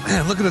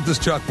 Man, looking at this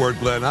chalkboard,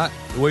 Glenn, the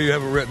way you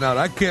have it written out,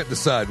 I can't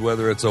decide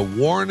whether it's a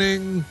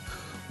warning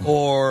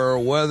or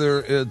whether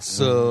it's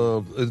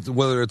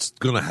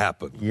going to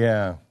happen.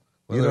 Yeah.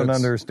 You don't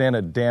understand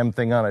a damn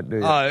thing on it, do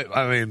you?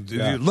 I mean,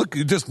 Yeah.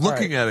 just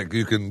looking at it,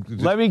 you can.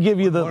 Let me give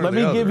you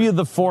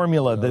the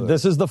formula.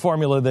 This is the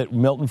formula that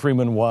Milton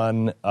Friedman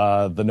won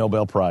the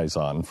Nobel Prize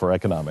on for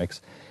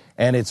economics,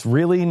 and it's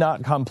really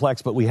not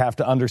complex, but we have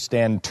to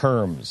understand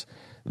terms.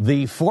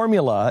 The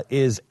formula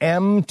is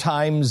M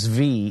times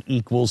V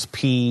equals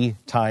P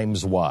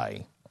times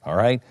Y. All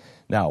right?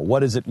 Now, what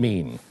does it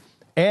mean?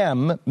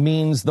 M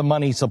means the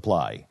money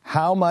supply.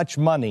 How much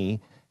money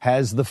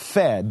has the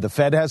Fed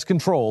has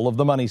control of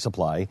the money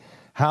supply,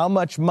 how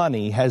much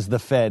money has the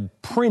Fed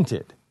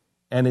printed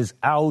and is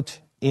out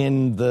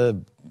in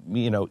the,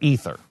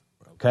 ether,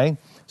 okay?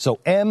 So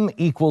M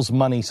equals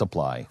money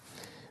supply.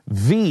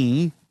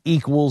 V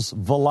equals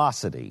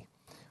velocity.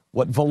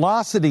 What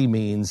velocity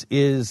means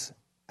is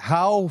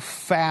how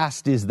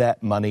fast is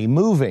that money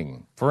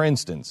moving? For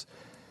instance,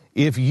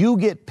 if you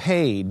get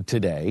paid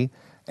today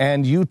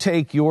and you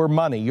take your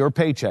money, your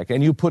paycheck,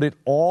 and you put it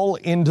all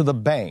into the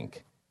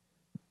bank,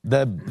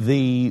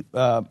 the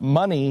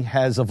money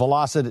has a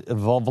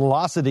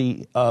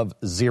velocity of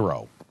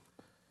 0.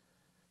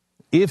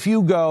 If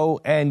you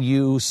go and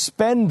you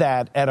spend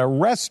that at a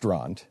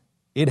restaurant,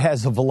 it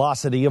has a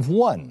velocity of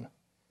 1.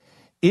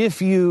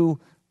 If you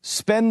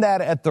spend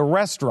that at the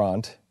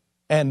restaurant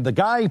and the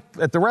guy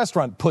at the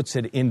restaurant puts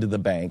it into the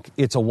bank,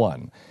 it's a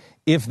 1.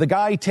 If the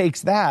guy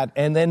takes that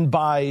and then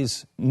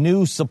buys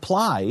new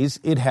supplies,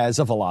 it has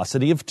a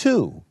velocity of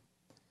 2.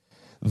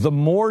 The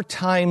more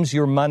times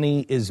your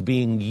money is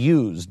being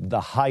used,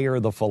 the higher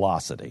the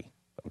velocity,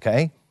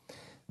 okay?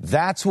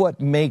 That's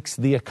what makes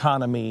the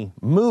economy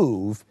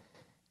move,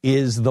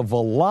 is the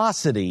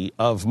velocity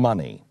of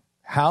money.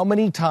 How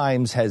many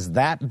times has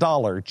that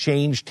dollar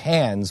changed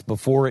hands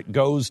before it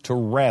goes to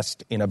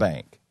rest in a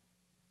bank,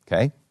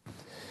 okay?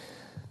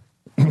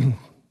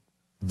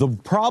 The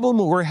problem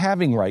we're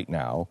having right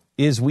now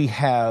is we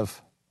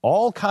have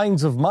all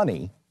kinds of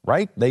money,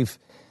 right?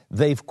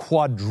 They've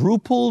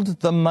quadrupled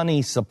the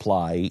money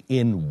supply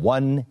in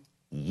 1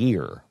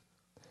 year.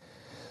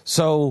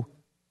 So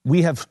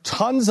we have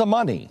tons of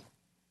money,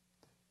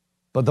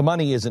 but the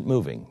money isn't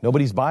moving.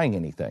 Nobody's buying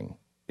anything.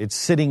 It's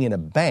sitting in a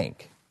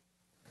bank.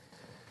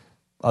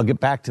 I'll get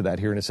back to that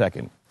here in a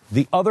second.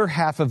 The other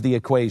half of the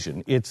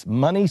equation, it's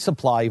money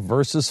supply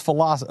versus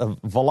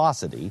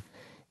velocity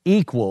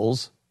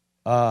equals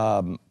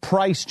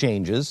price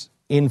changes,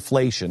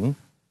 inflation,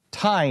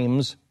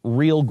 times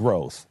real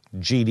growth,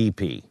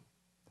 GDP.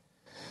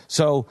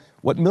 So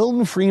what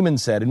Milton Friedman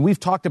said, and we've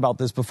talked about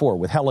this before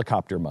with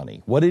helicopter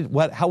money. What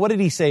did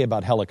he say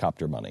about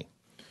helicopter money?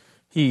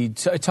 He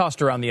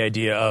tossed around the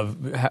idea of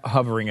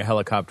hovering a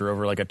helicopter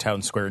over like a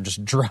town square and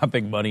just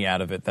dropping money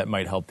out of it that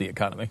might help the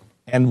economy.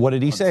 And what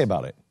did he say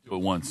about it? Do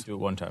it once. Do it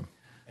one time.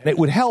 And it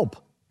would help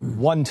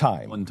one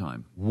time. One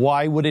time.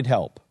 Why would it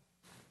help?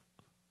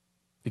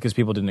 Because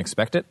people didn't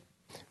expect it?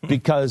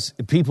 Because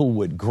people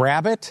would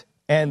grab it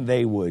and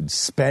they would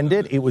spend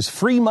it. It was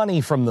free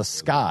money from the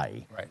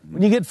sky. Right.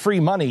 When you get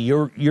free money,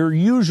 you're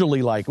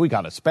usually like, we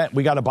got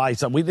to buy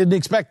something. We didn't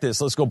expect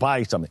this. Let's go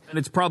buy something. And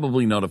it's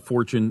probably not a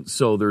fortune,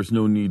 so there's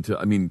no need to.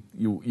 I mean,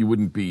 you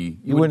wouldn't be.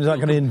 You wouldn't not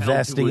going to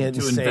investing it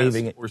and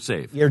saving it or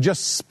save. You're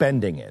just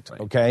spending it.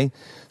 Right. Okay,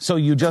 so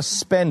you just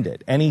spend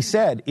it. And he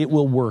said it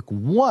will work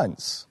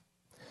once,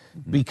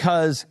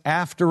 because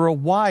after a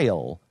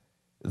while,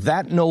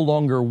 that no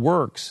longer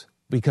works.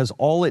 Because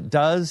all it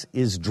does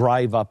is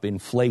drive up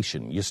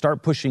inflation. You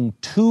start pushing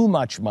too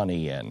much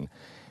money in,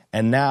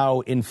 and now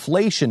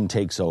inflation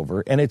takes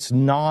over, and it's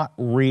not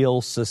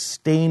real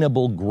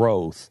sustainable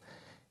growth.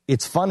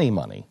 It's funny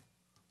money,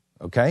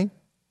 okay?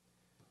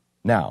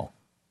 Now,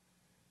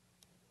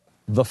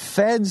 the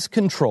Fed's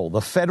control,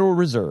 the Federal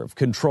Reserve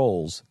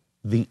controls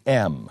the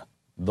M,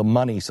 the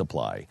money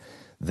supply.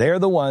 They're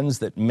the ones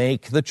that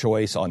make the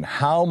choice on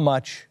how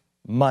much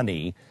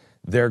money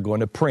they're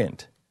going to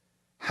print.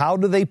 How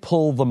do they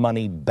pull the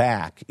money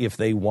back if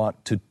they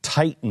want to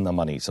tighten the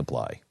money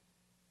supply?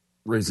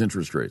 Raise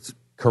interest rates.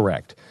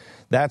 Correct.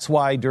 That's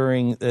why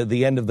during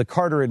the end of the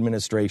Carter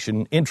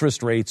administration,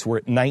 interest rates were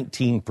at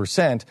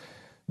 19%.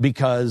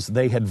 because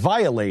they had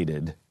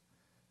violated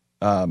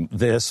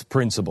this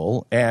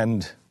principle,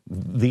 and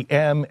the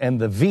M and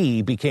the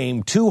V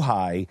became too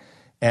high,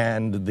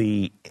 and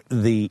the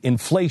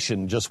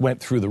inflation just went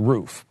through the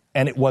roof.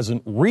 And it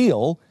wasn't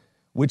real,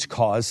 which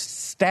caused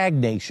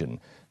stagnation.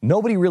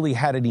 Nobody really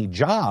had any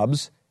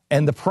jobs,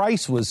 and the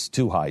price was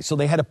too high. So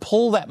they had to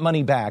pull that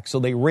money back, so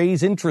they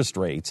raise interest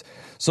rates.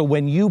 So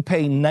when you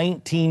pay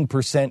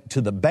 19%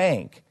 to the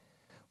bank,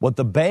 what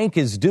the bank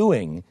is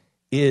doing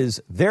is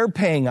they're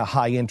paying a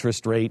high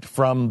interest rate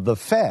from the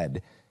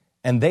Fed,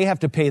 and they have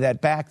to pay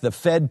that back. The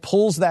Fed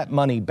pulls that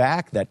money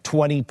back, that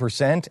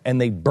 20%, and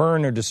they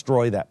burn or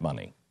destroy that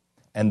money.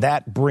 And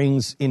that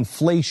brings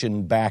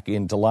inflation back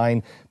into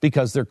line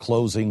because they're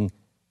closing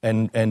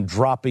and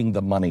dropping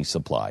the money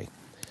supply.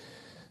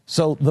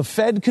 So the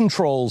Fed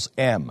controls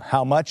M,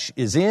 how much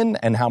is in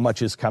and how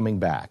much is coming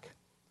back.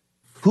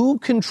 Who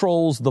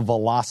controls the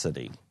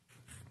velocity?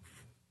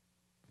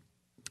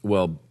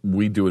 Well,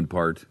 we do in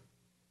part,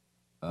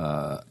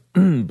 but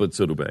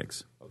so do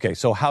banks. Okay,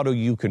 so how do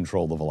you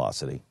control the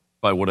velocity?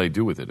 By what I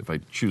do with it. If I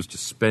choose to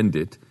spend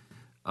it,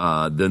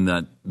 then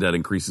that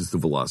increases the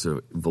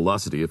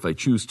velocity. If I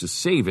choose to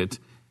save it,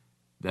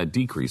 that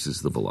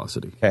decreases the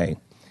velocity. Okay.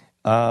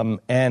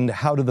 And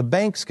how do the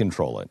banks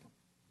control it?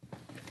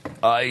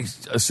 I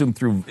assume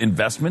through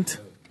investment.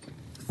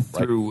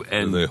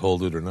 Whether they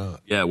hold it or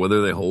not. Yeah,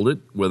 whether they hold it,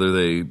 whether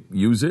they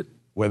use it.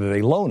 Whether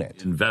they loan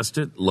it. Invest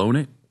it, loan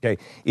it.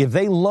 Okay. If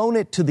they loan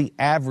it to the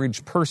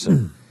average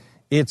person,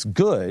 it's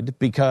good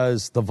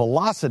because the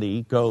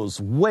velocity goes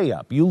way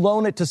up. You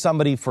loan it to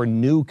somebody for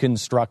new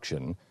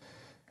construction.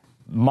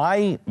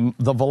 The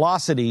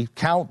velocity,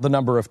 count the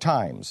number of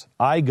times.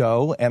 I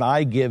go and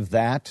I give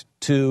that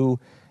to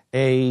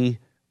a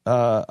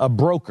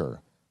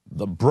broker.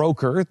 The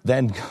broker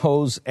then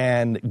goes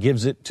and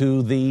gives it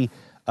to the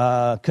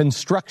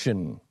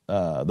construction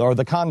or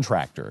the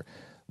contractor.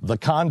 The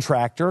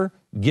contractor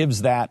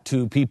gives that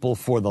to people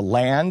for the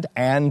land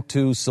and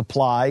to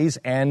supplies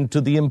and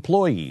to the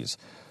employees.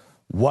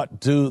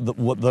 What does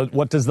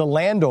the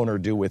landowner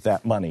do with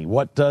that money?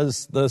 What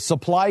does the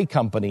supply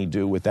company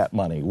do with that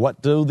money?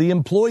 What do the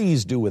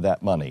employees do with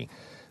that money?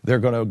 They're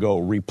going to go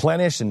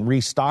replenish and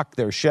restock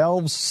their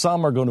shelves.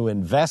 Some are going to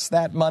invest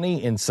that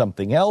money in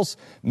something else,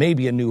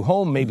 maybe a new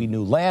home, maybe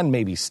new land,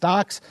 maybe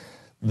stocks.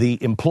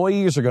 The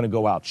employees are going to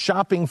go out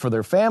shopping for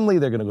their family.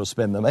 They're going to go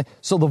spend the money.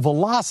 So the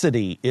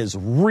velocity is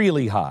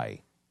really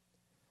high.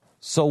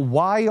 So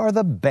why are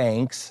the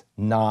banks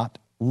not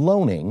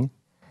loaning,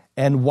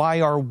 and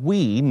why are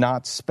we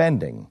not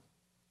spending?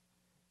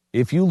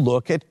 If you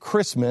look at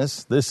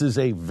Christmas, this is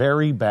a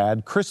very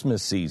bad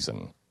Christmas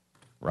season,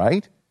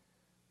 right?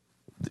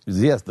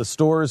 Yes, the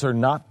stores are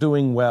not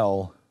doing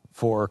well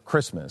for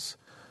Christmas.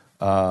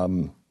 At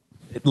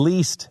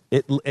least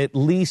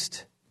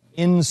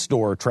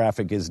in-store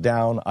traffic is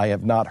down. I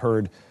have not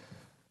heard,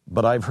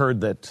 but I've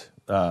heard that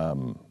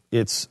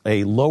it's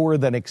a lower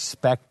than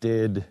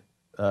expected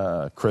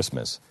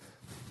Christmas.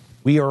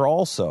 We are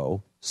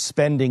also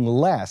spending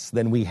less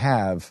than we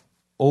have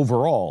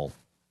overall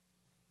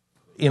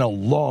in a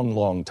long,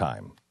 long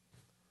time.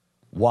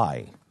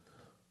 Why?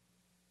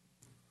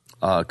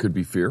 Could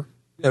be fear.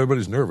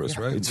 Everybody's nervous,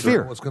 right? It's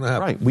fear. What's going to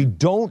happen? Right. We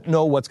don't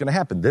know what's going to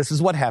happen. This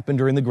is what happened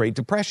during the Great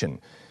Depression.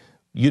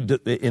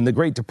 In the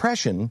Great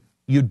Depression,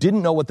 you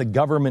didn't know what the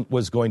government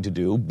was going to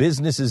do.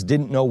 Businesses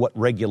didn't know what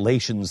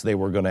regulations they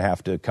were going to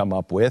have to come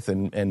up with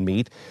and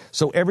meet.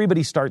 So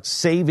everybody starts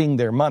saving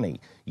their money.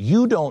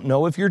 You don't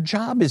know if your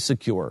job is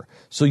secure.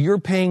 So you're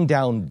paying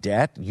down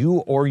debt,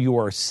 you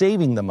are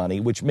saving the money,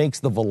 which makes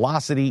the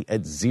velocity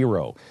at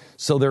zero.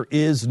 So there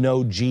is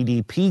no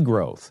GDP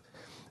growth.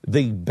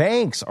 The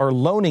banks are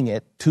loaning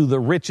it to the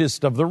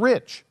richest of the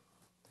rich.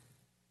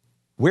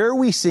 Where are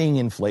we seeing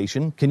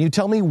inflation? Can you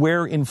tell me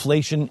where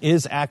inflation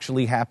is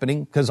actually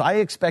happening? Because I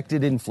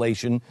expected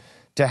inflation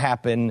to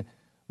happen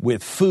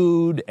with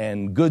food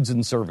and goods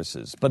and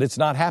services, but it's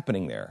not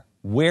happening there.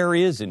 Where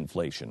is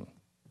inflation?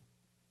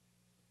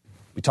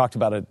 We talked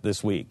about it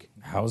this week.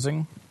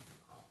 Housing?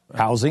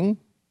 Housing?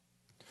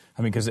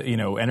 I mean, because,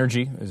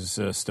 energy is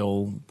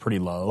still pretty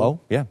low.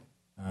 Low, yeah.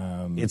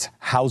 It's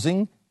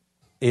housing.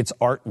 It's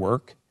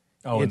artwork.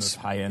 Oh, and those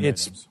high-end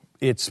items.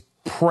 It's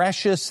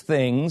precious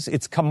things.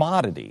 It's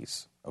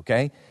commodities,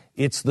 okay?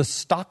 It's the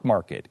stock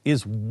market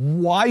is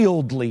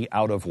wildly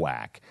out of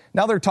whack.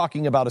 Now they're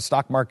talking about a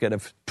stock market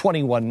of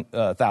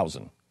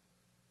 21,000.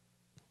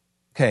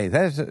 Okay,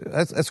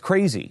 that's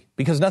crazy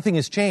because nothing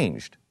has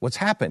changed. What's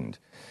happened?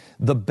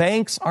 The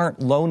banks aren't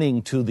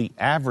loaning to the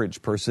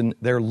average person.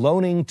 They're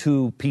loaning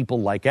to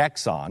people like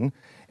Exxon,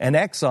 and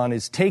Exxon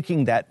is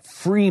taking that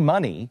free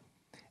money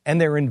and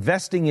they're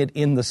investing it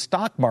in the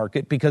stock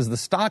market because the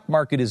stock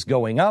market is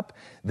going up.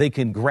 They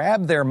can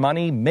grab their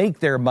money, make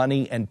their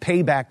money, and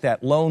pay back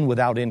that loan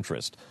without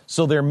interest.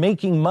 So they're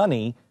making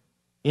money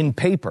in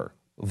paper.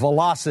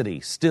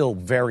 Velocity still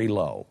very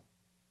low.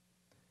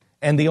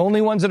 And the only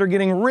ones that are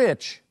getting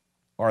rich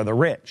are the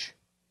rich.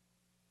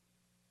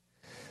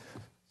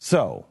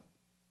 So,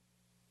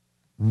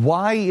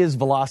 why is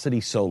velocity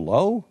so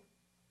low?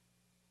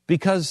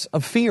 because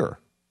of fear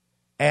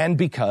and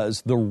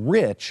because the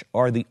rich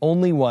are the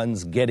only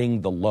ones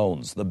getting the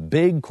loans, the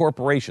big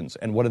corporations.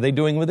 And what are they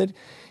doing with it?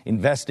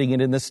 Investing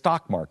it in the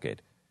stock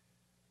market.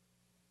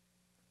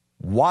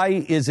 Why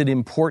is it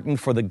important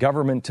for the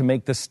government to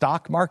make the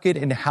stock market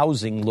and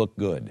housing look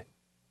good?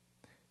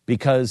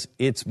 Because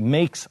it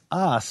makes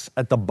us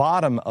at the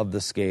bottom of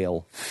the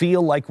scale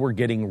feel like we're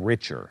getting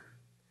richer.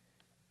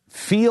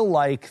 Feel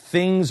like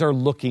things are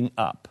looking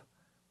up.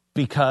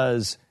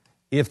 Because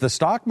if the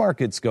stock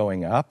market's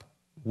going up,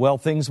 well,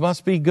 things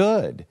must be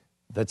good.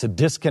 That's a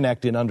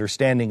disconnect in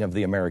understanding of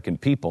the American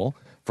people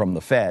from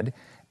the Fed.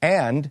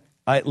 And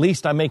at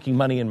least I'm making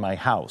money in my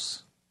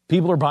house.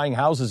 People are buying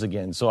houses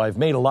again, so I've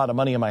made a lot of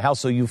money in my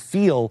house. So you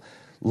feel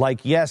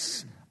like,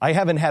 yes, I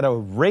haven't had a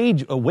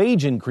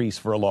wage increase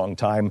for a long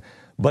time,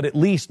 but at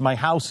least my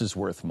house is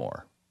worth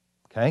more.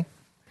 Okay?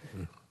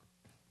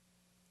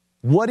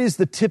 What is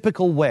the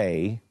typical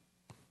way?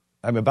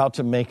 I'm about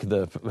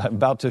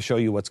to show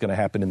you what's going to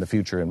happen in the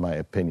future, in my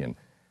opinion.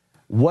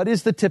 What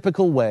is the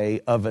typical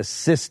way of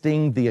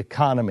assisting the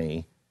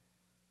economy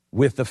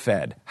with the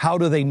Fed? How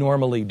do they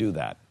normally do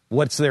that?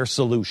 What's their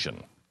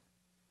solution?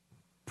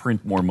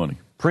 Print more money.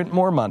 Print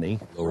more money,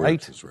 Lower right?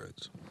 interest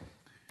rates.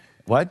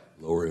 What?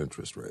 Lower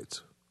interest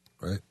rates,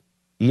 right?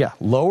 Yeah,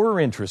 lower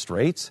interest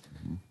rates,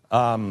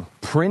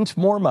 print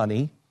more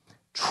money,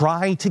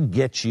 try to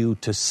get you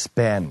to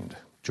spend.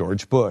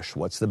 George Bush,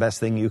 what's the best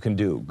thing you can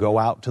do? Go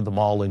out to the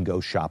mall and go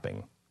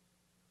shopping.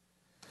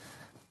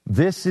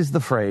 This is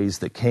the phrase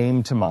that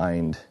came to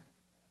mind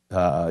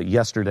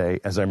yesterday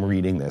as I'm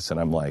reading this, and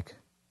I'm like,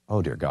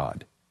 oh, dear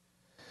God.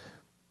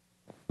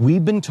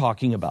 We've been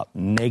talking about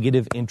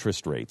negative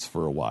interest rates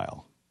for a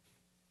while.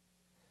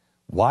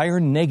 Why are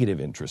negative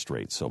interest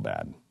rates so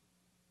bad?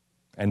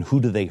 And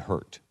who do they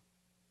hurt?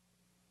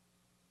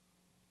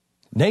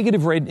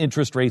 Negative rate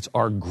interest rates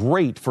are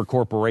great for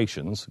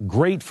corporations,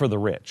 great for the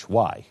rich.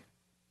 Why?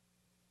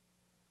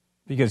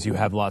 Because you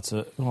have lots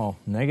of,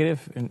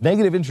 negative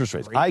interest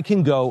rates. I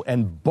can go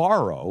and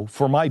borrow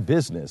for my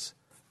business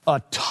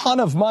a ton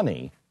of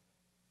money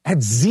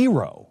at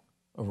zero.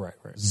 Oh, right.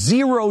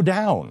 Zero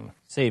down.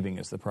 Saving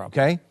is the problem.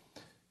 Okay?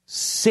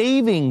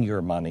 Saving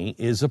your money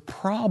is a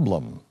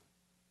problem.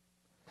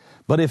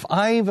 But if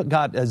I've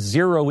got a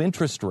zero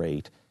interest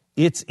rate,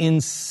 it's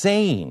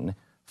insane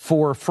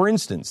for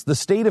instance, the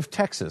state of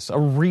Texas. A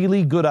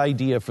really good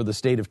idea for the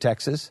state of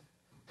Texas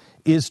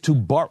is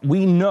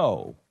we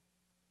know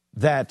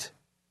that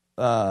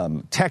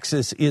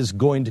Texas is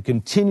going to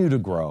continue to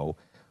grow,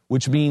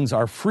 which means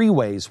our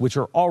freeways, which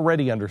are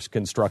already under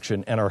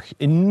construction and are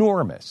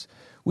enormous.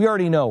 We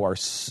already know our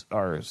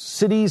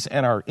cities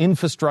and our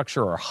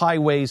infrastructure, our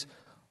highways,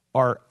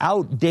 are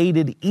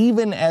outdated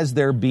even as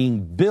they're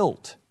being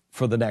built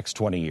for the next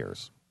 20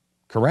 years.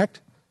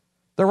 Correct?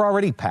 They're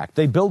already packed.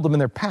 They build them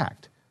and they're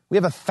packed. We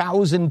have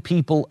 1,000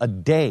 people a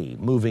day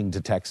moving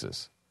to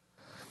Texas.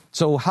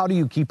 So how do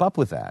you keep up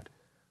with that?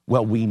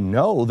 Well, we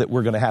know that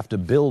we're going to have to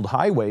build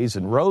highways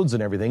and roads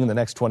and everything in the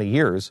next 20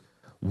 years.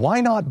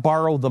 Why not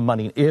borrow the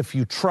money if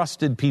you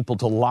trusted people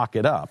to lock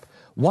it up?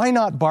 Why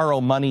not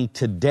borrow money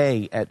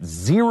today at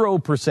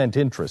 0%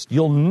 interest?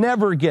 You'll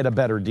never get a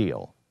better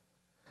deal.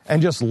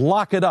 And just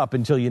lock it up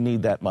until you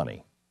need that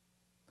money.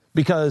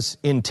 Because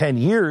in 10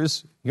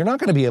 years, you're not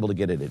going to be able to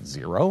get it at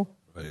zero.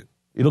 Right.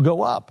 It'll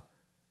go up.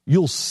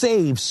 You'll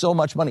save so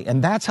much money.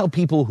 And that's how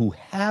people who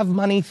have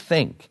money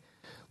think.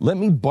 Let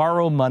me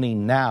borrow money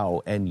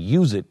now and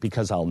use it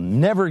because I'll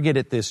never get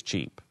it this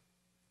cheap.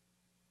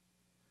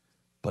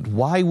 But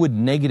why would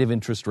negative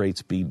interest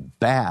rates be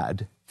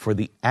bad for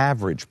the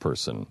average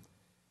person?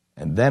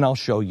 And then I'll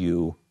show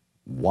you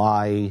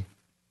why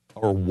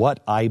or what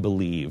I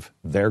believe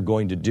they're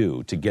going to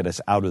do to get us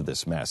out of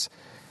this mess.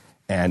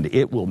 And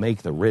it will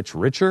make the rich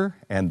richer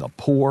and the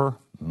poor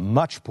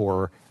much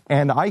poorer.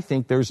 And I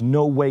think there's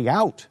no way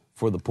out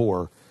for the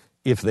poor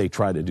if they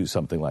try to do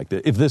something like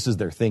this, if this is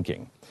their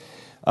thinking.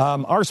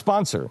 Our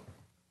sponsor,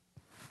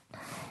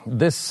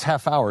 this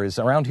half hour is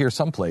around here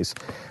someplace.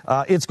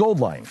 It's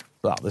Goldline.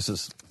 Well,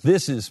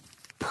 this is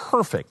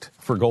perfect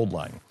for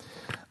Goldline.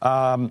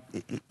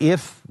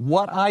 If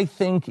what I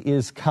think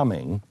is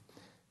comes,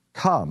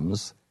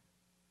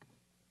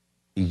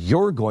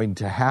 you're going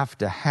to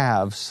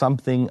have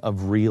something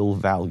of real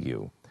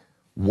value.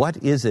 What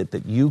is it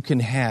that you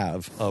can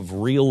have of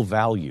real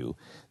value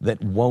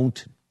that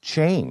won't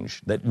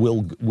change, that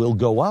will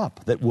go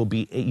up, that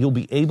you'll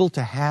be able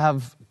to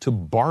have to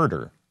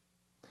barter?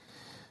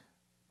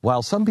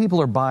 While some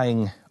people are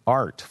buying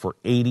art for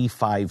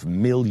 $85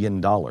 million,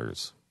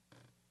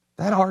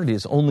 that art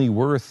is only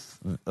worth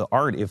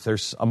art if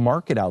there's a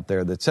market out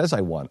there that says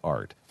I want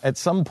art. At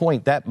some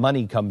point, that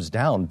money comes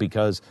down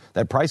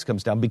that price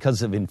comes down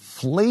because of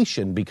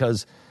inflation,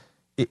 because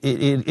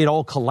it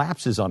all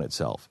collapses on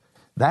itself.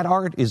 That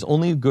art is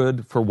only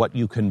good for what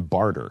you can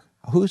barter.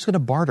 Who's going to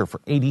barter for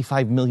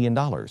 $85 million?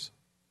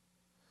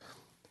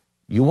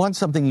 You want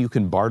something you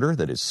can barter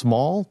that is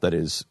small, that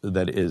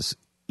is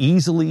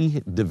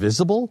easily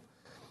divisible,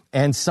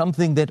 and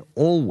something that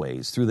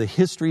always, through the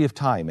history of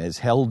time, has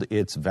held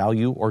its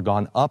value or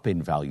gone up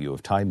in value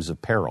of times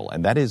of peril,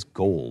 and that is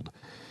gold.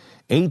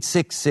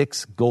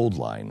 866 Gold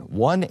Line,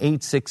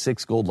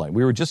 1-866 Gold Line.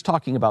 We were just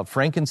talking about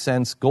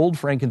frankincense, gold,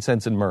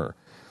 frankincense, and myrrh.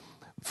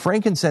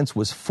 Frankincense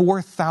was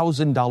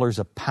 $4,000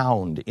 a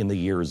pound in the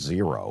year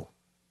zero.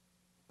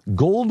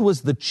 Gold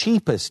was the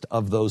cheapest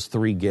of those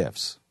three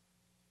gifts.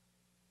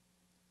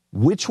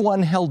 Which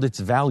one held its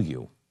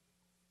value?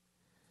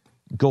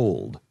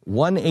 Gold.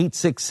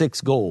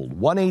 1-866-GOLD.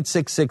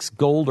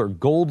 1-866-GOLD or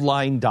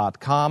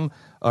goldline.com.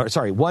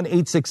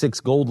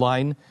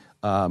 1-866-GOLD-LINE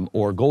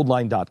or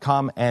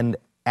goldline.com, and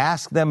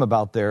ask them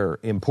about their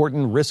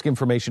important risk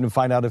information and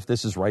find out if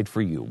this is right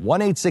for you.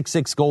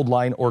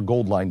 1-866-GOLD-LINE or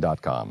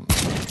goldline.com.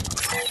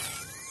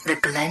 The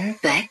Glenn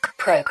Beck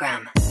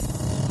Program.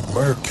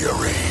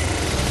 Mercury.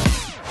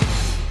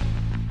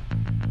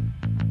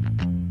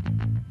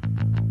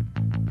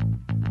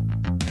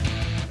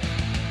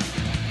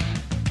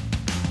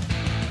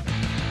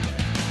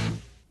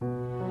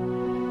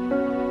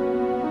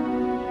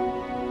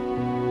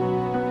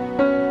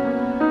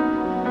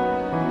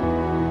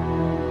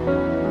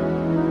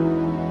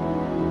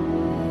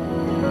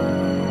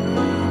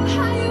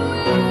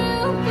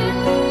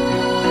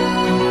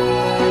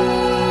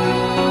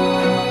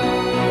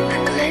 The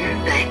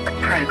Glenn Beck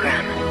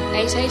Program.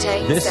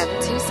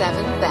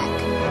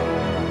 888-727-BECK.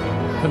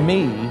 To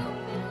me,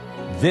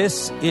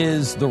 this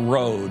is the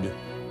road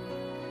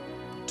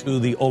to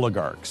the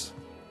oligarchs.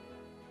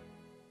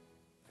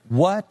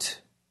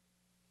 What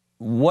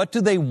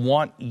do they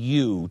want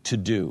you to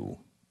do?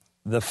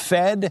 The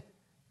Fed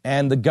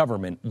and the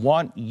government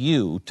want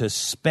you to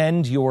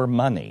spend your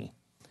money,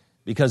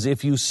 because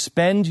if you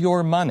spend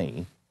your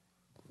money,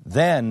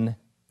 then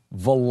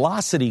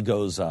velocity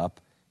goes up.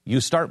 You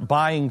start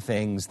buying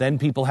things, then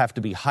people have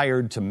to be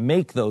hired to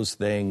make those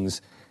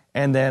things,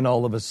 and then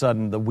all of a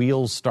sudden the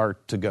wheels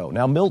start to go.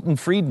 Now, Milton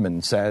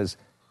Friedman says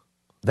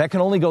that can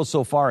only go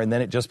so far, and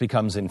then it just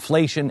becomes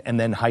inflation and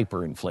then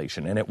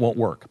hyperinflation, and it won't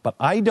work. But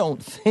I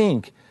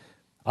think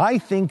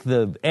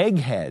the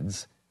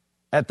eggheads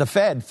at the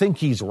Fed think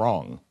he's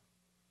wrong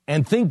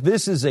and think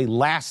this is a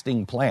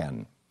lasting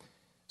plan.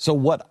 So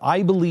what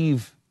I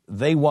believe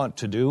they want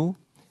to do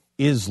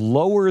is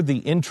lower the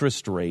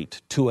interest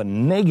rate to a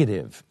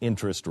negative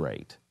interest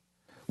rate,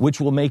 which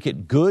will make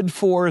it good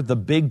for the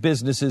big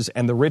businesses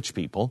and the rich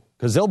people,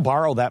 because they'll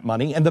borrow that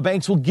money and the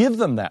banks will give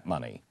them that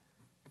money.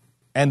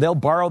 And they'll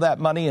borrow that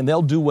money and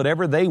they'll do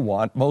whatever they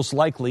want, most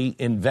likely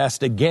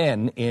invest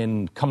again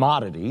in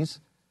commodities,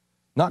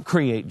 not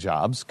create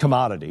jobs,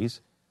 commodities.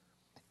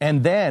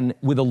 And then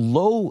with a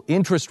low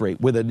interest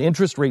rate, with an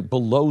interest rate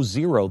below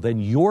zero,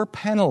 then you're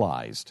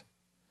penalized.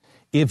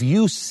 If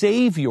you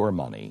save your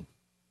money,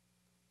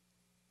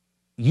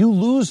 you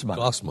lose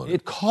money. Costs money.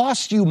 It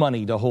costs you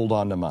money to hold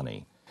on to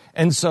money.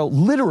 And so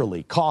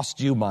literally cost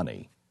you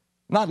money.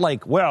 Not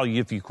like, well,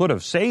 if you could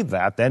have saved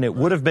that, then it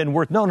would have been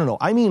worth. No.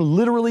 I mean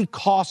literally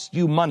cost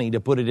you money to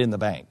put it in the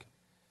bank.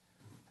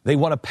 They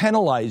want to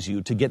penalize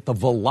you to get the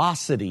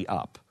velocity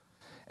up.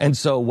 And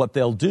so what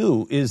they'll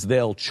do is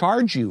they'll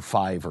charge you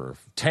 5 or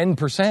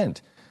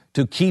 10%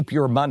 to keep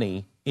your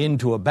money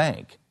into a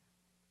bank.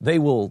 They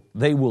will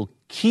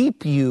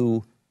keep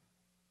you.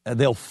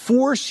 They'll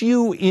force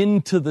you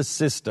into the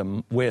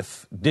system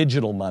with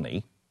digital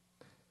money.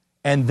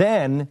 And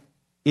then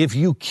if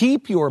you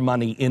keep your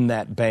money in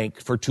that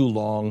bank for too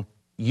long,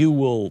 you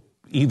will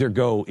either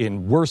go,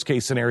 in worst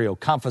case scenario,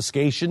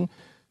 confiscation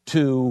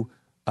to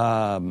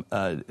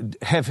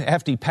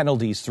hefty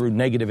penalties through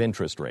negative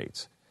interest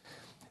rates.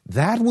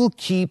 That will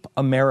keep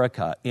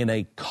America in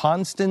a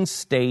constant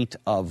state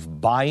of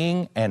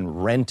buying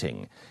and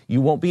renting. You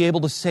won't be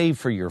able to save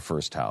for your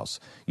first house.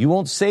 You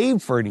won't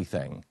save for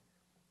anything.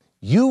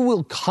 You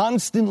will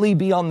constantly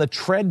be on the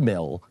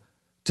treadmill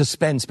to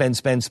spend.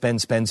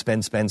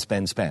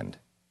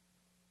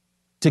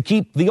 To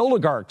keep the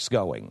oligarchs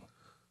going.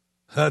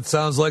 That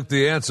sounds like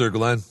the answer,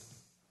 Glenn.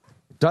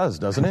 It does,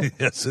 doesn't it?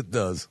 Yes, it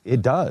does.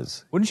 It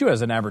does. Wouldn't you,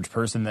 as an average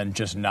person, then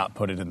just not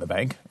put it in the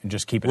bank and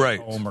just keep it at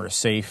home or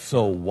safe?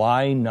 So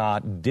why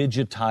not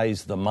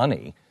digitize the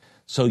money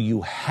so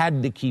you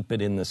had to keep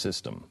it in the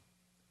system?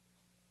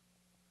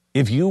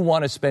 If you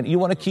want to spend, you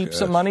want to keep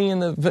some money in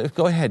the,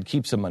 go ahead,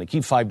 keep some money.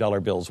 Keep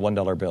 $5 bills,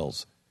 $1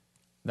 bills.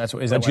 But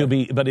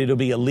it'll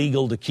be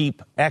illegal to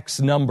keep X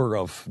number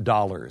of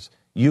dollars.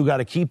 You got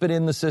to keep it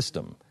in the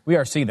system. We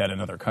are seeing that in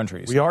other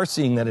countries. We are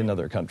seeing that in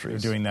other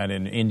countries. We're doing that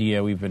in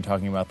India. We've been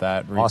talking about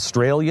that.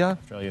 Australia.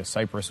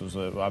 Cyprus was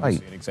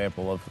obviously an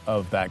example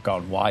of that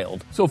gone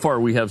wild. So far,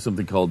 we have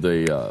something called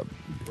a...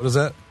 what is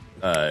that?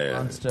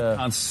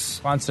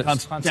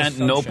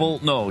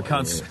 Constantinople? No,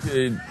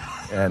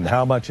 and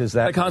how much is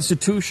that? A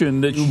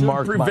constitution that you should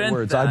mark prevent my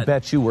words. that. I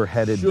bet you we're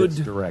headed this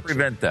direction.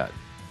 Prevent that.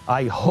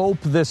 I hope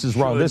this is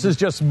wrong. This is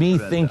just me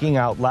thinking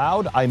out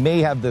loud. I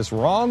may have this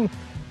wrong,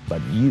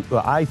 but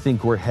I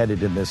think we're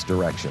headed in this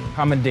direction.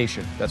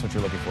 Commendation. That's what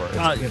you're looking for. You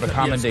have a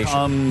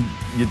commendation.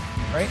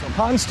 Right?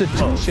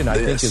 Constitution, I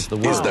think, is the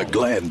word. This is the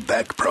Glenn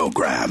Beck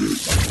Program.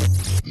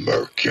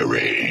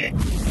 Mercury.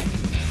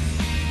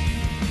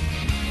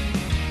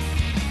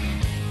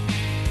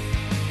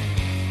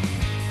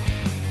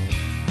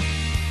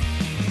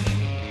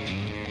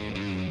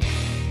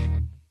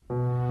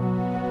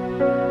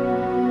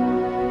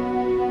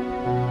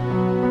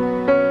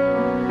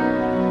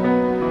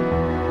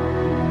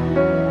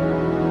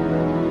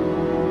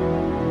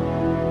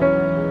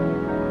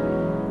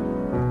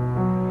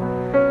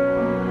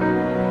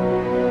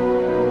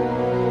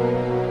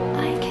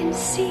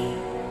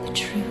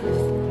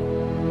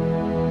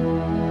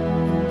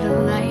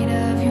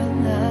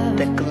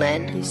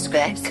 Glenn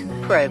Beck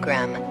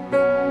Program.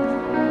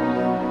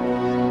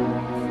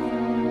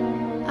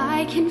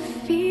 I can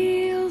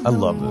feel I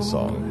love this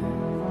song.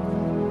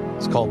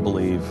 It's called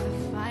Believe.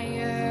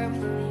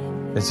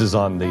 This is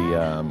on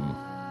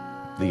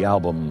the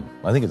album.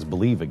 I think it's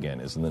Believe Again,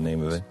 isn't the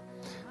name of it?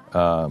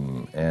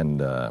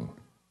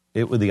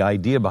 The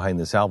idea behind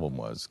this album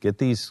was get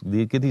these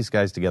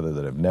guys together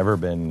that have never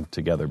been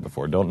together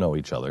before, don't know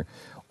each other,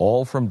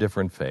 all from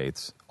different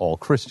faiths, all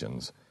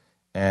Christians,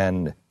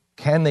 and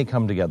can they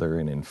come together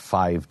and in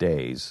 5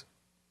 days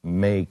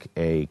make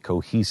a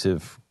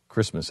cohesive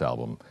Christmas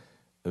album?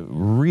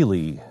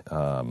 Really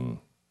an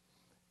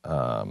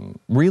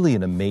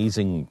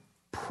amazing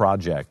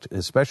project,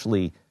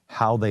 especially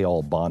how they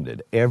all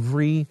bonded.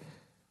 Every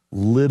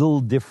little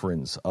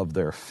difference of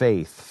their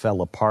faith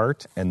fell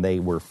apart, and they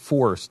were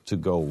forced to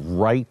go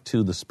right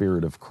to the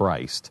Spirit of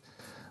Christ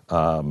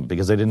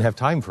because they didn't have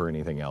time for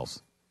anything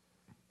else.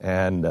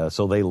 And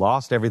so they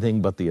lost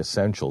everything but the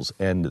essentials.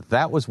 And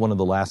that was one of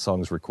the last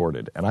songs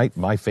recorded, and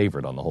my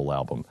favorite on the whole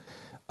album.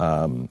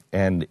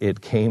 And it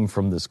came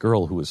from this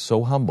girl who was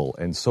so humble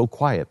and so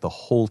quiet the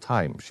whole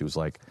time. She was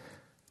like,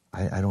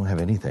 I don't have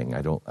anything.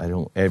 I don't.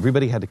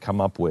 Everybody had to come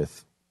up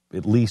with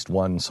at least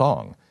one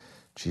song.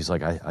 She's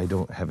like, I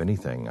don't have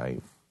anything.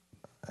 I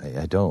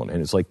don't.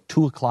 And it's like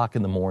 2:00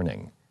 in the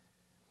morning.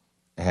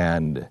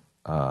 And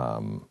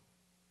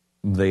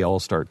they all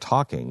start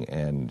talking.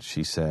 And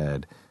she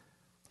said,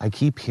 I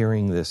keep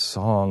hearing this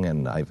song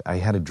and I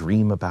had a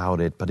dream about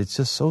it, but it's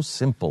just so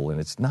simple and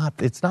it's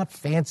not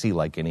fancy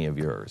like any of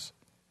yours.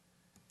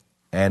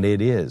 And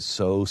it is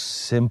so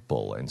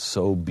simple and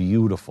so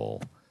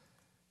beautiful.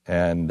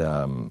 And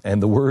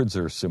the words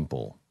are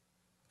simple.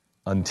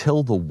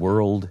 Until the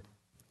world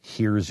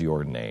hears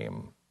your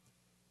name,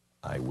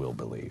 I will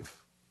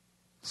believe.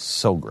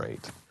 So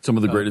great. Some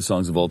of the greatest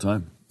songs of all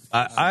time.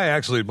 I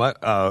actually, you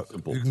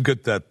can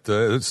get that,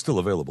 it's still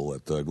available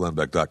at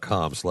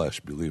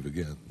glennbeck.com/believe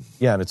again.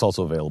 Yeah, and it's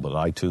also available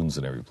at iTunes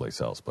and every place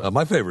else. But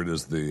my favorite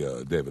is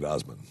the David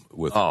Osmond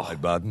with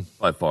Clyde Baden.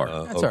 By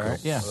far. That's all right,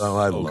 yeah.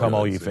 I love Come that.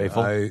 All Ye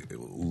Faithful. I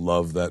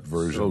love that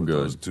version. So with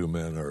good. Those two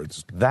men are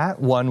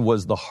that one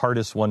was the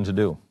hardest one to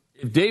do.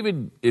 If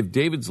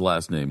David's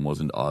last name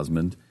wasn't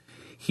Osmond,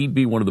 he'd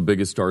be one of the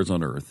biggest stars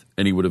on earth,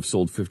 and he would have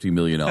sold 50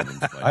 million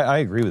albums. I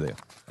agree with you.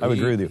 I would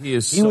agree with you. He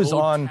is so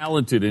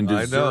talented and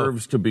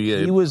deserves to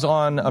be He was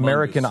on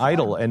American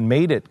Idol and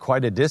made it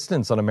quite a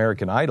distance on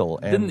American Idol.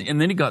 And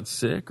then he got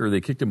sick, or they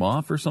kicked him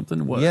off, or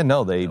something. What? Yeah,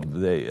 no, they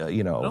I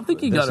don't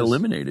think he got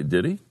eliminated,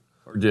 did he?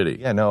 Or did he?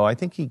 Yeah, no, I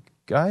think he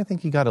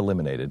got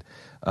eliminated.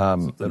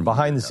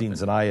 Behind the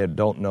scenes, and I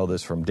don't know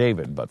this from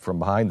David, but from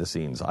behind the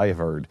scenes, I have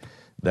heard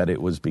that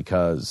it was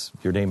because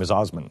your name is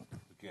Osmond.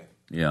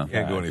 Yeah.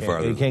 Can't go any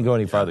farther. You can't go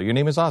any farther. Your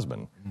name is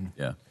Osmond.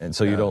 Yeah. And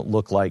so you don't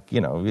look like,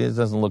 it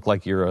doesn't look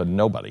like you're a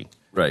nobody.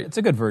 Right. It's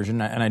a good version,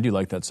 and I do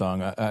like that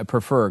song. I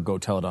prefer Go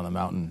Tell It on the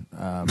Mountain.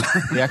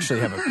 We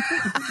actually have you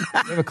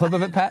have a clip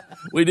of it, Pat?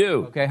 We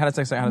do. Okay, how does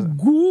it say?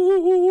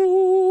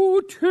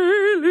 Go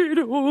tell it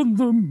on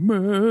the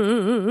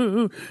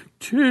mountain,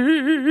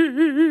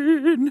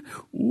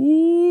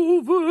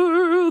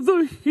 over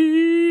the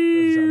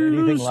hills. Doesn't sound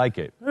anything like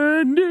it.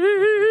 And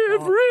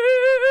everywhere.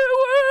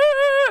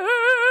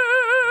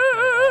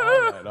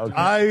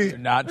 Okay. You're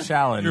not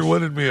challenged. You're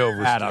winning me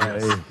over,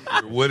 Adam. Steve.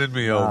 You're winning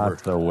me over.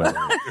 Not the way.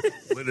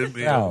 Winning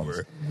me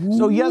over.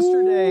 So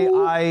yesterday,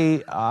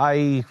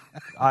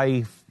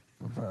 I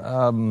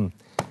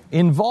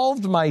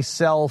involved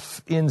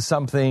myself in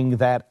something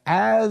that,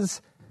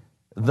 as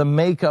the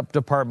makeup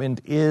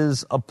department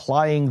is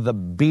applying the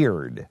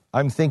beard,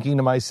 I'm thinking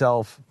to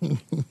myself,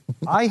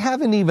 I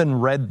haven't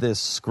even read this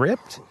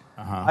script.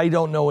 I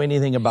don't know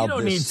anything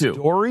about this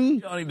story. You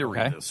don't need to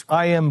read this.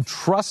 I am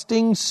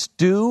trusting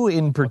Stu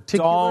in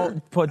particular.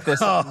 Don't put this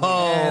on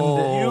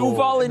me. You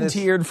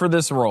volunteered for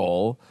this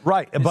role.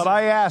 Right, but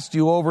I asked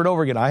you over and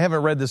over again. I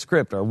haven't read the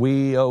script. Are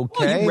we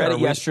okay? Well, you read it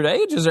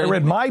yesterday. I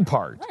read my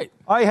part. Right.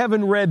 I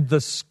haven't read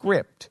the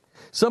script.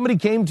 Somebody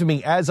came to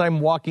me as I'm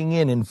walking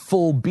in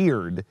full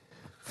beard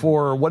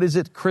for, what is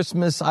it,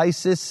 Christmas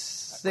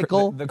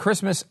icicle? The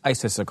Christmas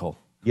icicle.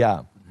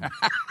 Yeah.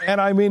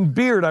 And I'm in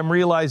beard. I'm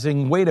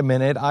realizing, wait a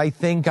minute, I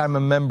think I'm a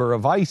member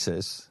of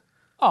ISIS.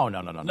 Oh, no.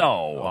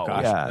 Oh,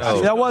 gosh. Yeah.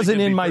 No. That wasn't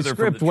Nothing in could my be further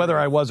from script, the whether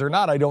truth. I was or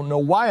not. I don't know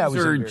why I was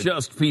These in are beard.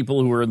 just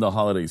people who are in the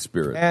holiday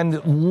spirit. And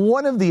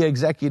one of the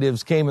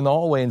executives came in the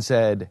hallway and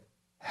said,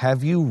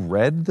 have you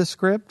read the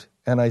script?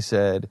 And I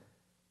said,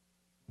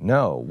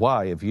 no.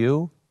 Why? Have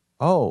you?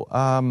 Oh,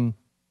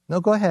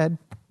 no, go ahead.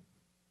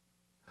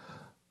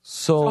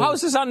 So how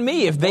is this on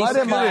me? If they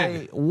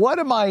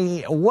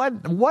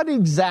what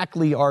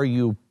exactly are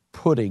you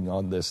putting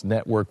on this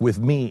network with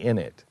me in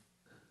it?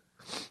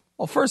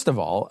 Well, first of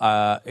all,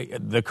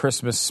 the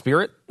Christmas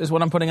spirit is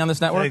what I'm putting on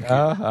this network.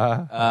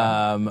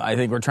 I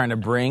think we're trying to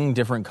bring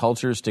different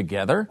cultures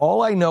together.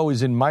 All I know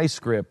is in my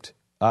script,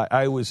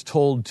 I was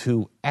told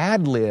to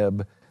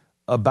ad-lib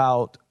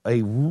about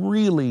a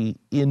really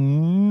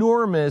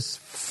enormous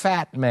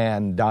fat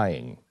man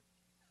dying.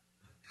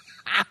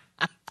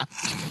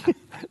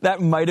 That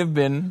might have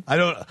been.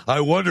 I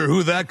wonder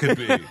who that could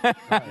be.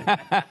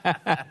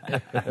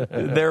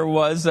 There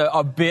was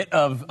a bit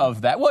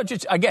of that. Well,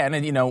 just again,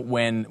 and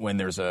when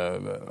there's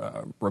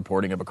a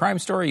reporting of a crime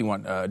story, you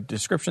want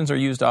descriptions are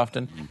used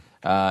often,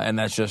 and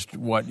that's just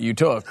what you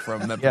took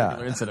from that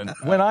particular incident.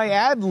 When I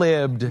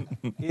ad-libbed,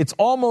 it's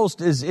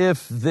almost as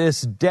if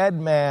this dead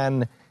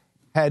man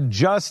had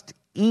just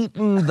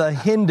eaten the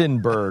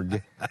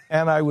Hindenburg,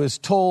 and I was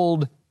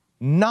told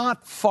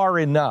not far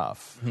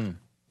enough.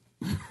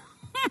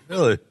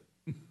 Really?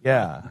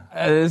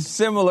 Yeah.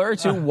 Similar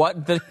to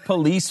what the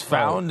police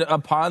found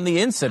upon the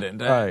incident.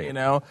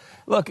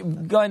 Look,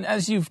 Glenn,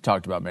 as you've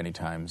talked about many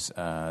times,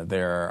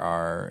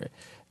 the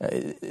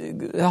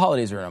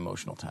holidays are an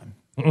emotional time.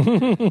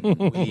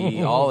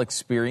 We all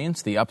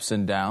experience the ups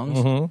and downs.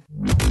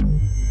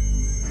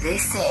 Mm-hmm.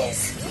 This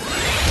is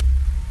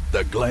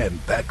The Glenn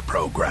Beck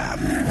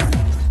Program.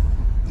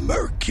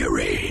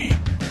 Mercury.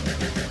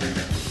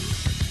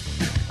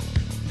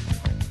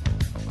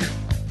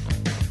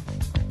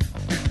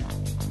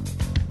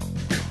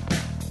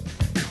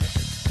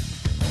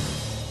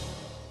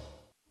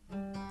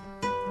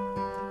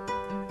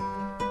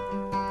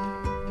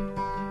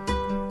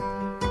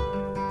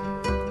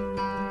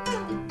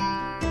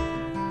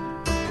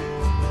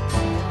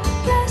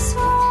 Bless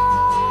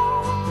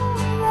all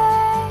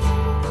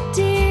thy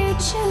dear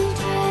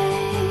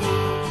children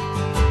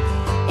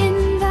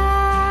in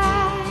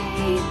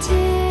thy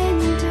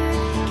tender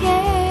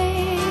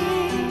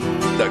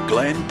care. The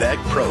Glenn Beck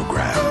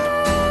Program.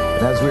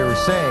 And as we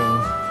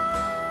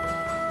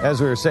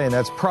were saying,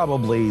 that's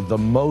probably the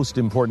most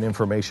important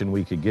information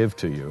we could give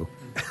to you,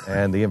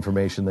 and the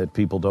information that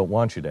people don't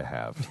want you to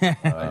have.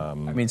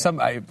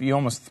 You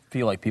almost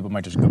feel like people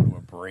might just go to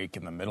a break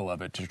in the middle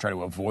of it to try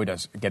to avoid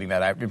us getting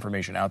that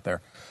information out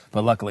there.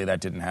 But luckily, that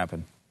didn't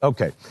happen.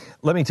 Okay,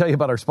 let me tell you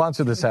about our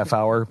sponsor this half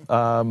hour.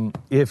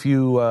 If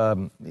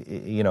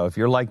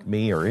you're like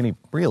me or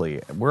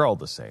really, we're all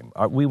the same.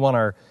 We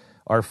want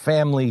our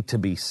family to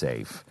be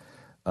safe.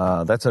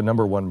 That's our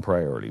number one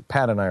priority.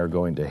 Pat and I are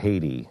going to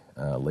Haiti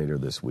later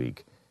this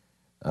week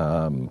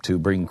to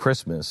bring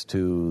Christmas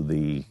to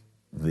the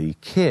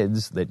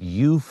kids that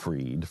you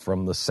freed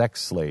from the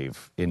sex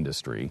slave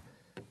industry.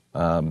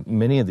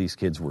 Many of these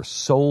kids were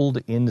sold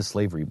into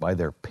slavery by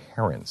their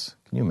parents.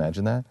 Can you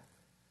imagine that?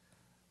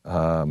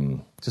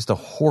 Just a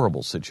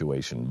horrible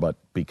situation. But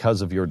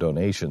because of your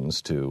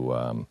donations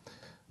to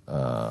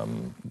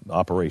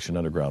Operation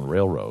Underground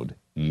Railroad,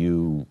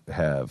 you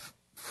have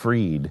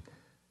freed,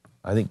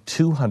 I think,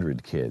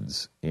 200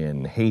 kids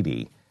in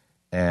Haiti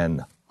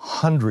and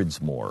hundreds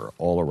more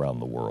all around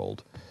the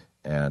world.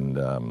 And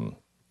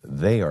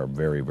they are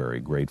very,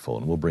 very grateful.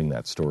 And we'll bring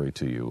that story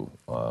to you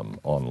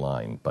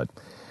online. But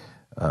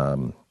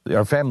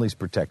our family's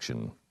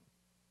protection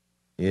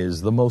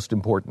is the most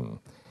important.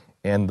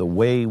 And the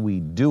way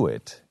we do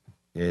it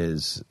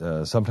is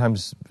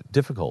sometimes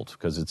difficult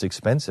because it's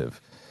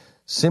expensive.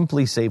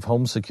 Simply Safe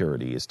Home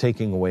Security is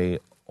taking away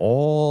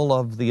all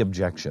of the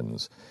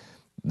objections.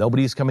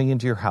 Nobody is coming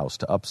into your house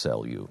to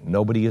upsell you.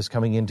 Nobody is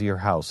coming into your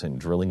house and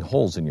drilling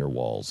holes in your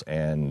walls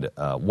and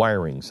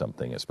wiring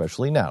something,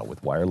 especially now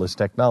with wireless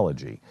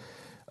technology.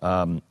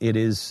 It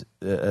is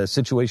a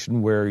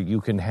situation where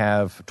you can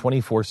have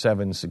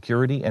 24/7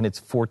 security, and it's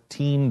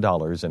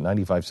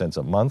 $14.95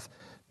 a month,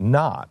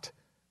 not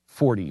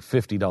 $40,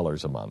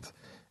 $50 a month.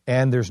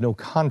 And there's no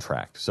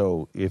contract.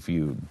 So if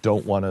you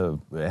don't want to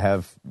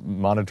have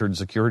monitored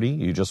security,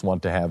 you just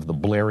want to have the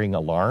blaring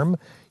alarm,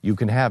 you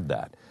can have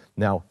that.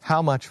 Now,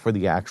 how much for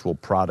the actual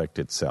product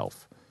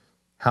itself?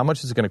 How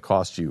much is it going to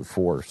cost you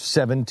for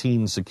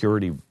 17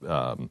 security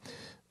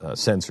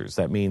sensors?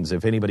 That means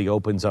if anybody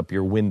opens up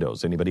your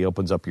windows, anybody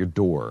opens up your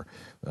door,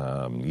 you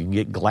can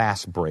get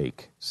glass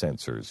break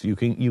sensors. You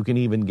can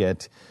even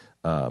get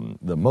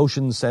the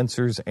motion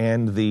sensors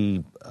and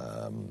the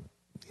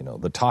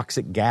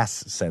toxic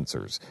gas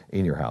sensors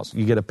in your house.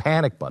 You get a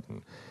panic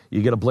button.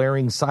 You get a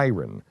blaring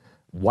siren.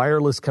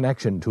 Wireless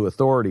connection to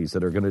authorities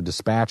that are going to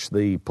dispatch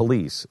the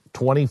police,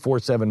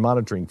 24/7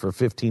 monitoring for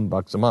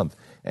 $15 a month,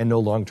 and no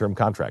long-term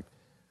contract.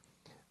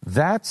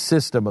 That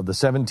system of the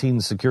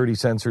 17 security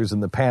sensors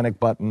and the panic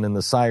button and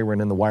the siren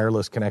and the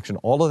wireless connection,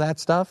 all of that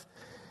stuff,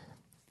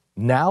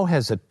 now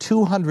has a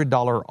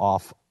 $200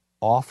 off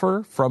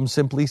offer from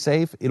Simply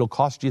Safe. It'll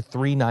cost you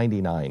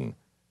 $399.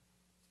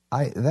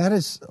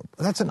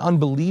 That's an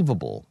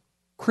unbelievable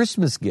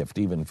Christmas gift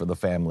even for the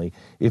family.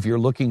 If you're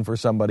looking for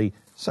somebody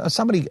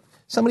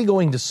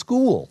going to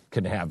school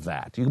can have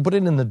that. You can put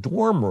it in the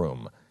dorm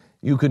room.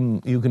 You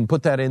can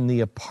put that in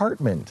the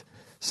apartment.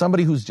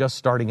 Somebody who's just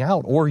starting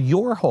out, or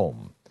your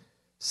home.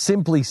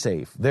 Simply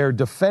Safe, their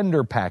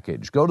Defender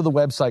package. Go to the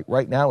website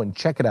right now and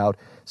check it out.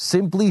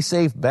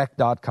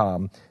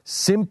 SimplySafeBeck.com.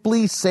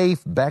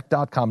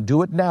 SimplySafeBeck.com.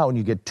 Do it now and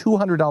you get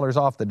 $200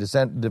 off the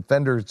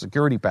Defender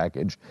security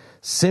package.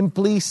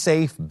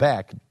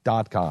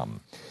 SimplySafeBeck.com.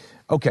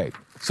 Okay,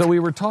 so we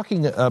were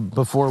talking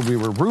before we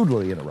were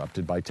rudely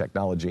interrupted by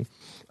technology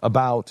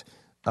about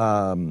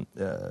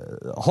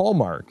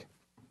Hallmark.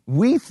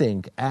 We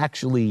think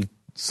actually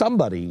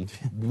somebody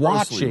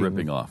Grossly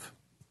ripping off.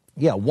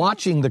 Yeah,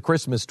 watching The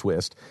Christmas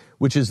Twist,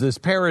 which is this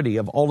parody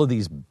of all of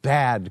these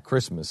bad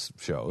Christmas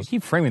shows. You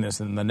keep framing this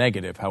in the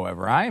negative,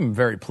 however. I am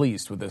very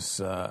pleased with this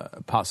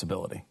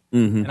possibility.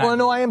 Well,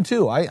 no, I am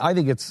too. I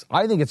think it's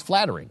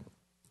flattering.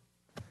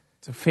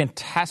 It's a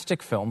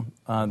fantastic film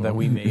that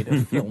we made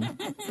a film.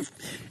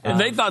 And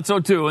they thought so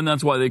too, and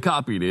that's why they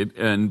copied it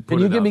and put Can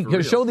you it out for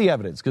real. show the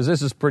evidence, because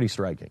this is pretty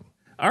striking.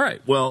 All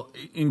right. Well,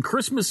 in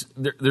Christmas,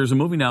 there's a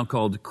movie now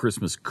called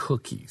Christmas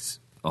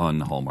Cookies on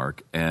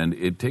Hallmark, and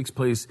it takes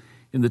place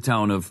in the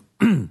town of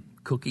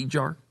Cookie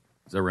Jar.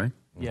 Is that right?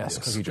 Yes,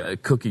 Cookie Jar.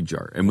 Cookie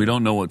Jar. And we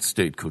don't know what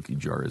state Cookie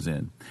Jar is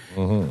in.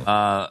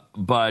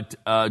 But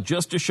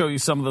just to show you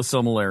some of the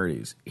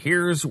similarities,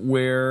 here's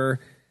where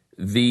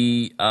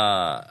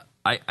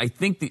I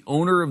think the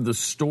owner of the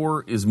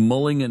store is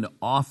mulling an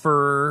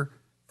offer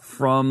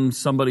from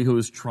somebody who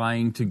is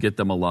trying to get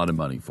them a lot of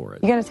money for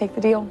it. You gonna take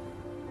the deal?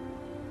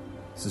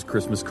 This is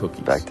Christmas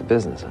Cookies. Back to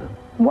business, huh?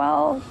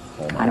 Well,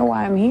 kind of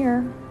why I'm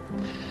here.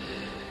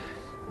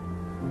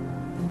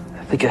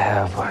 I think I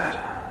have,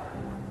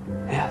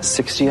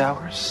 60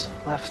 hours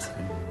left?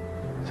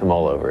 I'm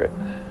all over it.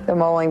 The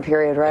mulling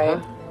period,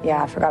 right?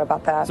 Yeah, I forgot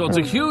about that. So it's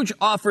a huge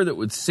offer that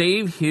would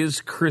save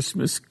his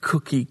Christmas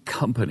cookie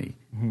company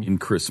in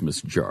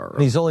Christmas Jar.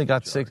 He's only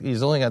got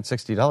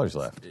 $60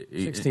 left.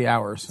 60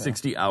 hours.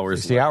 60 hours.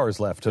 60 hours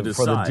left for the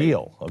decide.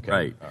 deal. Okay.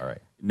 Right. All right.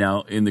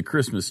 Now, in the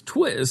Christmas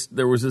Twist,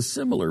 there was a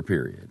similar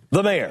period.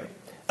 The mayor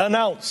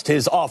announced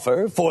his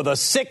offer for the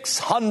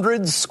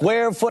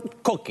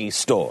 600-square-foot cookie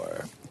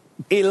store.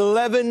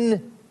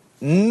 $11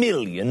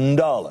 million.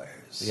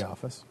 The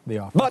office.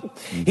 But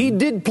he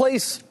did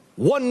place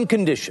one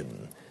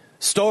condition.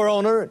 Store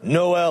owner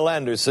Noel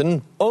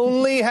Anderson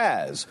only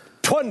has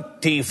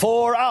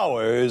 24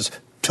 hours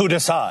to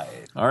decide.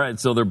 All right,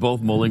 so they're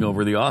both mulling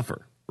over the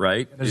offer,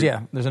 right?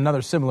 There's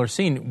another similar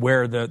scene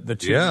where the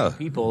two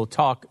people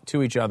talk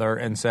to each other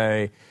and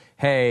say,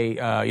 hey,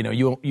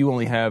 you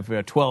only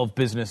have 12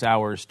 business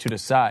hours to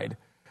decide.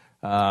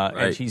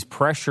 And she's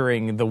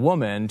pressuring the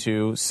woman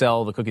to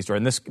sell the cookie store.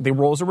 And the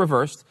roles are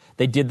reversed.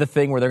 They did the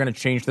thing where they're going to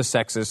change the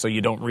sexes so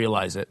you don't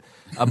realize it.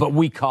 But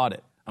we caught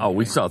it. Oh,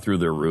 we saw through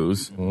their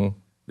ruse.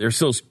 They're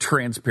so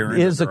transparent.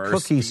 There is a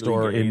cookie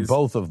store in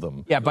both of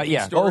them. Yeah, but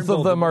yeah. Both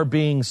of them are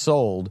being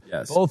sold.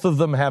 Yes. Both of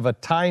them have a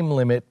time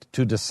limit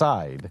to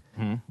decide.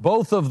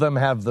 Both of them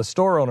have the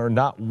store owner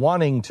not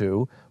wanting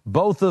to.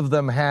 Both of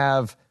them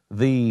have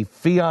the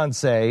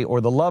fiancé or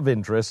the love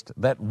interest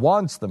that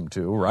wants them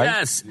to, right?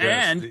 Yes.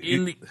 And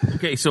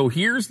so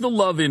here's the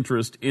love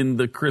interest in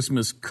the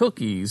Christmas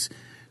Cookies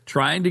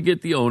trying to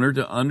get the owner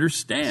to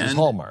understand. This is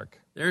Hallmark.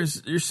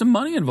 There's some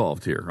money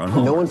involved here.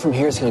 No one from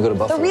here is going to go to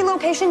Buffalo. The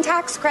relocation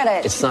tax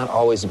credit. It's not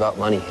always about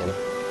money, Hannah.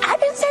 I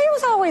didn't say it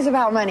was always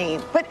about money,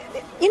 but,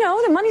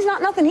 the money's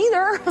not nothing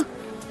either.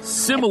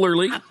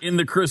 Similarly, in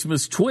the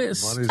Christmas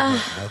Twist. I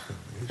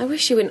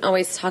wish you wouldn't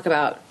always talk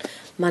about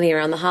money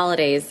around the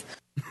holidays.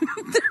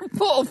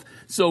 Both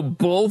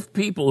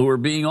people who are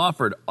being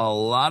offered a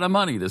lot of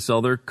money to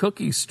sell their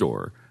cookie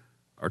store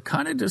are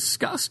kind of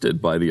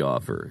disgusted by the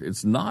offer.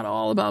 It's not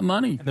all about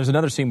money. And there's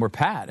another scene where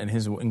Pat, in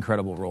his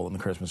incredible role in the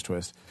Christmas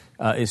Twist,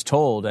 is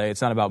told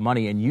it's not about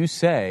money, and you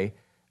say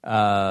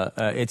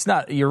it's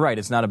not. You're right.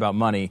 It's not about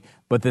money,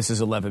 but this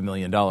is $11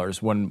 million.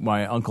 When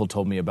my uncle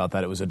told me about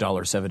that, it was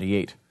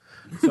 $1.78.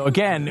 So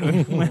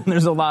again, when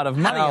there's a lot of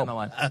money on the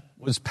line.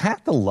 Was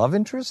Pat the love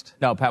interest?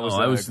 No, Pat was.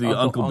 I was the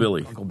Uncle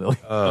Billy. Uncle Billy.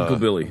 Uncle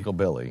Billy. Uncle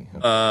Billy.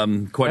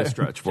 Quite a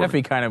stretch for Jeffy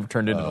me. kind of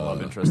turned into the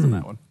love interest in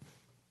that one.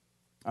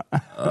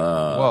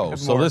 Whoa,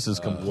 so this is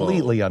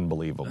completely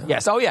unbelievable.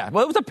 Yes, oh yeah.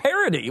 Well, it was a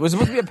parody. It was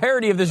supposed to be a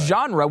parody of this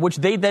genre, which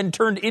they then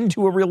turned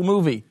into a real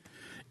movie.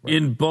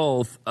 In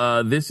both,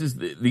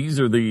 these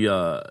are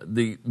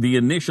the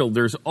initial.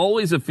 There's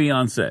always a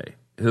fiancé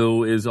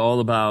who is all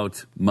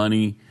about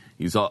money.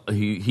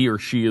 He or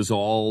she is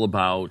all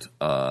about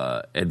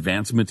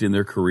advancement in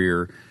their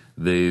career.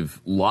 They've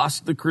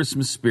lost the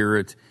Christmas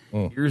spirit.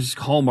 Here's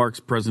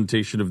Hallmark's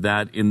presentation of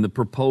that in the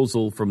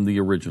proposal from the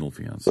original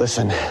fiancé.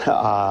 Listen,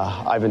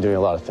 I've been doing a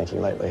lot of thinking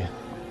lately,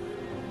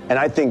 and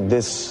I think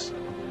this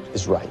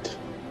is right.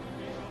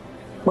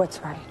 What's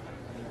right?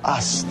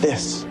 Us,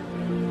 this.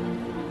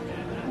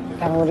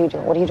 Gavin, what are you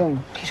doing? What are you doing?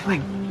 What are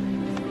you doing?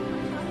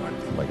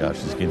 Oh my gosh,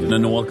 this kid is an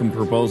unwelcome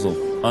proposal.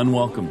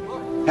 Unwelcome.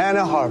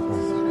 Hannah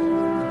Harper.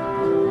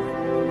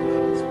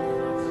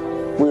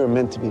 We were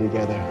meant to be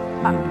together.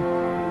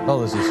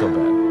 Oh, this is so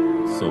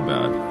bad. So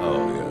bad.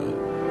 Oh, yeah.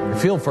 I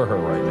feel for her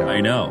right now. I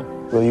know.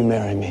 Will you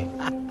marry me?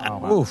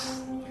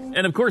 Oof.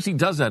 And of course, he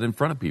does that in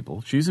front of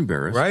people. She's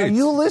embarrassed. Now,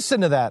 you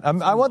listen to that.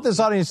 I want this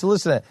audience to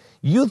listen to that.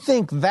 You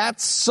think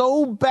that's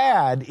so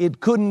bad it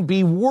couldn't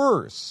be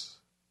worse.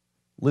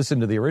 Listen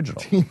to the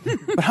original.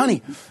 But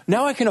honey,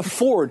 now I can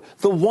afford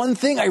the one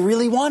thing I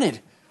really wanted.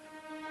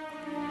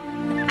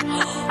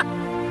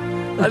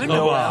 I think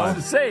it's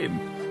the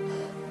same.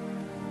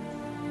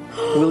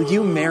 Will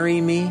you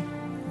marry me?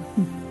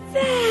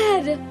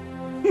 Dad!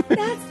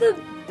 That's the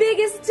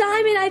biggest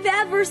diamond I've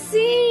ever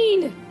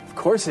seen! Of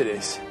course it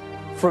is.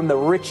 from the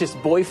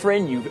richest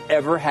boyfriend you've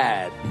ever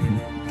had.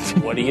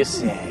 What do you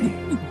say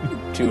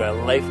to a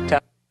lifetime?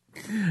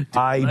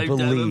 I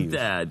believe.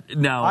 Dad.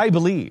 Now, I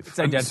believe.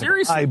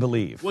 Seriously, I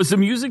believe. Was the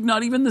music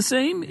not even the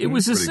same? It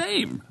was the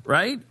same,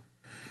 right?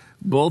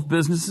 Both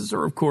businesses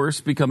are, of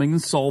course, becoming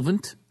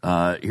insolvent.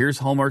 Here's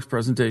Hallmark's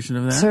presentation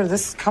of that. Sir,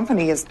 this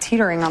company is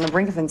teetering on the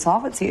brink of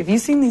insolvency. Have you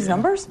seen these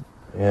numbers?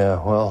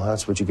 Yeah, well,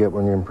 that's what you get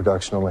when you're in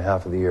production only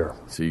half of the year.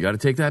 So you got to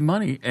take that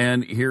money.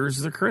 And here's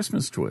the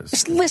Christmas twist.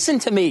 Just listen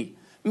to me.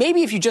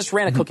 Maybe if you just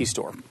ran a cookie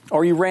store,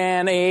 or you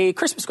ran a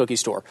Christmas cookie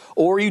store,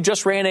 or you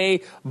just ran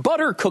a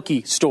butter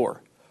cookie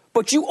store,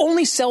 but you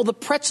only sell the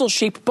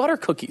pretzel-shaped butter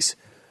cookies.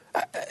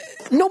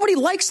 Nobody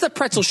likes the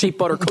pretzel-shaped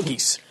butter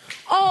cookies.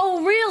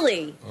 Oh,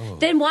 really?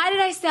 Then why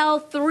did I sell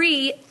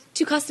 3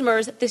 to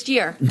customers this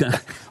year?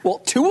 Well,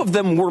 2 of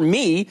them were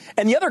me,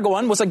 and the other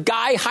one was a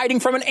guy hiding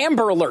from an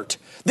Amber Alert.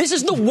 This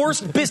is the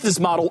worst business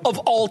model of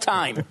all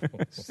time.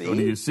 So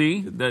do you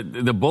see that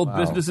the both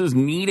businesses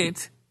need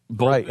it?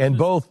 And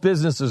both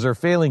businesses are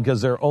failing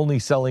because they're only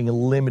selling a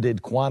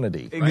limited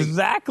quantity.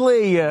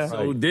 Exactly.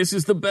 So this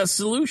is the best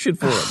solution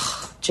for them.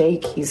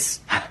 Jake,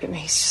 he's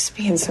just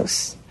being so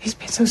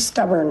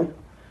stubborn.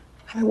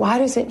 I mean, why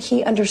doesn't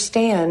he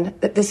understand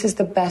that this is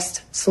the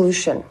best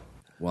solution?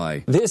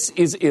 Why? This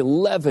is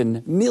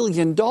 $11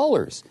 million.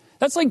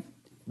 That's like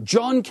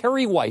John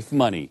Kerry wife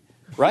money,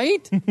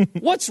 right?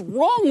 What's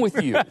wrong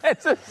with you?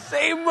 It's the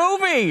same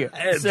movie.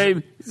 It's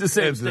the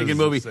same stinking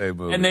movie.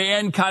 And they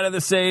end kind of the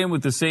same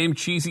with the same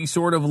cheesy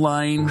sort of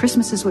line.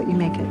 Christmas is what you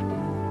make it.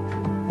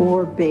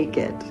 Or bake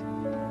it.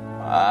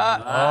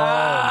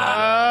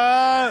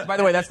 By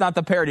the way, that's not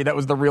the parody. That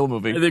was the real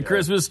movie. The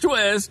Christmas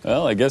twist.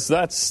 Well, I guess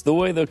that's the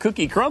way the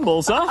cookie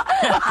crumbles, huh?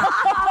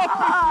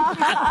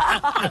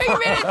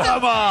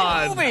 Come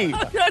on.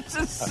 That's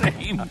the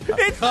same.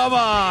 Come on.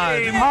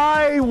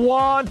 I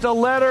want a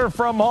letter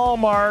from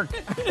Hallmark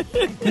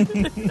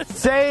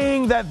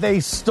saying that they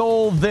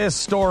stole this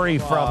story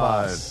from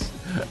us.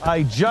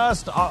 I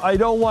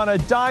don't want a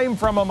dime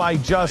from them. I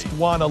just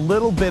want a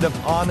little bit of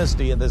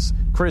honesty in this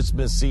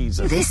Christmas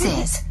season. This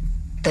is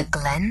the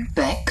Glenn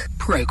Beck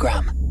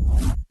Program.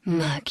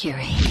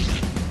 Mercury.